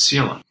put some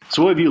sealant.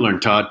 So what have you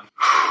learned, Todd?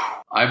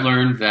 I've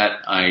learned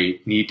that I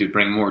need to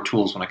bring more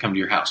tools when I come to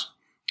your house.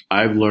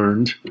 I've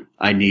learned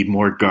I need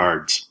more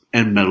guards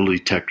and metal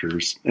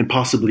detectors and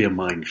possibly a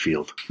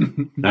minefield.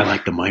 I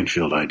like the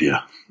minefield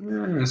idea.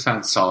 It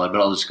sounds solid,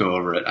 but I'll just go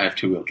over it. I have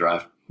two-wheel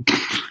drive. All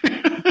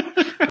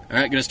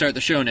right, going to start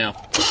the show now.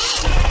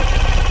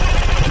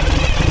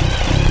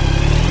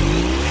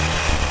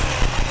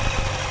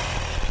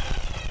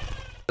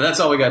 That's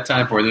all we got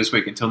time for this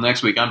week. Until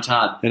next week, I'm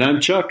Todd. And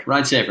I'm Chuck.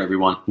 Ride safe,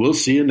 everyone. We'll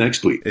see you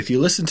next week. If you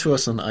listen to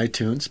us on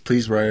iTunes,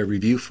 please write a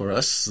review for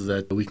us so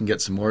that we can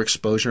get some more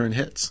exposure and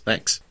hits.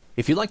 Thanks.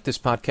 If you like this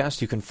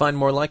podcast, you can find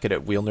more like it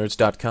at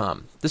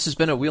wheelnerds.com. This has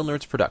been a Wheel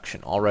Nerds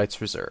production, all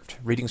rights reserved.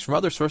 Readings from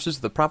other sources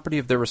are the property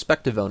of their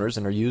respective owners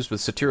and are used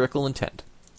with satirical intent.